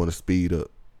 now you want to speed up?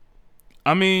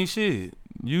 I mean, shit.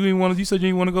 You said you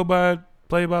didn't want to go by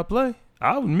play.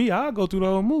 I'll go through the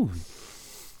whole movie.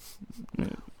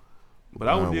 But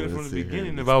I would have did it from the sit here beginning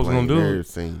and if I was gonna explain do every it.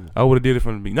 scene. I would have did it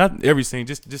from the beginning. Not every scene,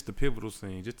 just the pivotal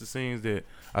scene, just the scenes that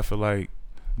I feel like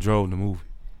drove the movie.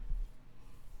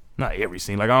 Not every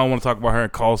scene. Like I don't want to talk about her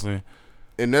and Coulson.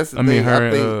 And that's the I thing. mean, her,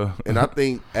 I think, and I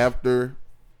think after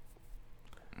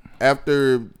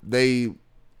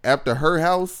her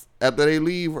house, after they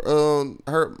leave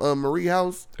her Marie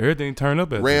house, Everything turned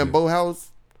up at Rambo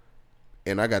house,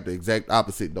 and I got the exact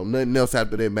opposite. Though nothing else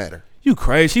after that matter. You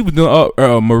crazy? She was doing.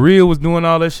 Maria was doing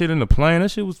all that shit in the plane. That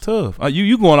shit was tough.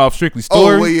 You going off strictly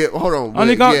story? Oh well, yeah. Hold on. I Well,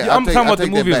 think yeah, I'm talking about the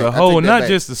movie as a whole, not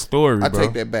just the story. I bro.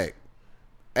 take that back.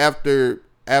 After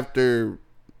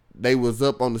they was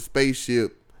up on the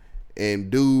spaceship and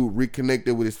dude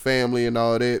reconnected with his family and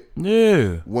all that.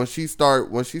 Yeah. When she start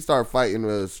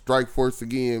fighting Strike Force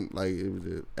again, like it was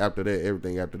just, after that,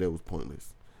 everything after that was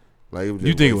pointless. Like it was. You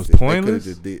just think it was wasted.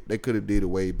 pointless? They could have did it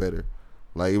way better.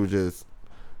 Like it was just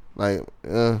like.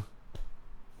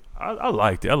 I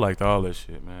liked it. I liked all that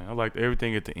shit, man. I liked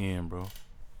everything at the end, bro.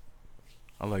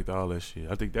 I liked all that shit.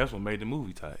 I think that's what made the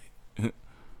movie tight.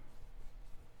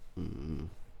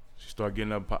 She started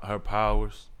getting up her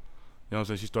powers. You know what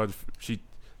I'm saying?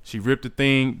 She ripped the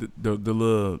thing, the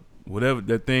little whatever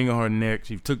that thing on her neck.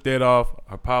 She took that off.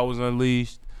 Her powers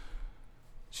unleashed.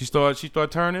 She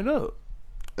started turning it up.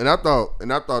 And I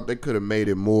thought they could have made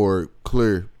it more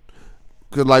clear.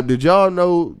 Cause like, did y'all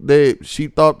know that she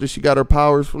thought that she got her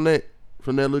powers from that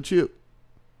little chip?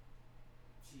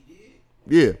 She did?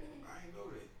 Yeah. I ain't know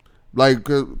that. Like,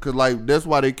 cause like that's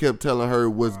why they kept telling her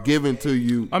what's given to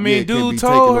you. I mean, can be dude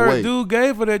told taken her, away. dude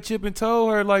gave her that chip and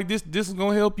told her like this is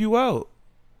gonna help you out.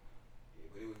 Yeah,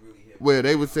 but it was really heavy. Well,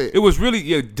 they would say, It was really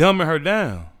dumbing her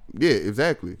down. yeah,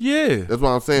 exactly. Yeah, That's what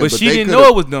I'm saying. but she they didn't coulda- know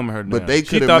it was dumbing her down. But they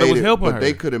she could thought have it made was helping But her.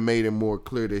 they could have made it more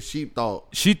clear that she thought.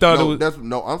 She thought no, it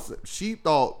was. She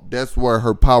thought that's where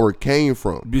her power came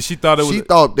from. She thought it was. She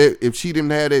thought that if she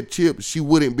didn't have that chip, she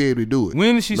wouldn't be able to do it.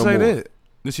 When did she no say more. that?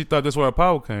 That she thought that's where her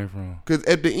power came from. Because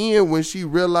at the end, when she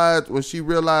realized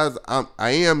I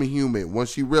am a human, when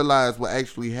she realized what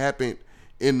actually happened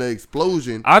in the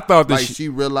explosion, I thought that like she she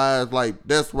realized like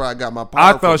that's where I got my power.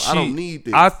 I thought from. I don't need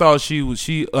this. I thought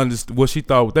she understood what she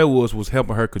thought that was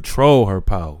helping her control her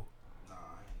power. Nah,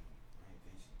 I ain't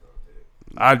think she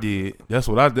thought that. I did. That's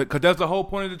what I did. Because that's the whole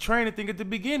point of the training thing at the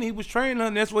beginning. He was training her,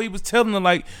 and that's what he was telling her.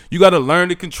 Like, you got to learn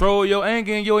to control your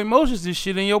anger and your emotions and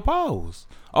shit and your powers.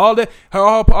 All that,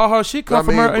 all her shit come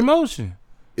from her emotion.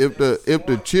 If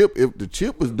the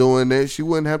chip was doing that, she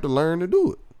wouldn't have to learn to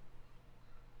do it.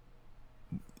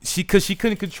 Because she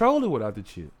couldn't control it without the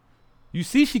chip. You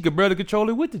see, she could barely control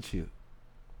it with the chip.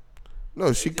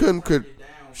 No, she couldn't.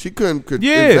 She couldn't.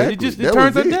 Yeah, exactly. it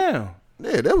turns her down.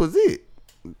 Yeah, that was it.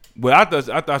 Well, I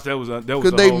thought that was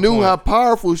Because they knew point. how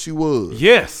powerful she was.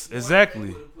 Yes, exactly.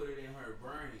 They would've put it in her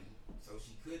brain, so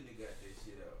she couldn't have got that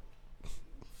shit out.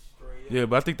 Straight up. Yeah,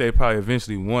 but I think they probably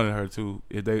eventually wanted her to.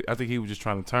 I think he was just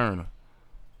trying to turn her.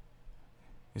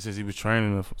 He says he was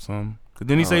training her for something. Cause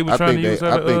then he said he was trying to use her.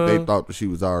 I think they thought that she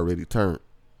was already turned.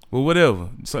 Well, whatever.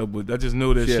 So, but I just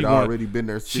knew that She had wanted, already been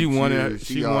there. 6 She wanted. years.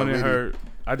 She wanted already- her.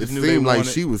 I It just knew seemed they like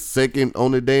wanted, she was second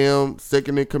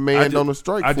in command on the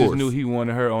strike I force. just knew he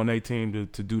wanted her on their team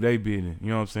to do their bidding. You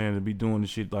know what I'm saying? To be doing the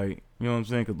shit like, you know what I'm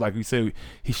saying? Because like we said,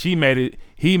 he made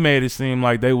it seem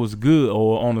like they was good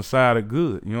or on the side of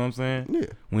good. You know what I'm saying? Yeah,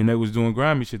 When they was doing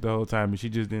grimy shit the whole time, and she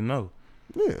just didn't know.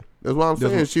 yeah. That's why I'm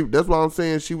That's saying. That's why I'm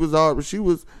saying she was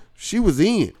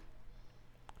in.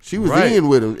 She was Right. in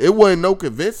with him. It wasn't no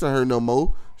convincing her no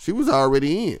more. She was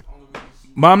already in.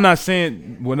 But I'm not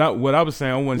saying what I was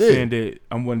saying. I wasn't Yeah. saying that.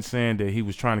 I wasn't saying that he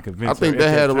was trying to convince. I think her that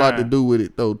at had a lot to time. do with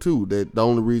it though too. That the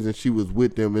only reason she was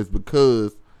with them is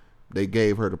because they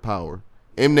gave her the power,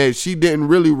 and that she didn't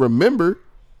really remember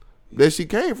that she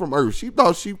came from Earth. She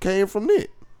thought she came from it.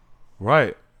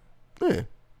 Right. Yeah,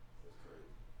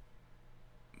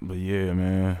 But yeah,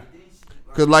 man.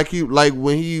 cause like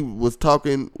when he was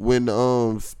talking when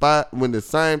the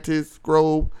scientist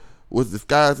scroll was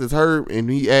disguised as her, and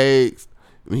he asked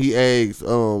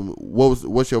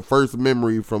what's your first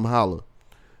memory from Holla,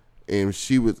 and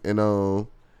she was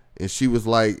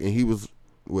like, and he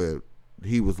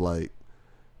was like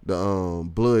the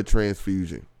blood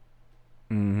transfusion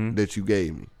Mm-hmm. that you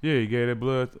gave me. Yeah, he gave that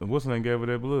blood. What's her name? Gave her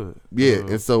that blood. Yeah,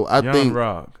 and so I Young think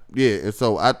Rock. yeah, and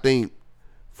so I think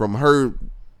from her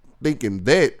thinking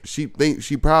that she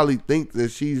probably thinks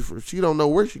that she don't know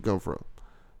where she come from.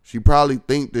 She probably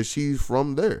think that she's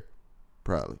from there,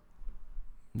 probably.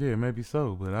 Yeah, maybe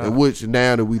so. But And which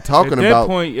now that we talking At that about,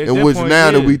 point- at and that which point,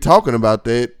 now that yeah. we talking about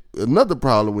that, another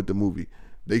problem with the movie,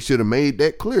 they should have made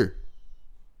that clear.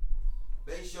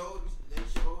 They showed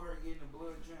her getting a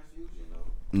blood transfusion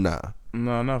though. Nah,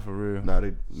 No, not for real.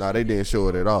 They didn't show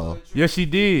it at all. Yes, she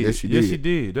did. Yes, she Yes, did. she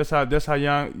did. That's how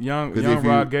young 'Cause if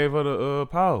Rod you- gave her the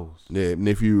powers. Yeah, and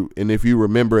if you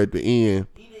remember at the end,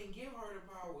 He didn't give her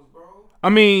the powers, bro. I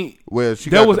mean, well, she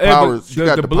that got was the powers. She the,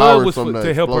 got the the blood powers was from the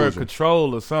to help her explosion.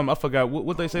 control or something. I forgot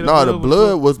what they say. No, the was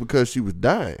blood for. was because she was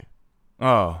dying.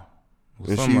 Oh,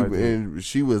 And something like that. and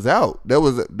she was out.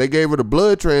 They gave her the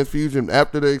blood transfusion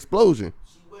after the explosion.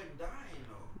 She wasn't dying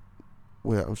though.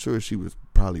 Well, I'm sure she was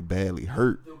probably badly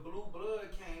hurt. The blue blood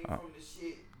came from the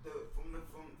shit, from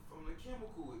the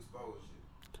chemical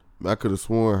exposure. I could have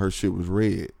sworn her shit was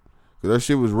red. Cause her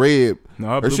shit was red. No,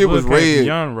 her blue shit was blood came from red.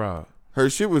 Young Rod. Her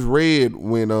shit was red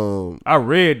when I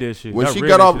read that shit. when I she read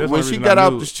got that off shit. That's when the she reason got I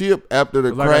off knew the it. ship after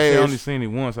the Like I said, I only crash. seen it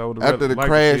once. I would have After the liked to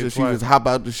crash, see it and she twice. just hop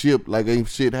out the ship like ain't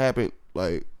shit happened.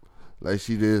 Like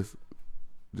she just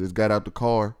got out the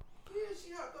car. Yeah,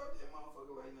 she hopped out that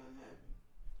motherfucker like nothing happened.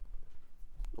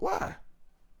 Why?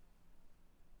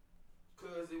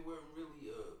 Cause it wasn't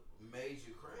really a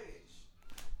major crash.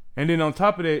 And then on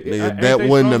top of that, Nigga, ain't that they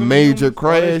wasn't a stronger than major humans? Are they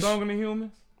crash. stronger than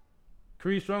humans?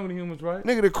 Creed stronger than humans, right?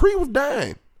 Nigga, the Kree was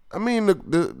dying. I mean, the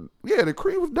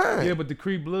Kree was dying. Yeah, but the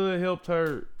Creed blood helped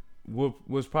her.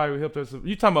 Was probably helped her.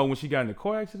 You talking about when she got in the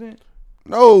car accident?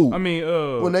 No, I mean,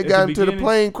 when they at got into the beginning-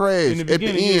 plane crash in the at the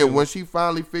beginning, end, yeah. when she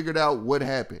finally figured out what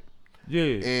happened, Yeah,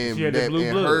 and she had that blue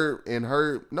and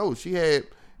blood. she had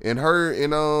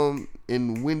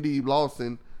and Wendy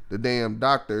Lawson, the damn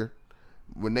doctor,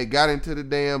 when they got into the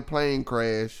damn plane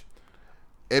crash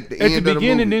at the end At of the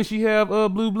beginning, the movie, then she have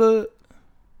blue blood.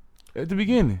 At the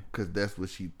beginning. because that's what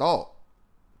she thought.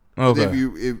 'Cause Okay.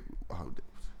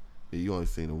 You only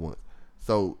seen it once,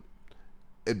 so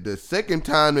at the second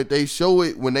time that they show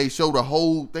it, when they show the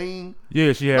whole thing,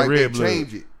 Yeah, she had like red they blood.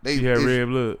 change it. She had red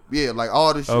blood. Yeah, like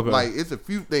all this shit. Okay. Like it's a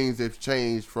few things that's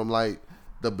changed from like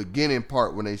the beginning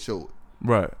part when they show it.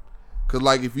 Right. Cause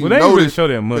like if you Well, they didn't really notice, show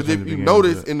that much 'cause in if the you beginning,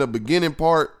 notice but- in the beginning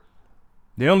part,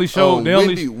 They only showed.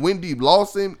 Wendy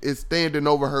Lawson is standing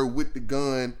over her with the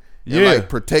gun, and Yeah. like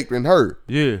protecting her.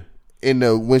 Yeah.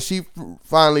 And when she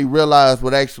finally realized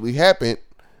what actually happened,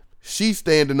 she's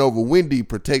standing over Wendy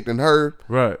protecting her,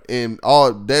 Right. and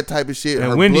all that type of shit.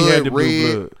 And her Wendy blood had the blue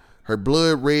red, blood. her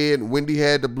blood red. Wendy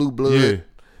had the blue blood. Yeah.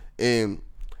 And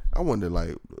I wonder,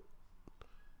 like,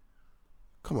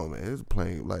 come on, man, it's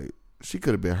playing like she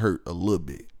could have been hurt a little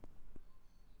bit.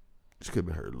 She could have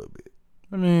been hurt a little bit,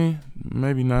 I mean,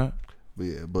 maybe not. but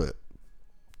yeah, but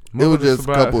it was just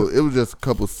a couple. It was just a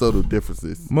couple subtle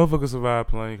differences. Motherfuckers survive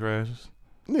plane crashes.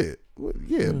 Yeah, well,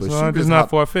 yeah, but So she it's just not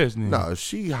far fetched. No,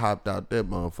 she hopped out that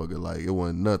motherfucker like it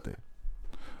wasn't nothing.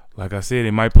 Like I said,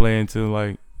 it might play into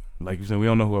like you said, we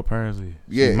don't know who her parents is.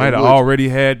 Yeah, she it might have would. already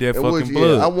had that It fucking was, yeah,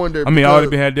 blood. I wonder. I mean, because- already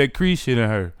been had that Creed shit in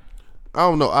her. I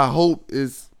don't know. I hope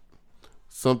it's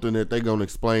something that they gonna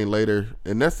explain later.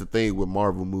 And that's the thing with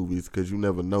Marvel movies, because you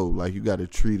never know. Like you got to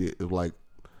treat it as like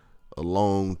a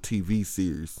long TV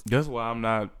series. That's why I'm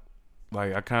not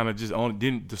like I kind of just only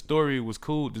didn't. The story was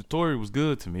cool. The story was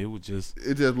good to me. It was just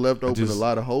It just left open just- a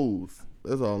lot of holes.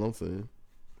 That's all I'm saying.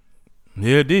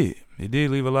 yeah, it did. It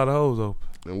did leave a lot of holes open.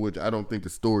 In which I don't think the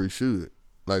story should.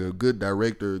 Like a good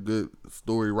director, a good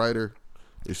story writer,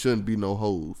 it shouldn't be no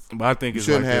holes. But I think You it's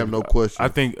shouldn't like have that. no questions.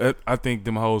 I think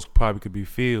them holes probably could be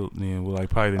filled then with like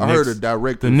probably the I next heard a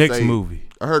director the next say, movie.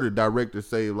 I heard a director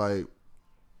say like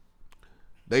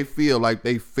they feel like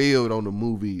they failed on the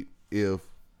movie if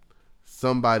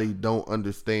somebody don't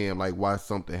understand like why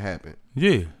something happened.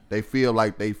 Yeah. They feel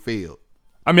like they failed.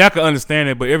 I mean, I can understand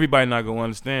it, but everybody not gonna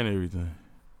understand everything.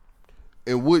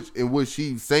 In which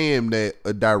she's saying that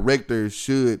a director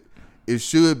should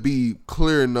be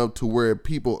clear enough to where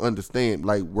people understand,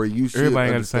 like where you should Everybody ain't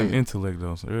got the understand. same intellect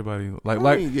though, so everybody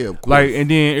I mean, yeah, of course. like, and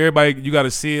then everybody you got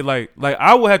to see it like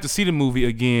I would have to see the movie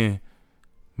again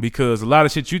because a lot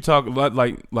of shit you talk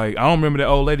like I don't remember that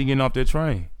old lady getting off that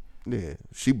train. Yeah,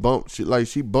 she bumped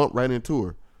right into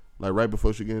her, like right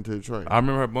before she get into the train. I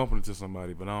remember her bumping into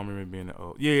somebody, but I don't remember being that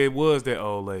old. Yeah, it was that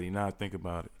old lady. Now I think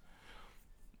about it.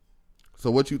 So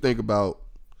what you think about?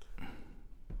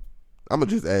 I'm gonna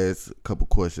just ask a couple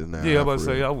questions now. Yeah, I'm about to for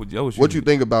say real. I would. What you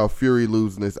think about Fury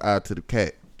losing his eye to the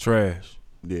cat? Trash.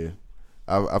 Yeah,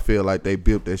 I feel like they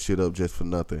built that shit up just for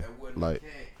nothing. That wasn't Like a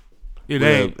cat. It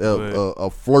ain't. but- a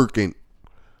flirking,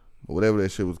 or whatever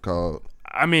that shit was called.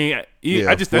 I mean, Yeah,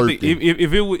 I think flirting.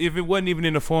 if it wasn't even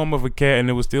in the form of a cat and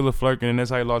it was still a flirting and that's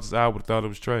how he lost his eye, I would have thought it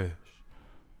was trash.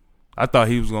 I thought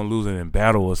he was gonna lose it in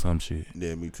battle or some shit.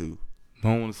 Yeah, me too. I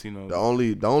don't want to see no.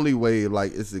 The only way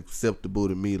like it's acceptable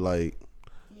to me, like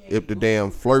if the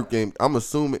damn flirting, I'm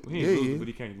assuming. He ain't lose, but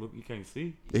he can't look. He can't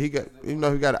see. He got, he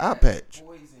got an eye patch.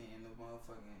 Poison in the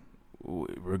motherfucking.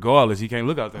 regardless, he can't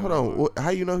look out there. Hold on, how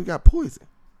you know he got poison?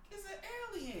 It's an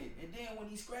alien. And then when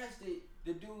he scratched it,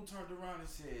 the dude turned around and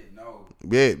said, "No."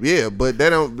 Yeah, but that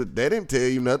didn't tell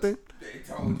you nothing. They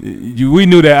told you. We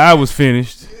knew that I was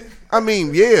finished. I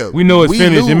mean, yeah, We know it's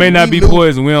finished. It may not be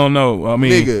poison. We don't know. I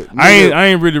mean, Nigga, I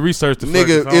ain't really researched the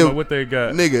nigga, fuck. I don't know what they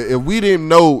got. Nigga, if we didn't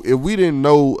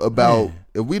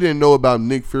know about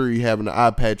Nick Fury having an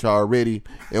eye patch already,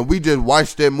 and we just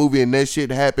watched that movie and that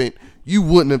shit happened, you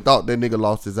wouldn't have thought that nigga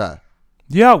lost his eye.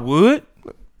 Yeah, I would.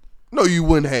 No, you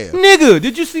wouldn't have. Nigga,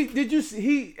 did you see?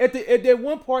 He at that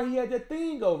one part he had that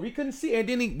thing over. He couldn't see, and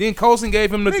then Coulson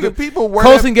gave him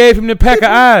Coulson gave him the pack of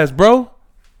eyes, bro.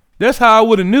 That's how I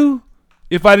would have knew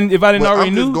if I didn't already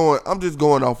knew. I'm just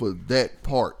going off of that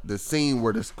part, the scene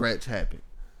where the scratch happened.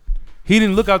 He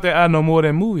didn't look out that eye no more of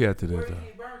that movie after that. Where Though.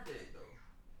 he burnt that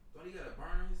though? Don't he got a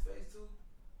burn in his face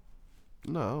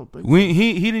too? No, I don't think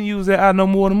He didn't use that eye no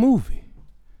more in the movie.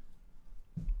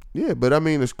 Yeah, but I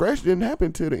mean, the scratch didn't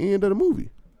happen till the end of the movie.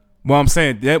 Well, I'm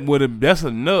saying that's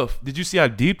enough. Did you see how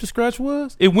deep the scratch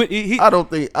was? It went. I don't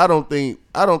think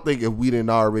if we didn't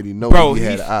already know he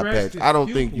had an eye patch, I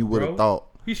don't think you would have thought.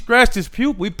 He scratched his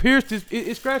pupil. He pierced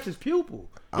it scratched his pupil.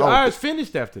 Your eyes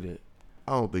finished after that.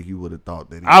 I don't think you would have thought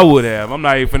that. I would have. I'm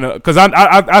not even because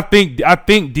I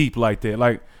think deep like that.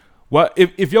 Like, what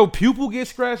if your pupil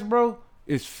gets scratched, bro?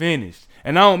 It's finished.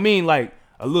 And I don't mean like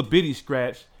a little bitty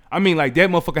scratch. I mean like that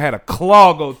motherfucker had a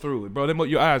claw go through it, bro.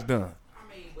 Your eyes done.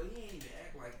 I mean, but he ain't even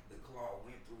act like the claw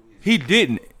went through his. He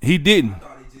didn't. I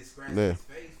thought he just scratched his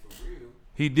face for real.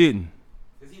 He didn't.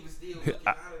 Cause he was still looking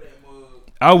out of that mug.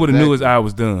 I would have knew his eye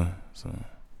was done. So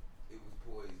It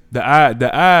was poison. the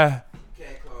eye.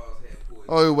 Cat claws had poison.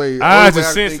 Oh wait, Eyes only are way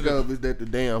I think sensitive. of is that the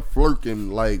damn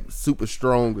flirking like super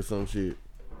strong or some shit.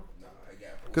 Nah, it got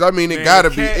poison. Cause I mean, it Man, gotta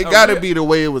a be, cat- it a gotta re- be the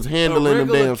way it was handling them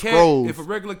damn scrolls, If a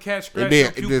regular cat scratched and then your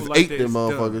it pupil just like ate that, them it's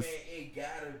done. motherfuckers. Man, it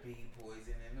gotta be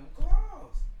poison in them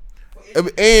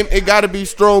claws. And it gotta be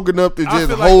strong enough to I just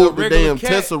feel like hold a the regular damn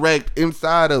cat- tesseract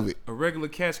inside of it. A regular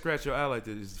cat scratch your eye like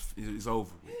that is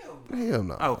over. Hell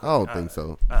no, Okay. I don't think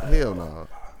so. Hell no.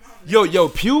 Your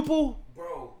pupil.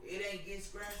 Bro, it ain't get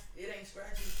scratched. It ain't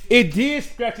scratching. It did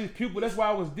scratch his pupil. That's why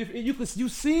I was different. You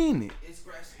seen it. It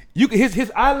scratched You could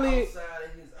his eyelid. outside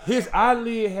of his eye. His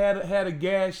eyelid had a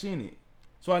gash in it,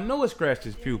 so I know it scratched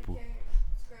his pupil.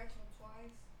 Scratch him twice.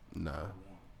 Nah,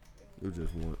 it was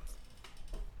just once.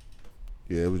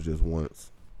 Yeah, it was just once,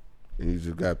 and he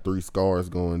just got 3 scars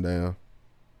going down.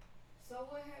 So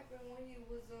what happened when he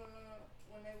was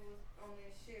when they was on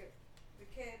that ship? The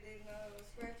cat didn't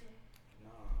scratch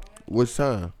him. Which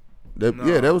time? That No.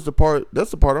 Yeah, that was the part.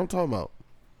 That's the part I'm talking about.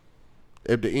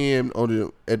 At the end,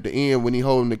 when he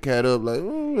holding the cat up like,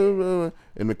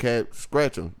 and the cat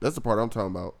scratch him. That's the part I'm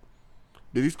talking about.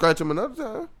 Did he scratch him another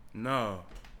time? No.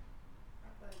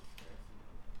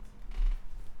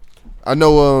 I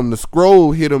know. The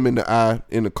scroll hit him in the eye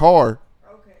in the car,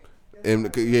 Okay. and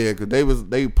because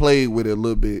they played with it a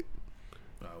little bit.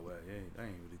 Oh well, I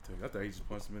ain't really took. I thought he just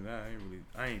punched him in the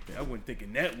eye. I wasn't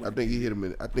thinking that. I think he hit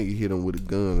him with a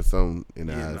gun or something in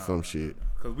the eye, some shit.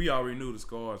 Cause we already knew the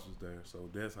scars was there, so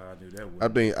that's how I knew that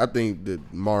was. I think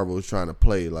that Marvel was trying to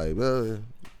play like, it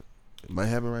might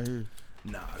happen right here.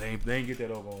 Nah, they ain't get that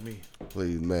over on me.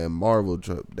 Please, man, Marvel,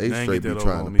 they They ain't straight get be that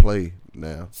trying over to on me. play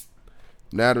now.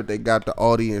 Now that they got the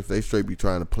audience, they straight be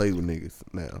trying to play with niggas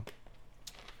now.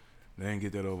 They ain't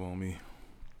get that over on me.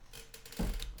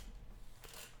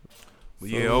 But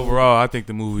yeah, overall, I think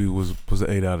the movie was an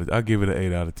 8 out of. I give it an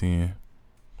 8 out of 10.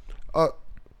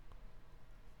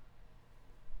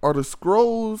 Are the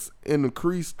Skrulls and the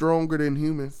Kree stronger than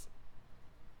humans?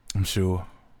 I'm sure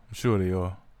they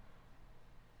are.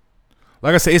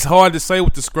 Like I said, it's hard to say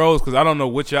with the scrolls because I don't know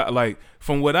what y'all like.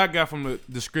 From what I got from the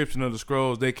description of the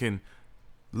scrolls, they can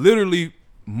literally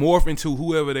morph into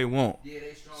whoever they want. Yeah,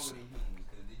 they stronger than humans.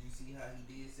 Cause did you see how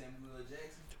he did Samuel L.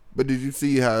 Jackson? But did you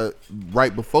see how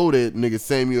right before that nigga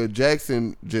Samuel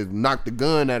Jackson just knocked the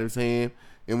gun out of his hand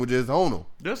and was just on him?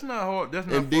 That's not hard. That's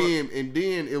not. And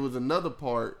then it was another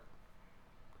part.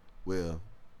 Well,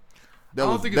 I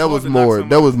don't think it's that hard was to knock more.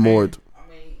 That was somebody more. out. I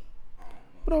mean,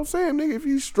 But I'm saying, nigga, if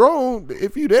you strong,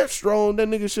 if you that strong, that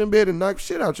nigga shouldn't be able to knock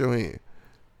shit out your hand.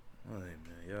 Oh, hey, man,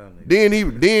 y'all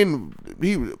niggas- Then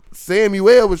he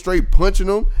Samuel was straight punching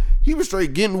him. He was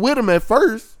straight getting with him at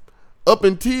first, up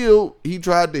until he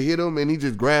tried to hit him and he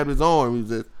just grabbed his arm. He was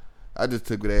just, I just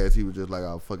took it as he was just like,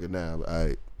 "Oh fuck it now, all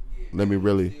right, yeah, let me he was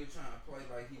really." still trying to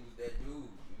play like he was that dude. You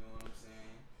know what I'm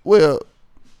saying? Well,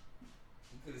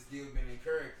 He could have still been in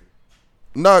character.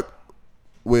 not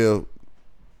well.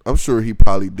 I'm sure he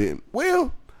probably didn't.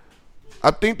 Well,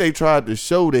 I think they tried to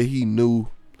show that he knew,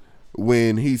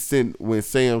 when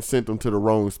Sam sent him to the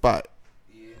wrong spot.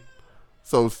 Yeah.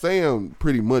 So Sam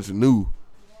pretty much knew.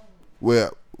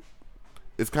 Well,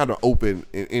 it's kind of open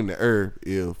in the air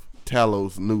if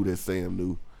Talos knew that Sam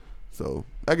knew. So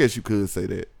I guess you could say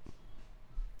that.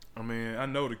 I mean, I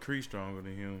know the Kree stronger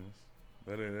than humans.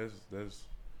 That's.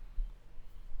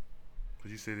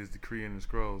 Cause you said it's the Kree and the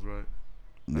Skrulls, right?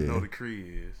 Yeah. I know the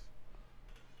Kree is.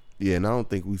 Yeah, and I don't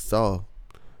think we saw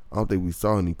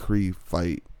any Kree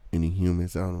fight any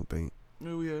humans. I don't think.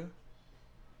 Oh yeah.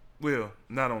 Well,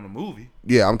 not on the movie.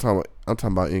 Yeah, I'm talking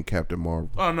about in Captain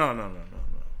Marvel. Oh no,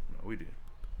 we did.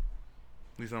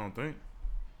 At least I don't think.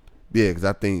 Yeah, because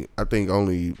I think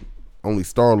only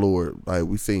Star-Lord, like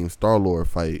we seen Star-Lord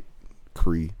fight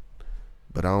Kree,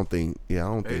 but I don't think.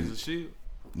 Agents of Shield.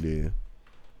 Yeah.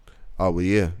 Oh, but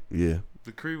yeah.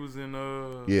 The Kree was in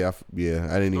I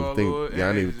didn't even think. Star-Lord Yeah, I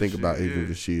and didn't even think about Agents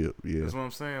Agents of Shield. Yeah. That's what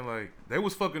I'm saying. Like they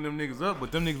was fucking them niggas up,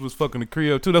 but them niggas was fucking the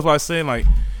Kree up too. That's why I was saying like,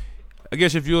 I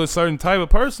guess if you're a certain type of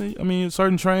person, I mean, a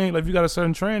certain train, like if you got a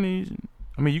certain training,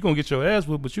 I mean, you gonna get your ass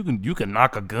whipped, but you can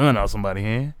knock a gun out somebody's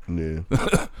hand. Yeah.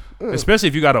 Especially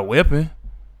if you got a weapon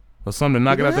or something to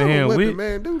knock it out their hand with.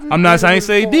 Man. I'm not saying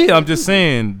say he did. I'm just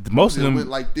saying most of them. Went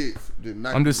like this.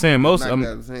 I'm just saying most. I'm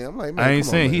like, man, I ain't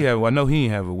come saying on, he man. have. I know he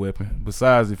ain't have a weapon.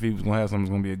 Besides, if he was gonna have something, it's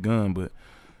gonna be a gun. But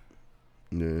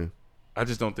Yeah. I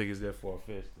just don't think it's that far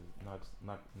fetched to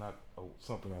knock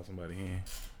something out somebody's hand.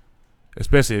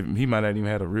 Especially if he might not even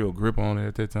had a real grip on it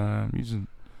at that time. You just.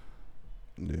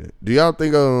 Yeah. Do y'all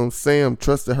think Sam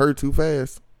trusted her too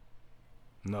fast?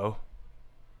 No.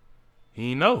 He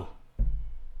didn't know.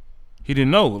 He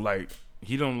didn't know. Like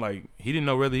he didn't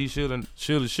know whether he should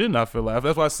or should not feel like.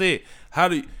 That's why I said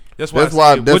that's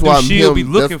why what do Shield be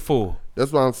looking for?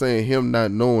 That's why I'm saying him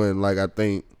not knowing. Like I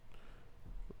think,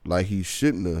 like he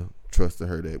shouldn't have trusted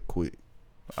her that quick.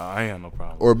 I ain't have no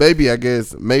problem. Or maybe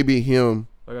him.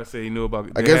 Like I said, he knew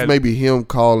about. I guess maybe him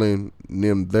calling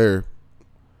them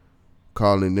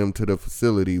to the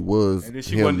facility was and then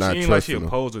him not she trusting like she them.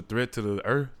 posed a threat to the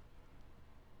Earth.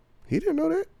 He didn't know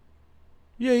that.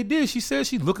 Yeah, he did. She said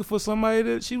she looking for somebody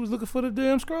that she was looking for the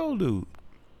damn Skrull dude.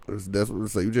 That's what it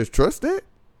say. You just trust that?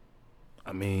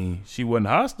 I mean, she wasn't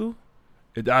hostile.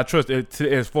 I trust it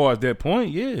as far as that point,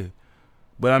 yeah.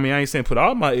 But I mean, I ain't saying put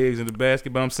all my eggs in the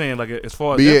basket, but I'm saying like as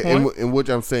far as that point, in which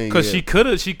I'm saying, because she could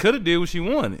have did what she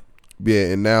wanted. Yeah,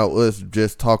 and now us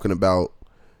just talking about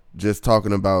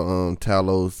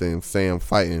Talos and Sam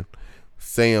fighting.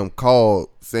 Sam called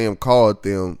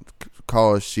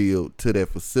Shield to that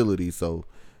facility, so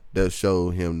that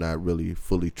showed him not really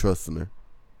fully trusting her.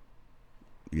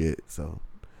 Yeah, so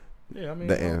yeah, I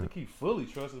mean, I don't think he fully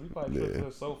trusted. We probably trusted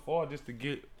her so far just to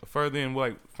get further and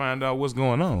like find out what's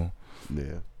going on.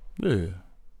 Yeah.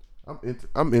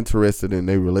 I'm interested in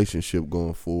their relationship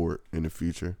going forward in the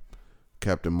future.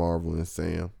 Captain Marvel and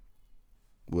Sam,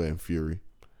 and Fury.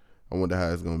 I wonder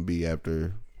how it's gonna be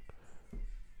after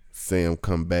Sam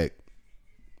come back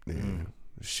and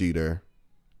she there.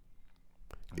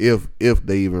 If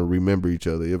they even remember each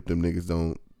other, if them niggas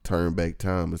don't turn back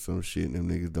time or some shit, and them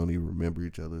niggas don't even remember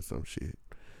each other or some shit,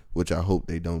 which I hope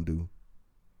they don't do.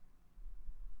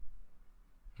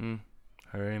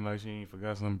 Her ain't like she ain't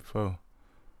forgot something before.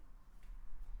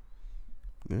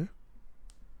 Yeah.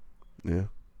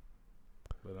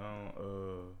 But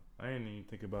I ain't even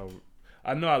think about.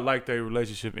 I know I like their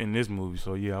relationship in this movie,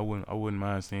 so yeah, I wouldn't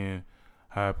mind seeing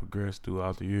how it progressed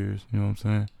throughout the years. You know what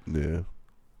I'm saying? Yeah.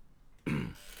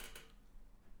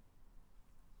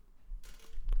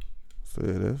 So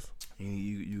yeah, that's.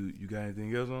 You got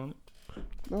anything else on it?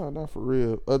 No, not for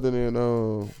real. Other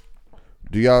than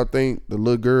do y'all think the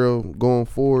little girl going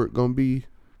forward gonna be?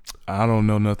 I don't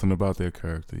know nothing about that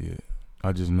character yet.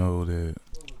 I just know that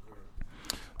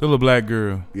the little black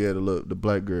girl. Yeah, the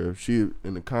black girl. She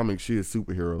in the comics, she a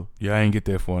superhero. Yeah, I ain't get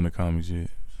that far in the comics yet.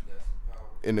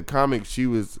 In the comics, she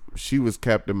was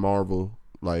Captain Marvel,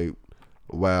 like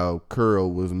while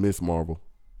Curl was Miss Marvel.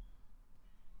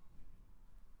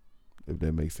 If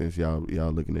that makes sense, y'all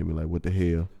looking at me like, what the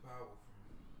hell?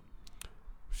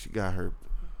 She got her.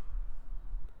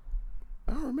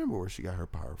 I don't remember where she got her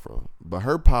power from, but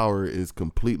her power is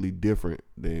completely different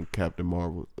than Captain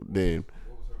Marvel. Then,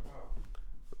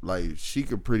 like, she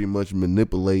could pretty much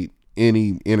manipulate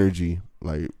any energy,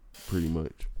 like pretty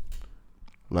much.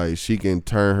 Like, she can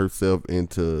turn herself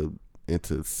into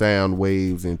sound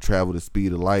waves and travel the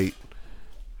speed of light.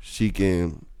 She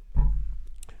can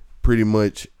pretty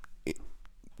much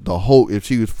the Hulk. If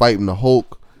she was fighting the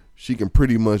Hulk, she can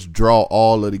pretty much draw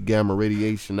all of the gamma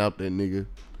radiation out that nigga.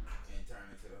 Can't turn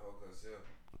into the Hulk herself.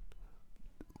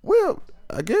 Well,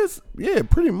 I guess, yeah,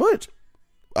 pretty much.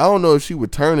 I don't know if she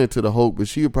would turn into the Hulk, but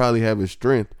she would probably have his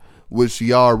strength, which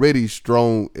she already is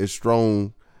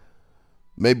strong,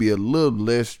 maybe a little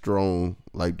less strong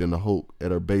like than the Hulk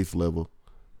at her base level,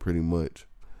 pretty much.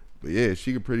 But yeah,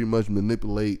 she could pretty much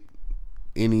manipulate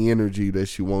any energy that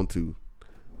she want to,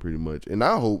 pretty much. And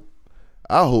I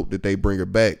hope that they bring her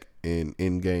back in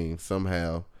Endgame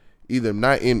somehow. Either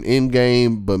not in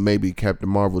Endgame, but maybe Captain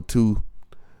Marvel 2.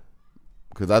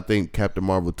 Because I think Captain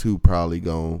Marvel 2 probably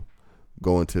going to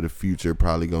go into the future,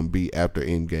 probably going to be after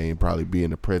Endgame, probably be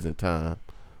in the present time.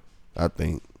 I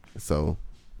think. So,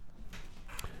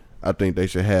 I think they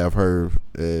should have her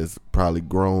as probably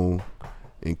grown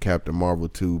in Captain Marvel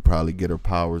 2, probably get her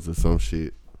powers or some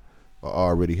shit. Or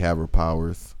already have her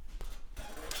powers.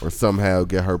 Or somehow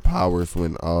get her powers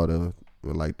when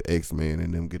like the X-Men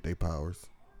and them get their powers.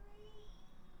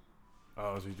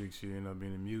 Oh, so you think she ended up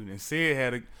being a mutant? And Sid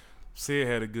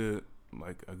had a good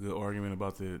argument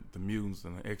about the mutants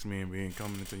and the X-Men being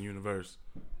coming into the universe.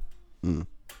 Mm.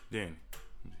 Then,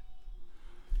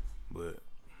 but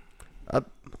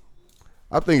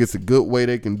I think it's a good way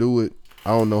they can do it.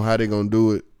 I don't know how they're gonna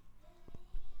do it.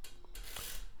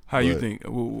 How you think?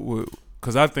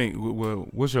 Because I think,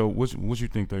 what you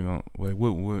think they're gonna like?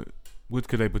 What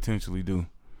could they potentially do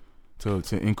to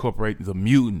incorporate the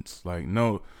mutants?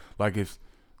 Like if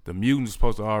the mutants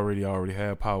supposed to already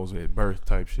have powers at birth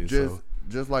type shit.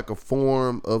 Just like a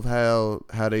form of how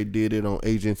they did it on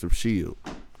Agents of S.H.I.E.L.D.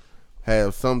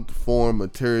 Have some form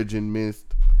of Terrigen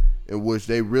Mist in which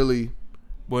they really.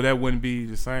 Well, that wouldn't be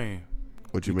the same.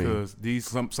 What you mean? Because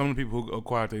some of the people who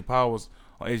acquired their powers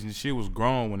on Agents of S.H.I.E.L.D. was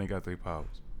grown when they got their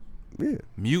powers. Yeah.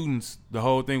 Mutants, the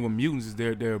whole thing with mutants is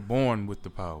they're born with the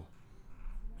power.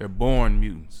 They're born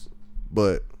mutants.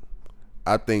 But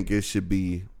I think they should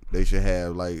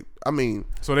have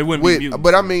so they wouldn't be mutants.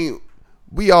 But I mean,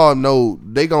 we all know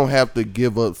they gonna have to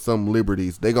give up some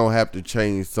liberties. They gonna have to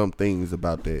change some things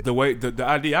about that. The way the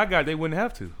idea I got, they wouldn't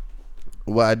have to.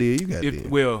 What idea you got then?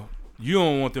 Well, you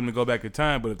don't want them to go back in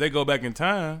time, but if they go back in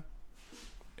time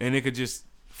and they could just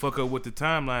fuck up with the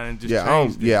timeline and just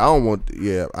change I don't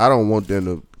want them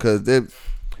to, because it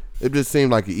just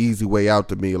seemed like an easy way out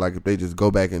to me. Like if they just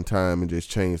go back in time and just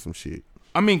change some shit.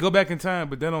 I mean, go back in time,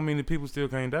 but that don't mean that people still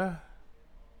can't die.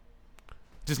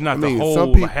 Just not the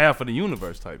whole half of the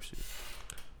universe type shit.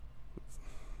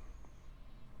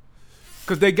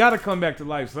 Because they got to come back to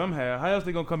life somehow. How else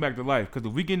they going to come back to life? Because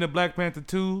if we get into Black Panther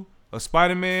 2, a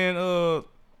Spider-Man,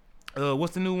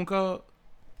 what's the new one called?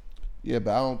 Yeah,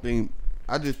 but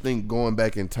I just think going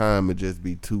back in time would just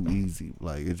be too easy.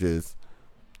 Like it's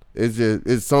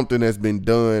something that's been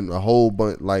done a whole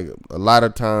bunch, like a lot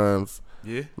of times.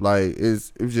 Yeah. Like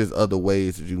it's just other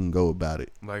ways that you can go about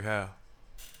it. Like how?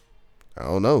 I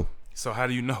don't know. So how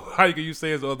do you know? How can you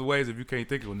say it's other ways if you can't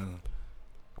think of none?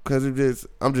 Because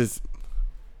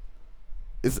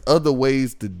it's other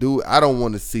ways to do it. I don't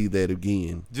want to see that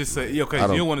again. Just say okay.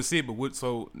 You don't want to see it, but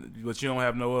you don't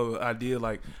have no other idea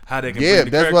like how they can. Yeah,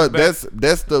 bring the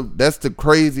that's the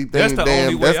crazy thing. That's the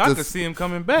only way I could see him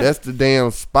coming back. That's the damn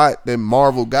spot that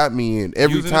Marvel got me in.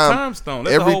 Every Using time, the time stone.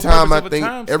 That's every the whole time I purpose think, of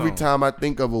a time every stone. time I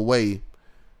think of a way,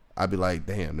 I be like,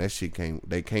 damn, that shit can't.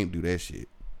 They can't do that shit.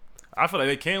 I feel like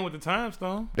they can with the time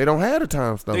stone. They don't have the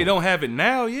time stone. They don't have it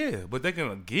now, yeah, but they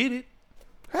gonna get it.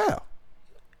 How?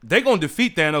 They gonna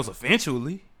defeat Thanos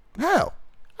eventually. How?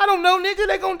 I don't know, nigga.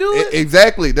 They gonna do it.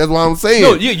 Exactly. That's what I'm saying.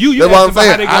 No, you. That's what I'm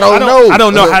saying. I don't know. I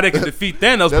don't know how they can defeat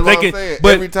Thanos, That's but they what I'm can. saying.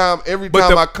 But every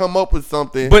time I come up with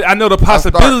something, but I know the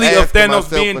possibility of asking Thanos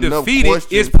myself being enough defeated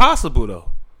questions. is possible,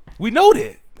 though. We know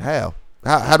that.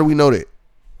 How do we know that?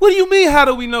 What do you mean? How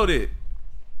do we know that?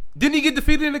 Didn't he get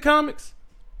defeated in the comics?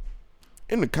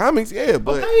 In the comics, yeah,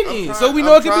 but okay, then. So we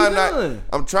know it can be done.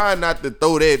 I'm trying not to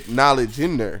throw that knowledge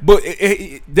in there. But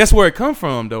that's where it come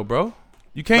from, though, bro.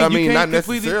 You can't. I mean, you can't not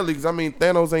completely, necessarily, because I mean,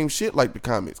 Thanos ain't shit like the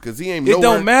comics, because he ain't. It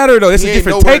don't matter though. It's a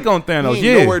different take on Thanos. He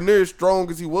ain't nowhere near as strong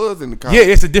as he was in the comics.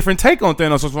 Yeah, it's a different take on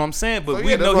Thanos. That's what I'm saying. But So,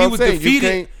 we yeah, know that's he what was I'm saying.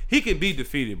 defeated. He can be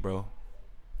defeated, bro.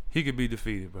 He could be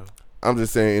defeated, bro. I'm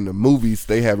just saying, in the movies,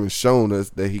 they haven't shown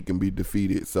us that he can be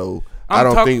defeated. So I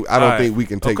don't think we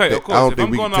can take that. Of course, I don't if think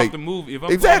I'm we going can off take the movie. If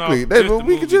I'm exactly. Going off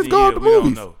We can just go off the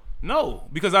movies. No,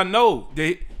 because I know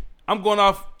I'm going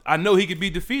off. I know he could be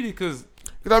defeated because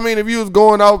I mean, if you was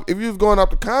going off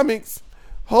the comics,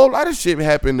 a whole lot of shit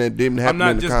happened that didn't happen. I'm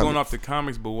not in the just comics. going off the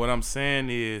comics, but what I'm saying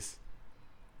is,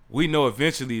 we know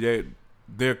eventually that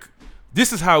they're.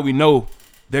 This is how we know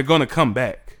they're gonna come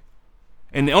back,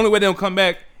 and the only way they'll come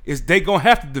back is they gonna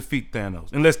have to defeat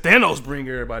Thanos, unless Thanos bring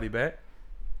everybody back.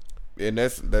 And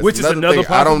that's which is another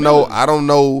thing. I don't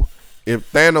know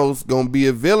if Thanos gonna be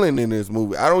a villain in this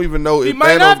movie. I don't even know if he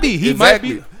might Thanos, not be. He might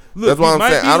be. Look, That's what he I'm might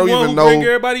saying. be I don't the one even who know. bring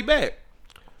everybody back.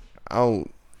 I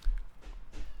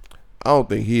don't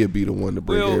think he'd be the one to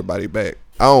bring Well, everybody back.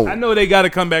 I don't. I know they got to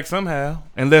come back somehow,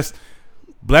 unless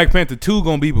Black Panther 2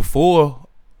 gonna be before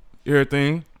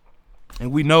everything,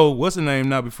 and we know what's the name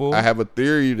not before. I have a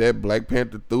theory that Black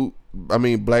Panther 2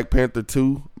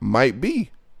 might be.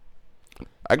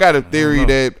 I got a theory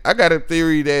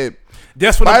that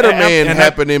That's what Spider-Man and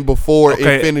happening before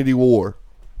Okay. Infinity War.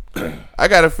 I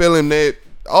got a feeling that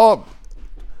a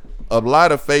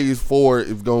lot of Phase 4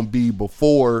 is gonna be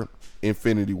before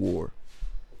Infinity War.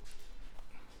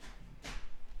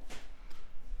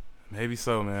 Maybe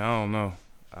so, man. I don't know.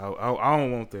 I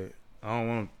don't want that. I don't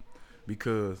want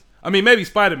because I mean maybe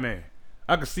Spider-Man.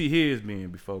 I could see his being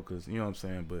before, cause you know what I'm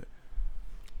saying. But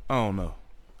I don't know.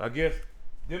 I guess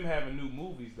them having new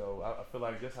movies though. I feel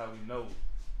like that's how we know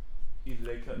either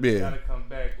they gotta come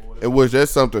back or It was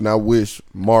just something I wish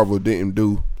Marvel didn't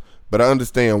do, but I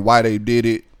understand why they did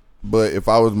it. But if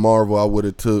I was Marvel, I would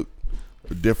have took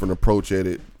a different approach at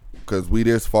it, because we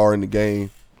this far in the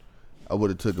game. I would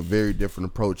have took a very different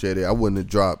approach at it. I wouldn't have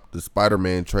dropped the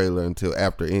Spider-Man trailer until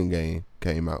after Endgame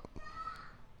came out.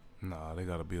 Nah, they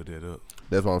gotta build that up.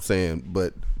 That's what I'm saying.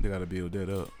 But They gotta build that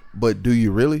up. do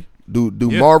you really? Do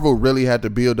Yeah. Marvel really have to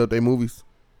build up their movies?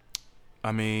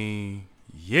 I mean,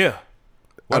 yeah.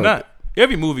 Why I don't not?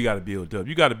 Every movie got to build up.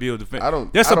 You got to build the fan. I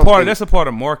don't- That's I a don't part. think- That's a part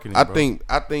of marketing. I bro.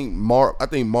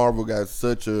 think Marvel got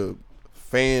such a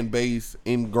fan base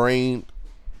ingrained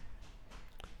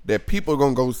that people are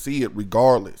gonna go see it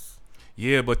regardless.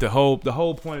 Yeah, but the whole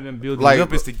point of them building Like, it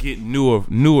up is to get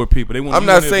newer people. They want. I'm you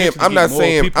not wanna saying eventually I'm get not more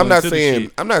saying people I'm not into the saying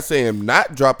shit. I'm not saying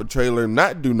not drop a trailer,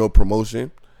 not do no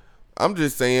promotion. I'm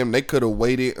just saying they could have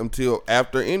waited until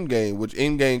after Endgame, which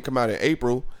Endgame come out in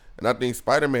April, and I think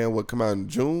Spider-Man would come out in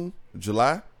June,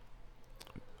 July.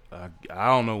 I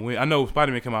don't know when. I know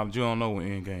Spider-Man come out in June. I don't know when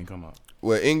Endgame come out.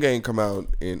 Well, Endgame come out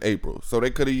in April, so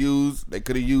they could have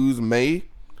used May.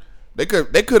 They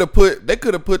could have put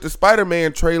the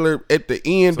Spider-Man trailer at the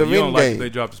end So of you don't like that Endgame. they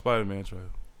dropped the Spider-Man trailer.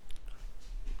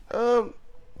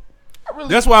 I really,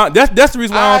 That's why. That's the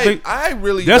reason why I don't think. I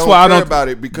really that's don't why I care don't- about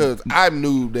it, because I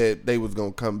knew that they was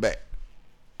gonna come back.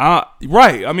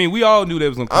 Right. I mean, we all knew they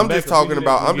was gonna come I'm back. just talking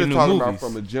about. I'm Get just new talking about movies.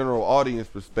 from a general audience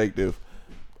perspective.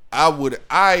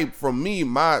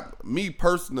 Me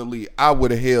personally, I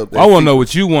would have held. That I want to secret. know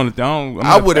what you wanted. I'm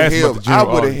I would have asking about held. the I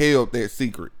general would have audience. held that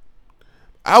secret.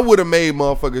 I would have made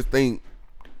motherfuckers think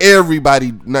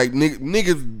everybody like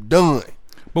niggas done.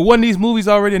 But wasn't these movies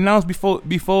already announced before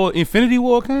Infinity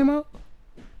War came out?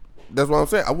 That's what I'm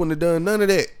saying. I wouldn't have done none of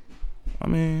that. I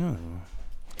mean, I don't know.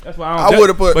 That's why I would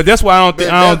have put. But that's why I don't think.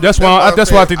 That's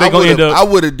why I think they're gonna end up. I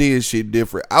would have did shit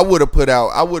different. I would have put out.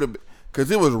 I would have,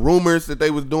 because it was rumors that they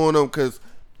was doing them, because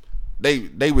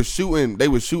they was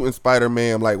shooting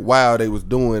Spider-Man like while they was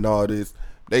doing all this.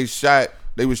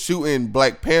 They was shooting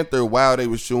Black Panther while they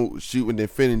was shooting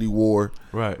Infinity War.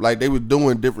 Right. Like they was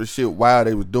doing different shit while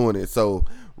they was doing it. So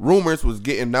rumors was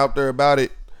getting out there about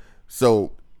it.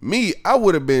 So me, I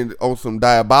would have been on some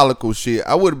diabolical shit.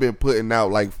 I would have been putting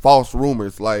out like false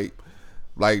rumors, like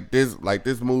this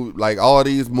movie, like all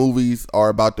these movies are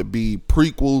about to be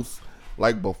prequels,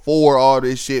 like before all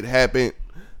this shit happened,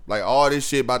 like all this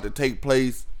shit about to take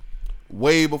place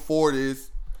way before this.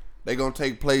 They gonna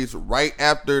take place right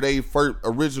after they first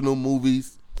original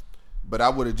movies, but I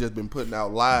would have just been putting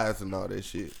out lies and all that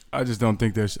shit. I just don't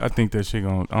think that. I think that shit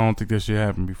gonna. I don't think that shit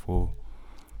happened before.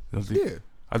 Yeah.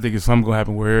 I think it's something gonna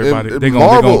happen where everybody And they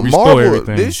gonna restore Marvel,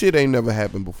 everything. this shit ain't never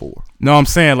happened before. No, I'm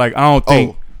saying like I don't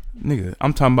think, Oh. nigga.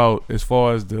 I'm talking about as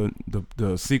far as the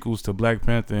sequels to Black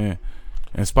Panther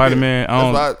and Spider-Man.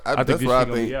 Yeah, I think that's this what I shit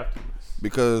gonna think. be after.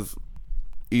 Because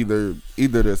either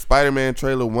the Spider-Man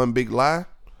trailer one big lie,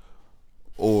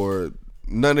 or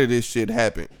none of this shit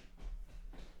happened.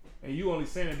 And you only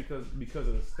saying it because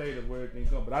of the state of where everything's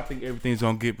going, but I think everything's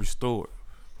gonna get restored.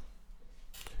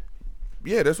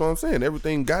 Yeah, that's what I'm saying.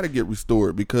 Everything got to get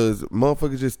restored because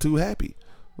motherfuckers just too happy.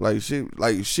 Like shit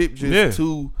just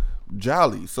too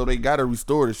jolly. So they got to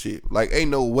restore the shit. Like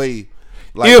ain't no way.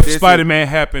 Like If this Spider-Man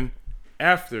happened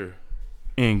after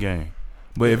Endgame,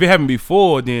 but if it happened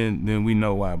before, then we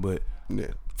know why. But Yeah.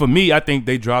 for me, I think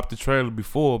they dropped the trailer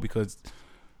before because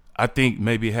I think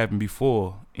maybe it happened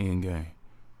before Endgame.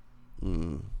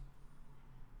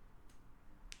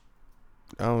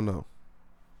 I don't know.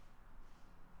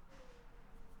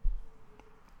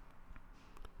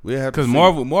 We have Because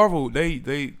Marvel, they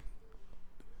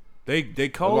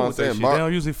cold I'm with that saying, shit. They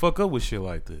don't usually fuck up with shit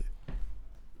like that.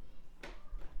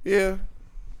 Yeah.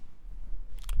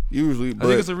 Usually, but I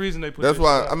think it's the reason they put. that's that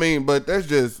why. shit out. I mean, but that's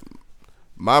just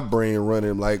my brain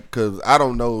running like, cause I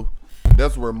don't know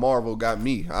that's where Marvel got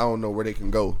me. I don't know where they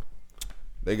can go.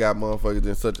 They got motherfuckers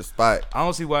in such a spot. I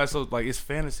don't see why it's so like it's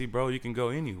fantasy, bro. You can go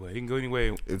anywhere. You can go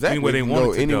anywhere. Exactly. Anywhere they It can want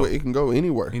go it to anywhere. go. It can go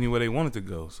anywhere. Anywhere they want it to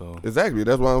go. So Exactly.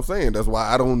 That's what I'm saying. That's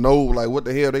why I don't know like what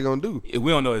the hell they gonna do.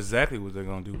 we don't know exactly what they're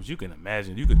gonna do, but you can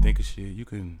imagine. You can think of shit. You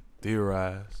can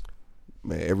theorize.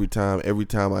 Man, every time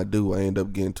I do, I end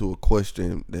up getting to a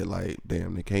question that like,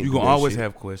 damn, they can't. You do gonna that always shit.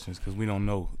 have questions because we don't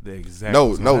know the exact. No,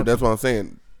 what's gonna happen. that's what I'm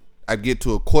saying. I get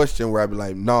to a question where I be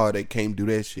like, nah, they can't do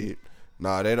that shit.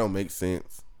 Nah, that don't make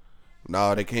sense.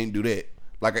 Nah, they can't do that.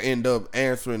 Like I end up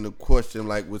answering the question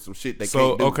like with some shit they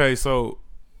can't do. Okay, so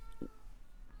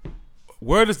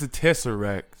where does the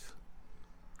Tesseract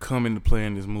come into play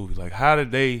in this movie? Like, how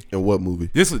did they? In what movie?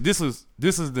 This was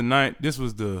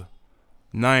the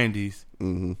 90s,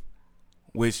 Mm-hmm.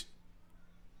 which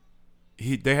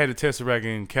they had the Tesseract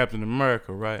in Captain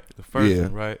America, right? The first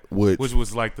one, right? Which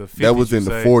was like the 50s, that was in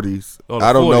the 40s. Oh, the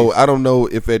I don't 40s. know. I don't know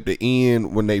if at the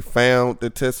end when they found the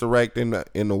Tesseract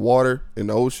in the water in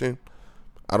the ocean,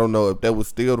 I don't know if that was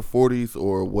still the 40s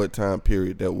or what time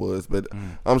period that was. But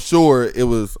I'm sure it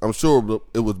was. I'm sure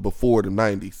it was before the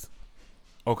 90s.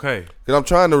 Okay. Cause I'm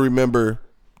trying to remember.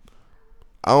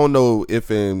 I don't know if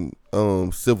in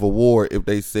Civil War if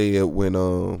they said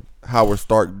when Howard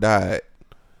Stark died.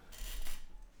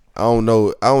 I don't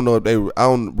know if they. I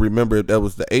don't remember if that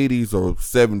was the 80s or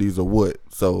 70s or what.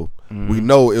 So we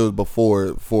know it was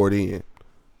before then.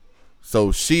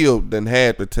 So Shield then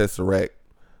had the Tesseract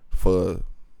for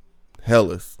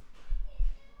Hellas.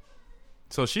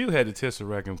 So Shield had the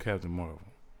Tesseract in Captain Marvel.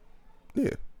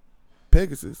 Yeah,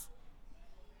 Pegasus.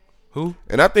 Who?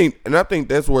 And I think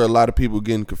that's where a lot of people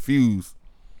getting confused.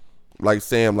 Like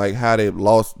Sam, like how they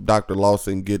lost Dr.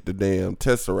 Lawson get the damn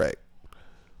Tesseract.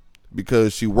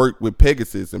 Because she worked with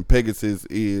Pegasus, and Pegasus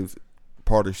is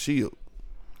part of S.H.I.E.L.D.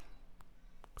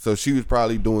 So she was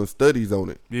probably doing studies on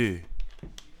it. Yeah.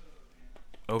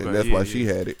 Okay. And that's why she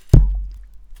had it.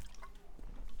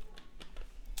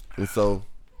 And so,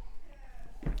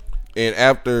 and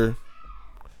after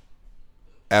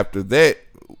that,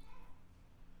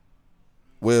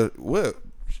 well,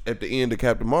 at the end of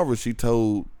Captain Marvel, she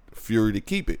told Fury to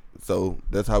keep it. So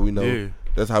that's how we know. Yeah.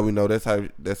 That's how we know. That's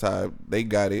how they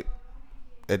got it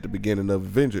at the beginning of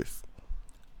Avengers.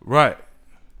 Right.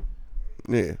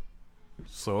 Yeah.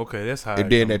 So okay, that's how.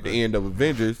 And then at the end of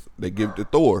Avengers, they give it to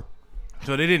Thor.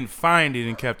 So they didn't find it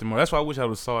in Captain Marvel. That's why I wish I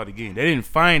would have saw it again. They didn't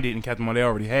find it in Captain Marvel. They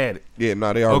already had it. Yeah,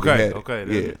 no, they already had it.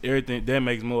 Okay. Everything that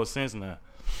makes more sense now.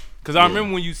 Because I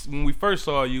remember when we first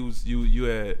saw you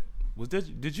had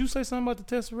did you say something about the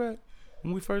Tesseract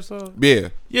when we first saw it? Yeah.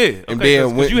 Yeah. Okay, And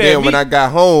then when when I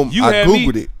got home, you I had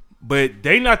Googled me, it. But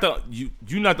they not the you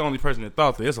not the only person that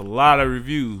thought that. There's a lot of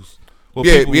reviews. Well,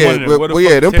 Yeah, people yeah, wondering where the well,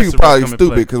 fuck yeah. Them the people Tesseract probably come in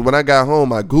stupid play. because when I got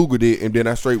home, I Googled it and then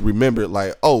I straight remembered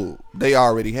like, oh, they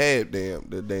already had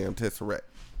the damn Tesseract.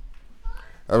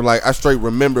 I was like, I straight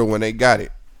remember when they got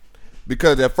it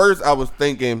because at first I was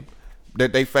thinking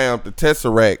that they found the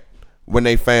Tesseract when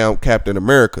they found Captain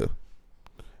America,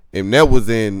 and that was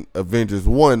in Avengers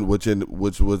 1, which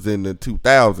was in the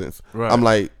 2000s. Right. I'm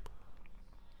like,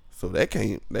 so that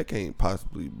can't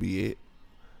possibly be it.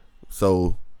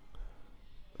 So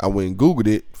I went and Googled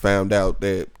it, found out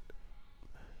that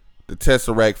the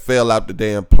Tesseract fell out the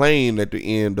damn plane at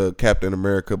the end of Captain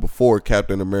America before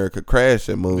Captain America crashed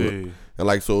that moon. Yeah. And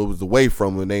like, so it was away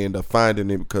from him and they ended up finding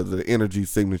it because of the energy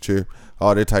signature,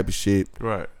 all that type of shit.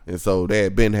 Right. And so they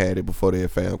had it before they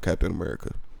had found Captain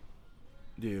America.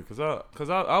 Yeah, cause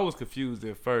I was confused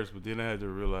at first, but then I had to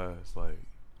realize like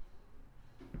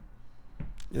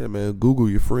Yeah, man, Google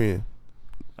your friend.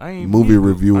 I ain't Movie need to.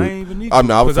 reviewer. I ain't even need Oh,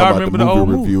 no, I was 'cause talking about the remember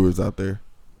movie old reviewers out there.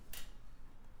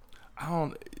 I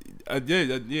don't.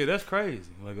 Yeah, that's crazy.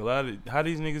 Like a lot of how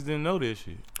these niggas didn't know this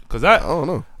shit. Cause I don't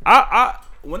know. I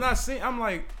when I seen, I'm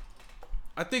like,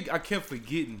 I think I kept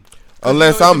forgetting. 'Cause,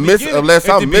 Unless you know, at I'm the missing, beginning- unless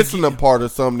at I'm the missing a begin- part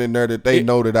of something in there that they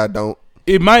know that I don't.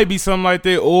 It might be something like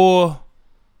that, or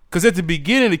because at the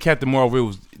beginning of Captain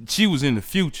Marvel, she was in the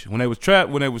future when they was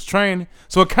training,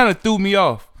 so it kind of threw me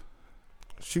off.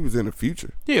 She was in the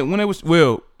future. Yeah, when they was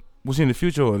she in the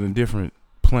future or on a different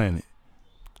planet?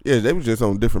 Yeah, they was just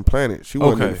on different planets. She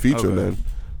wasn't in Okay, the future okay. then.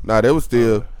 Nah, that was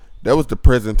still that was the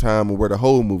present time of where the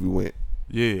whole movie went.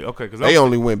 Yeah, okay. Because They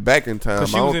only went back in time. I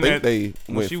she was don't in think that, they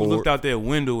when went she forward. looked out that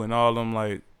window and all them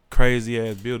like crazy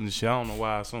ass buildings and shit. I don't know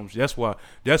why I assumed that's what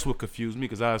confused me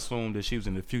because I assumed that she was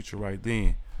in the future right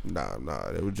then. Nah,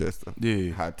 it was just a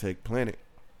Yeah. high tech planet.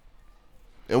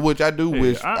 And which I do Hey,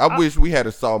 wish I wish we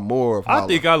had saw more of. I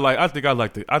think I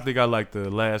like the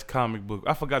last comic book.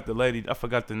 I forgot the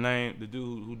name, the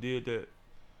dude who did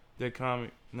that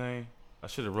comic name. I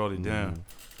should have wrote it down.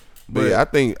 But yeah, I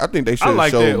think they should I have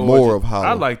like that showed more of origin. Hollow.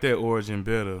 I like that origin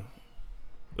better.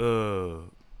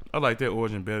 I like that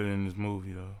origin better than this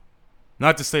movie though.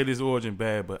 Not to say this origin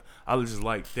bad, but I just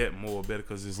like that more better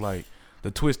because it's like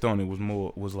the twist on it was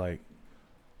more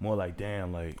like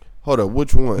damn like. Hold up,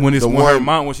 which one? When it's The when her one-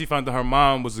 mom when she found out her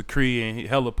mom was a Kree and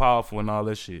hella powerful and all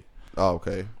that shit. Oh,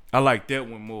 okay. I like that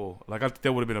one more. Like I think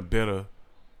that would have been a better.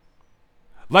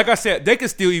 Like I said, they could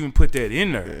still even put that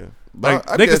in there. Yeah. Like,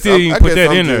 I they could guess still even I put guess that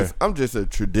I'm in just, there. I'm just a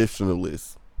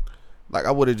traditionalist. Like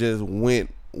I would have just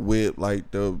went with like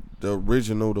the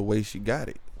original the way she got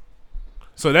it.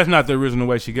 So that's not the original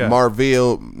way she got it.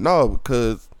 Marvel, no,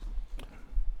 because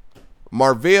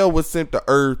Marvel was sent to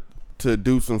Earth to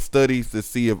do some studies to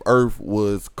see if Earth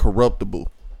was corruptible.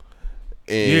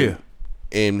 And,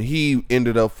 and he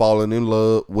ended up falling in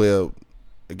love. Well,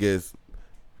 I guess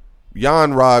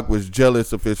Jan Rog was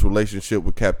jealous of his relationship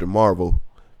with Captain Marvel.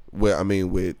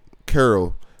 With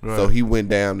Carol. Right. So he went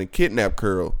down and kidnapped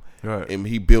Carol. Right. And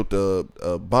he built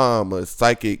a bomb, a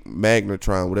psychic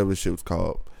magnetron, whatever the shit was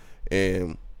called,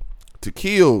 and to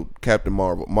kill Captain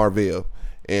Marvel.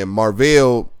 And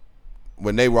Marvel,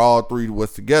 when they were all three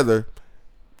was together,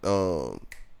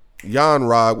 Jan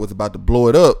Rog was about to blow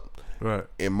it up. Right.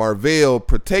 And Marvel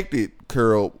protected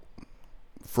Carol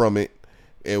from it.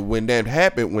 And when that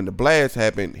happened, when the blast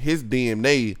happened, his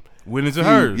DNA Went into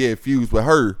hers. Yeah, fused with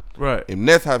her. Right. And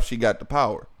that's how she got the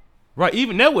power. Right.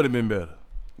 Even that would have been better.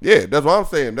 Yeah, that's what I'm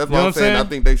saying. That's You know what I'm what I'm saying. I saying?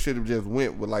 think they should have just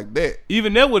went with like that.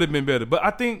 Even that would have been better. But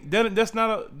I think that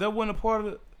wasn't a part of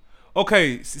it.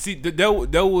 Okay, see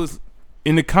that was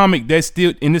in the comic. That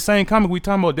still in the same comic we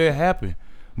talking about. That happened,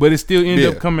 but it still ended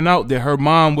up coming out that her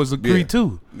mom was a Kree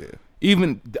too. Yeah.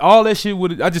 Even all that shit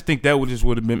would. I just think that would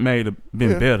have been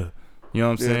better. You know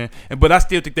what I'm saying? But I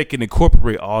still think they can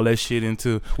incorporate all that shit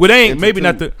into. Well, they ain't maybe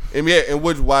not the. And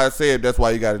which why I said that's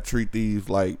why you got to treat these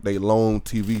like they long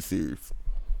TV series.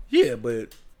 Yeah,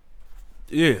 but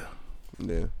yeah,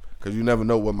 because you never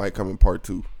know what might come in part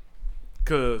 2.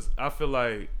 Cause I feel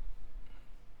like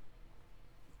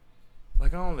I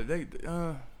don't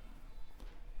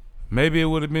maybe it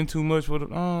would have been too much for the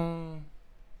no,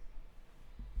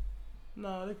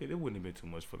 it wouldn't have been too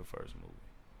much for the first movie.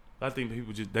 I think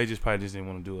people just probably just didn't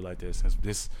want to do it like that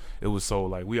since it was so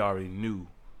like we already knew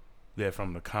that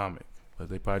from the comic, but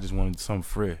they probably just wanted something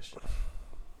fresh.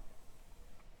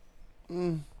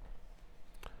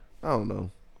 I don't know.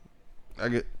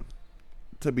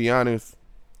 To be honest,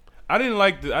 I didn't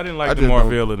like the just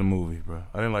Marvel of the movie, bro.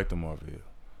 I didn't like the Marvel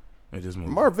in this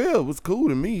movie. Marvel was cool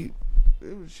to me.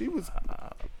 She was.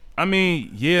 I mean,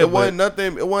 yeah, It wasn't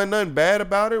nothing bad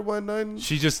about her. It wasn't nothing.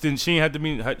 She didn't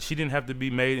have to be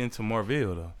made into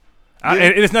Marvel though. And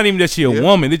it's not even that she a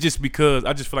woman. It's just because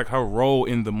I just feel like her role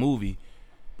in the movie.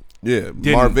 Yeah,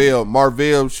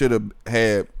 Marvel should have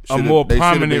had a more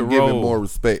prominent given role, more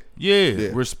respect. Yeah.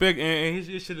 Respect, and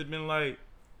it should have been like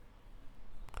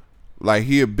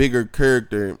he a bigger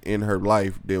character in her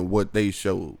life than what they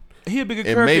showed. He a bigger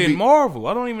character in Marvel.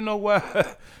 I don't even know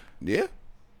why. Yeah,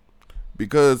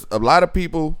 because a lot of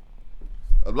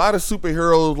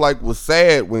superheroes was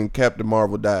sad when Captain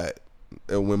Marvel died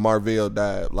and when Marvel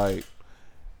died.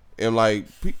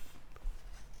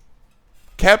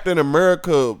 Captain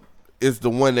America is the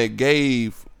one that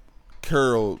gave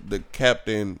Carol the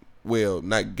captain. Well,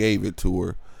 not gave it to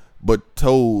her, but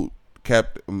told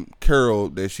Carol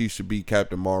that she should be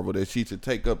Captain Marvel, that she should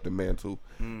take up the mantle,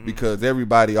 because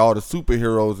everybody, all the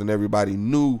superheroes and everybody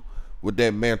knew what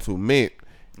that mantle meant,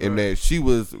 and that she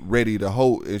was ready to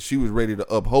hold, and she was ready to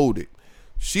uphold it.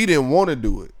 She didn't want to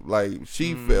do it.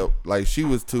 She felt like she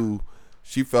was too.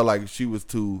 She felt like she was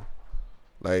too.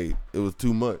 It was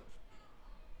too much.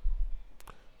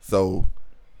 So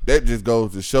that just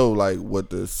goes to show what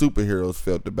the superheroes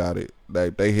felt about it.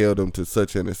 They held them to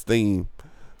such an esteem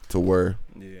to where.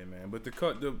 Yeah, man. But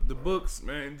the books,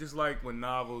 man, just like when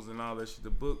novels and all that shit, the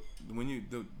book when you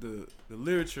the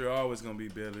literature always gonna be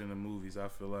better than the movies. I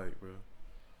feel like, bro,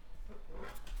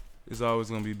 it's always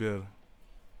gonna be better.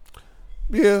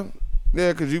 Yeah,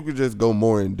 because you could just go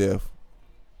more in depth.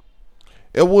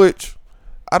 In which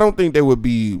I don't think they would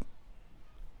be.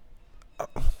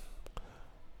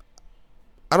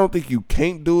 I don't think you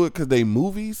can't do it because they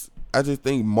movies. I just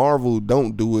think Marvel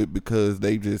don't do it because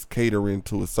they just catering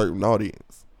to a certain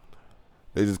audience.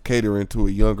 They just catering to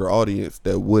a younger audience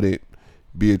that wouldn't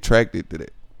be attracted to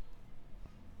that.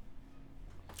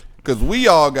 Because we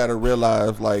all got to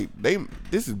realize,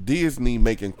 this is Disney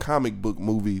making comic book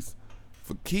movies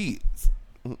for kids.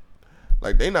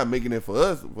 They not making it for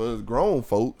us grown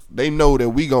folks. They know that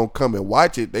we gonna come and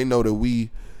watch it. They know that we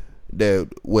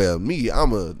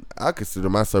I consider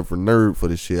myself a nerd for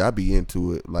the shit. I be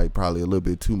into it like probably a little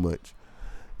bit too much.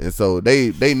 And so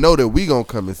they know that we gonna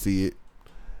come and see it.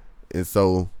 And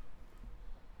so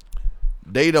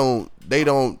they don't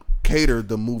cater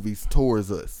the movies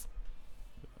towards us.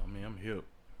 I mean, I'm hip.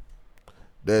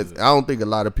 I don't think a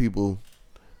lot of people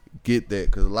get that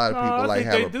because a lot of people I think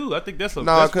have they do. I think that's a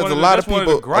no, because a lot of people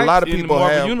in the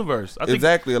Marvel universe. I think,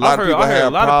 exactly. A lot of people I heard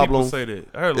have a lot problems. of people say that.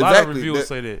 I heard a lot of reviewers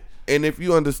say that. And if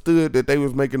you understood that they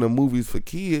was making the movies for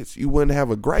kids, you wouldn't have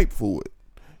a gripe for it.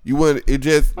 You wouldn't.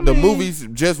 The movies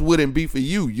just wouldn't be for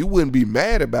you. You wouldn't be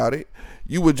mad about it.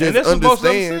 You would just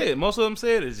understand. Most of them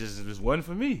said it just wasn't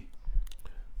for me.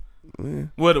 Yeah.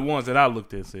 Well, the ones that I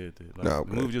looked at said that. Like, No,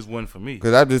 the movie just wasn't for me.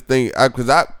 Because I just think,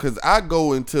 because I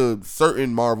go into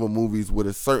certain Marvel movies with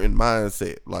a certain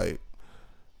mindset. Like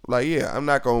yeah, I'm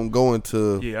not gonna go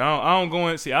into. Yeah, I don't go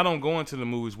in. See, I don't go into the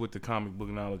movies with the comic book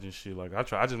knowledge and shit. Like I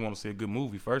just want to see a good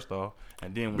movie first off,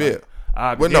 and then when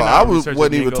I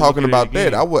wasn't even talking about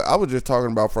that. I was just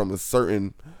talking about from a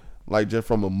certain, like just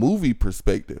from a movie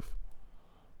perspective.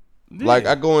 Yeah. Like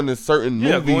I go into certain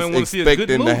movies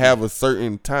expecting to have a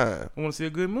certain time. I want to see a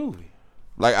good movie.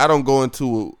 Like I don't go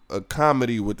into a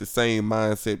comedy with the same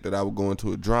mindset that I would go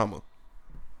into a drama.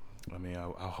 I mean,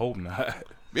 I hope not.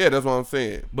 Yeah, that's what I'm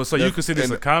saying. But so you consider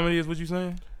this a comedy? Is what you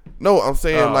saying? No, I'm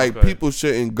saying people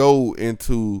shouldn't go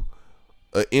into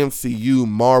a MCU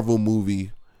Marvel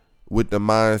movie with the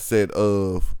mindset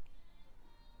of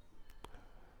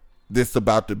this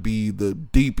about to be the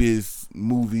deepest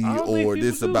movie or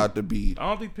this about to be. I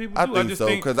don't think people do. I think so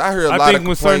because I heard a lot of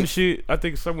complaints.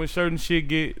 When certain shit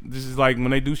get, this is like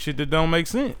when they do shit that don't make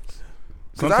sense.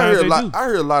 Because I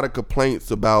heard a lot of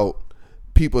complaints about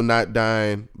people not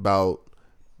dying, about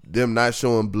them not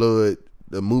showing blood,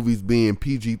 the movies being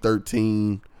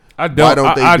PG-13. Why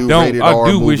don't they do rated R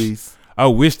movies? I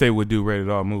wish they would do rated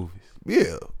R movies.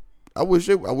 Yeah. I wish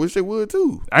they would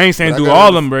too. I ain't saying do all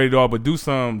of them rated R, but do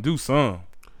some.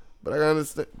 But I gotta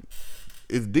understand,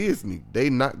 it's Disney. They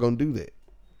not gonna do that.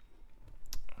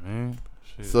 Man,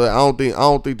 shit. So I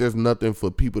don't think there's nothing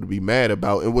for people to be mad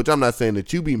about. And which I'm not saying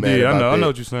that you be mad about. I know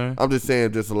what you're saying. I'm just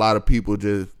saying just a lot of people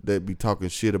just that be talking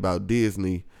shit about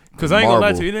Disney. Because I ain't gonna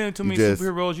lie to you, there ain't too many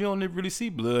superheroes. You don't really see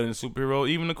blood in superheroes,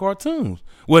 even the cartoons.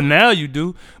 Well, now you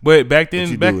do, but back then,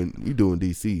 you doing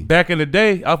DC. Back in the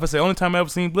day, I would say only time I ever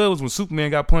seen blood was when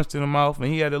Superman got punched in the mouth and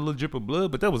he had a little drip of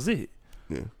blood, but that was it.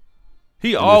 Yeah,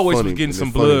 he always was getting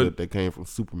some blood that came from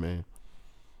Superman.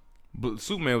 But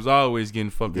Superman was always getting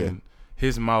fucking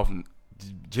his mouth,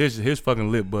 just his fucking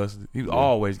lip busted. He was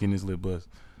always getting his lip busted.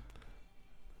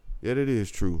 Yeah, that is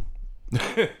true.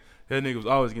 That nigga was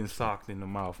always getting socked in the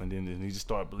mouth, and then he just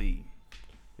started bleeding.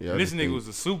 Yeah, this nigga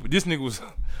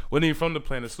wasn't even from the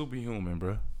planet Superhuman,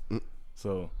 bro.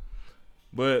 So,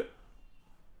 but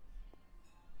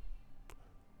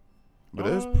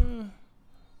that's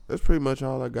pretty much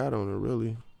all I got on it,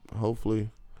 really. Hopefully,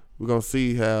 we're gonna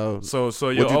see how. So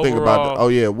what you think about?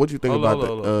 What you think about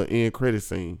the end credit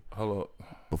scene? Hold up.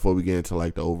 Before we get into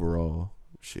like the overall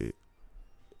shit.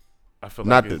 I feel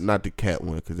not the cat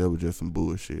one because that was just some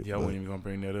bullshit. Yeah, I wasn't even gonna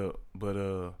bring that up, but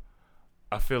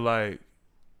I feel like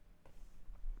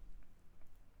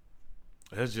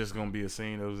that's just gonna be a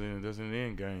scene that's in the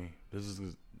end game. It's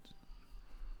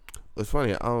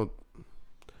funny. I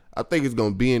think it's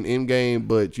gonna be an end game,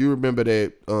 but you remember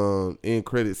that end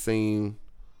credit scene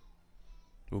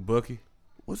with Bucky?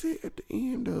 Was it at the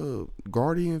end of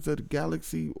Guardians of the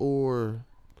Galaxy or?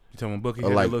 You talking about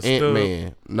Bucky like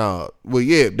Ant-Man? No. Well,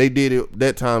 yeah, they did it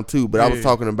that time too. But I was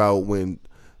talking about when.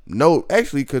 No,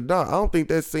 actually, I don't think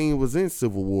that scene was in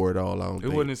Civil War at all. It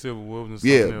wasn't in Civil War. It was in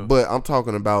something else. But I'm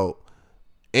talking about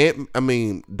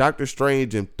Doctor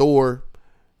Strange and Thor.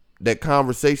 That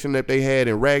conversation that they had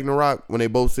in Ragnarok when they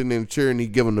both sitting in the chair and he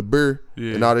giving the beer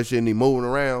and all that shit and he moving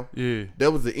around. Yeah,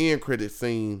 that was the end credit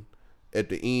scene at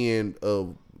the end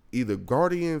of either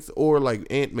Guardians or like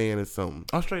Ant-Man or something.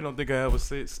 I straight don't think I ever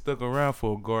stuck around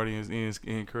for a Guardians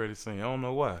end credit scene. I don't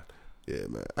know why. Yeah,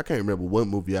 man. I can't remember what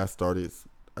movie I started.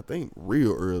 I think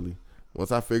real early.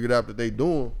 Once I figured out that they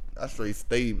doing, I straight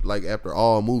stayed like after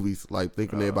all movies, like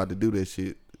thinking they about to do that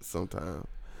shit sometime.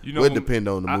 You know, it depend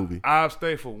on the movie. I've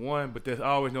stayed for one, but I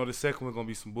always know the second one's gonna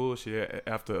be some bullshit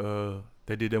after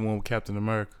they did that one with Captain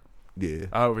America. Yeah,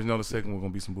 I always know the second one's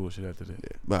gonna be some bullshit after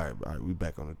that. Yeah. All right, we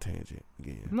back on the tangent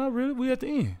again. Not really. We at the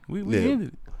end. We ended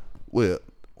it. Well,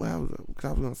 I was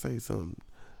gonna say something,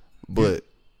 but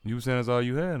you were saying that's all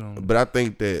you had on. But I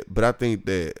think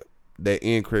that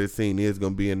end credit scene is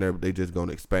gonna be in there, but they just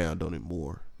gonna expand on it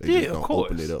more. They just gonna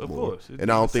open it up more.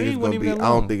 And I don't think it's gonna be. I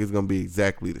don't think it's gonna be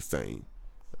exactly the same.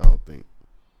 I don't think.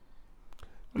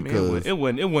 I mean, Because it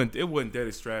wasn't that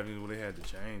extravagant where they had to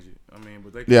change it. I mean,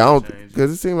 but they yeah, I don't change it.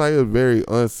 because it seemed like it was very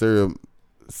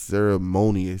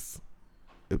unceremonious,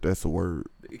 if that's a word.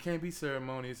 It can't be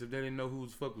ceremonious if they didn't know who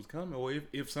the fuck was coming, or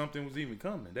if something was even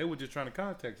coming. They were just trying to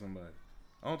contact somebody.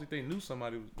 I don't think they knew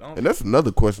somebody was. And that's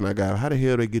another question I got. How the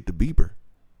hell they get the beeper?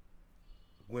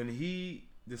 When he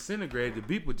disintegrated,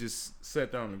 the beeper just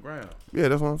sat down on the ground. Yeah,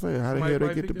 that's what I'm saying. How the hell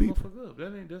they get the beeper? Up.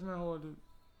 That's not hard to.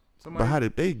 But how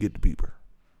did they get the beeper?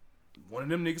 One of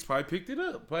them niggas probably picked it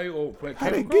up. How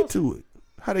they get to it?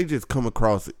 How they just come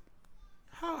across it?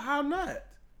 How not?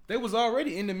 They was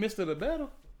already in the midst of the battle,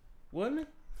 wasn't it?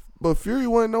 But Fury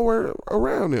wasn't nowhere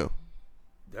around them.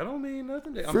 That don't mean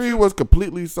nothing. Fury was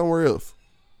completely somewhere else.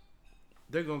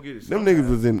 They're gonna get it. Them somehow. niggas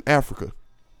was in Africa.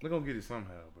 They're gonna get it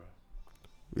somehow, bro.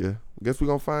 Yeah, guess we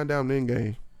gonna find out in the end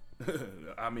game.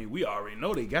 I mean, we already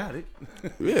know they got it.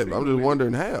 Yeah, but I'm just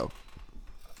wondering how.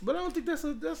 But I don't think that's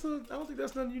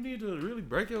nothing you need to really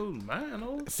break your mind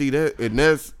over. See that, and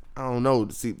that's I don't know.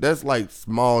 See, that's like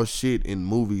small shit in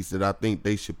movies that I think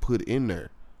they should put in there.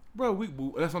 Bro,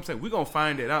 that's what I'm saying. We're gonna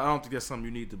find it. I don't think that's something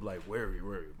you need to like worry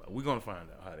about. We're gonna find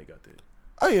out how they got that.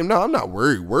 I'm not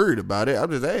worried about it.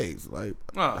 I'm just asking, like,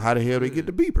 how the hell they get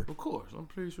the beeper? Of course, I'm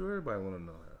pretty sure everybody want to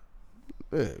know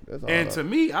how. Yeah, that's all. And to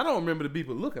me, I don't remember the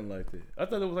beeper looking like that. I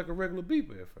thought it was like a regular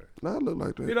beeper at first. Nah, it looked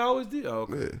like that. It always did. Oh,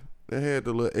 okay. Yeah, they had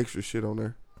the little extra shit on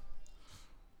there.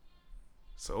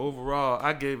 So overall,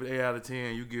 I gave it 8 out of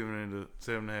 10. You giving it a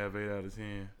 7.5, 8 out of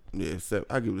 10. Yeah,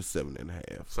 I give it a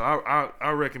 7.5. So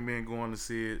I recommend going to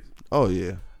see it. Oh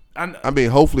yeah. I mean,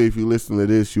 hopefully, if you listen to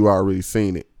this, you already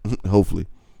seen it. Hopefully.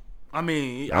 I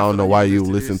mean, I don't know why you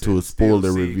listen to a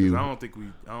spoiler review. I don't think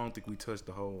we touched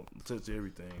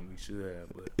everything we should have.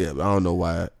 But yeah, but I don't know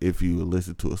why if you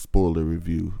listen to a spoiler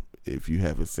review if you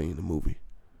haven't seen the movie.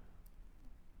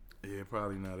 Yeah,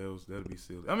 probably not. That'd be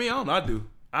silly. I mean, I don't know. I do.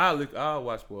 I'll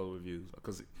watch spoiler reviews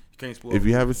because you can't spoil. If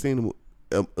you haven't seen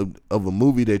of a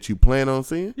movie that you plan on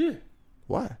seeing, yeah,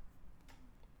 why?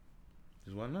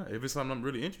 Just why not? If it's something I'm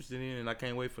really interested in and I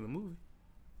can't wait for the movie.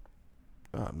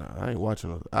 Oh, no, I ain't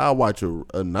watching. I'll watch a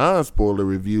non-spoiler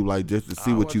review, like just to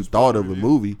see what you a thought of spoiler a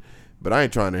movie. But I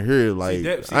ain't trying to hear like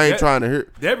trying to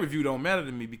hear that review. Don't matter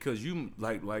to me because you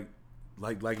like me.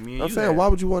 And I'm saying, why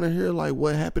would you want to hear like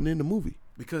what happened in the movie?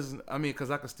 Because I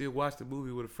can still watch the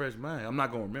movie with a fresh mind. I'm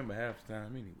not gonna remember half the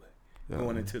time anyway.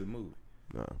 Going into the movie.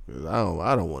 No, because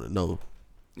I don't want to know.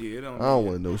 Yeah, I don't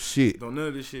want to know shit. Don't none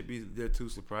of this shit be that too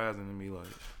surprising to me. Like,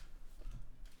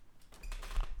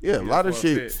 yeah, a lot of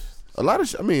shit. I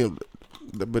mean,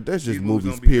 but that's just These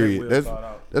movies. be Period.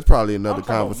 That's probably another I'm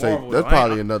talking about conversation. Marvel, That's though.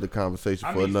 probably another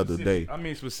conversation for another day. I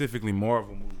mean specifically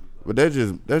Marvel movies. But that's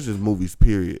just movies.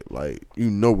 Period. Like you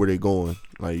know where they're going.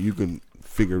 Like you can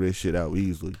figure this shit out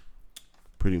easily.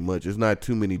 Pretty much, it's not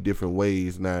too many different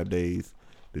ways nowadays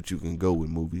that you can go with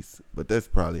movies. But that's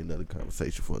probably another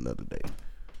conversation for another day.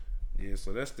 Yeah,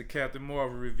 so that's the Captain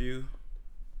Marvel review.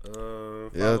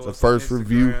 Yeah, it's a first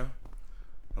review.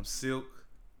 I'm Silk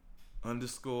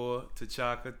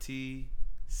 _T'Chaka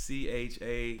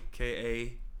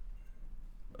TCHAKA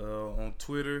on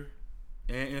Twitter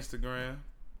and Instagram,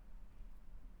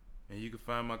 and you can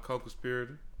find my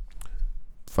co-conspirator.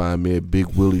 Find me at Big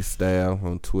Willie Style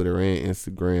on Twitter and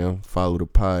Instagram. Follow the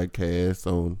podcast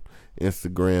on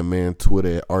Instagram and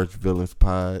Twitter at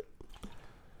ArchVillainspod.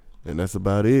 And that's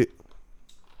about it.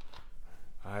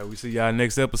 All right, we see y'all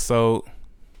next episode.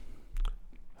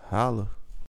 Holla.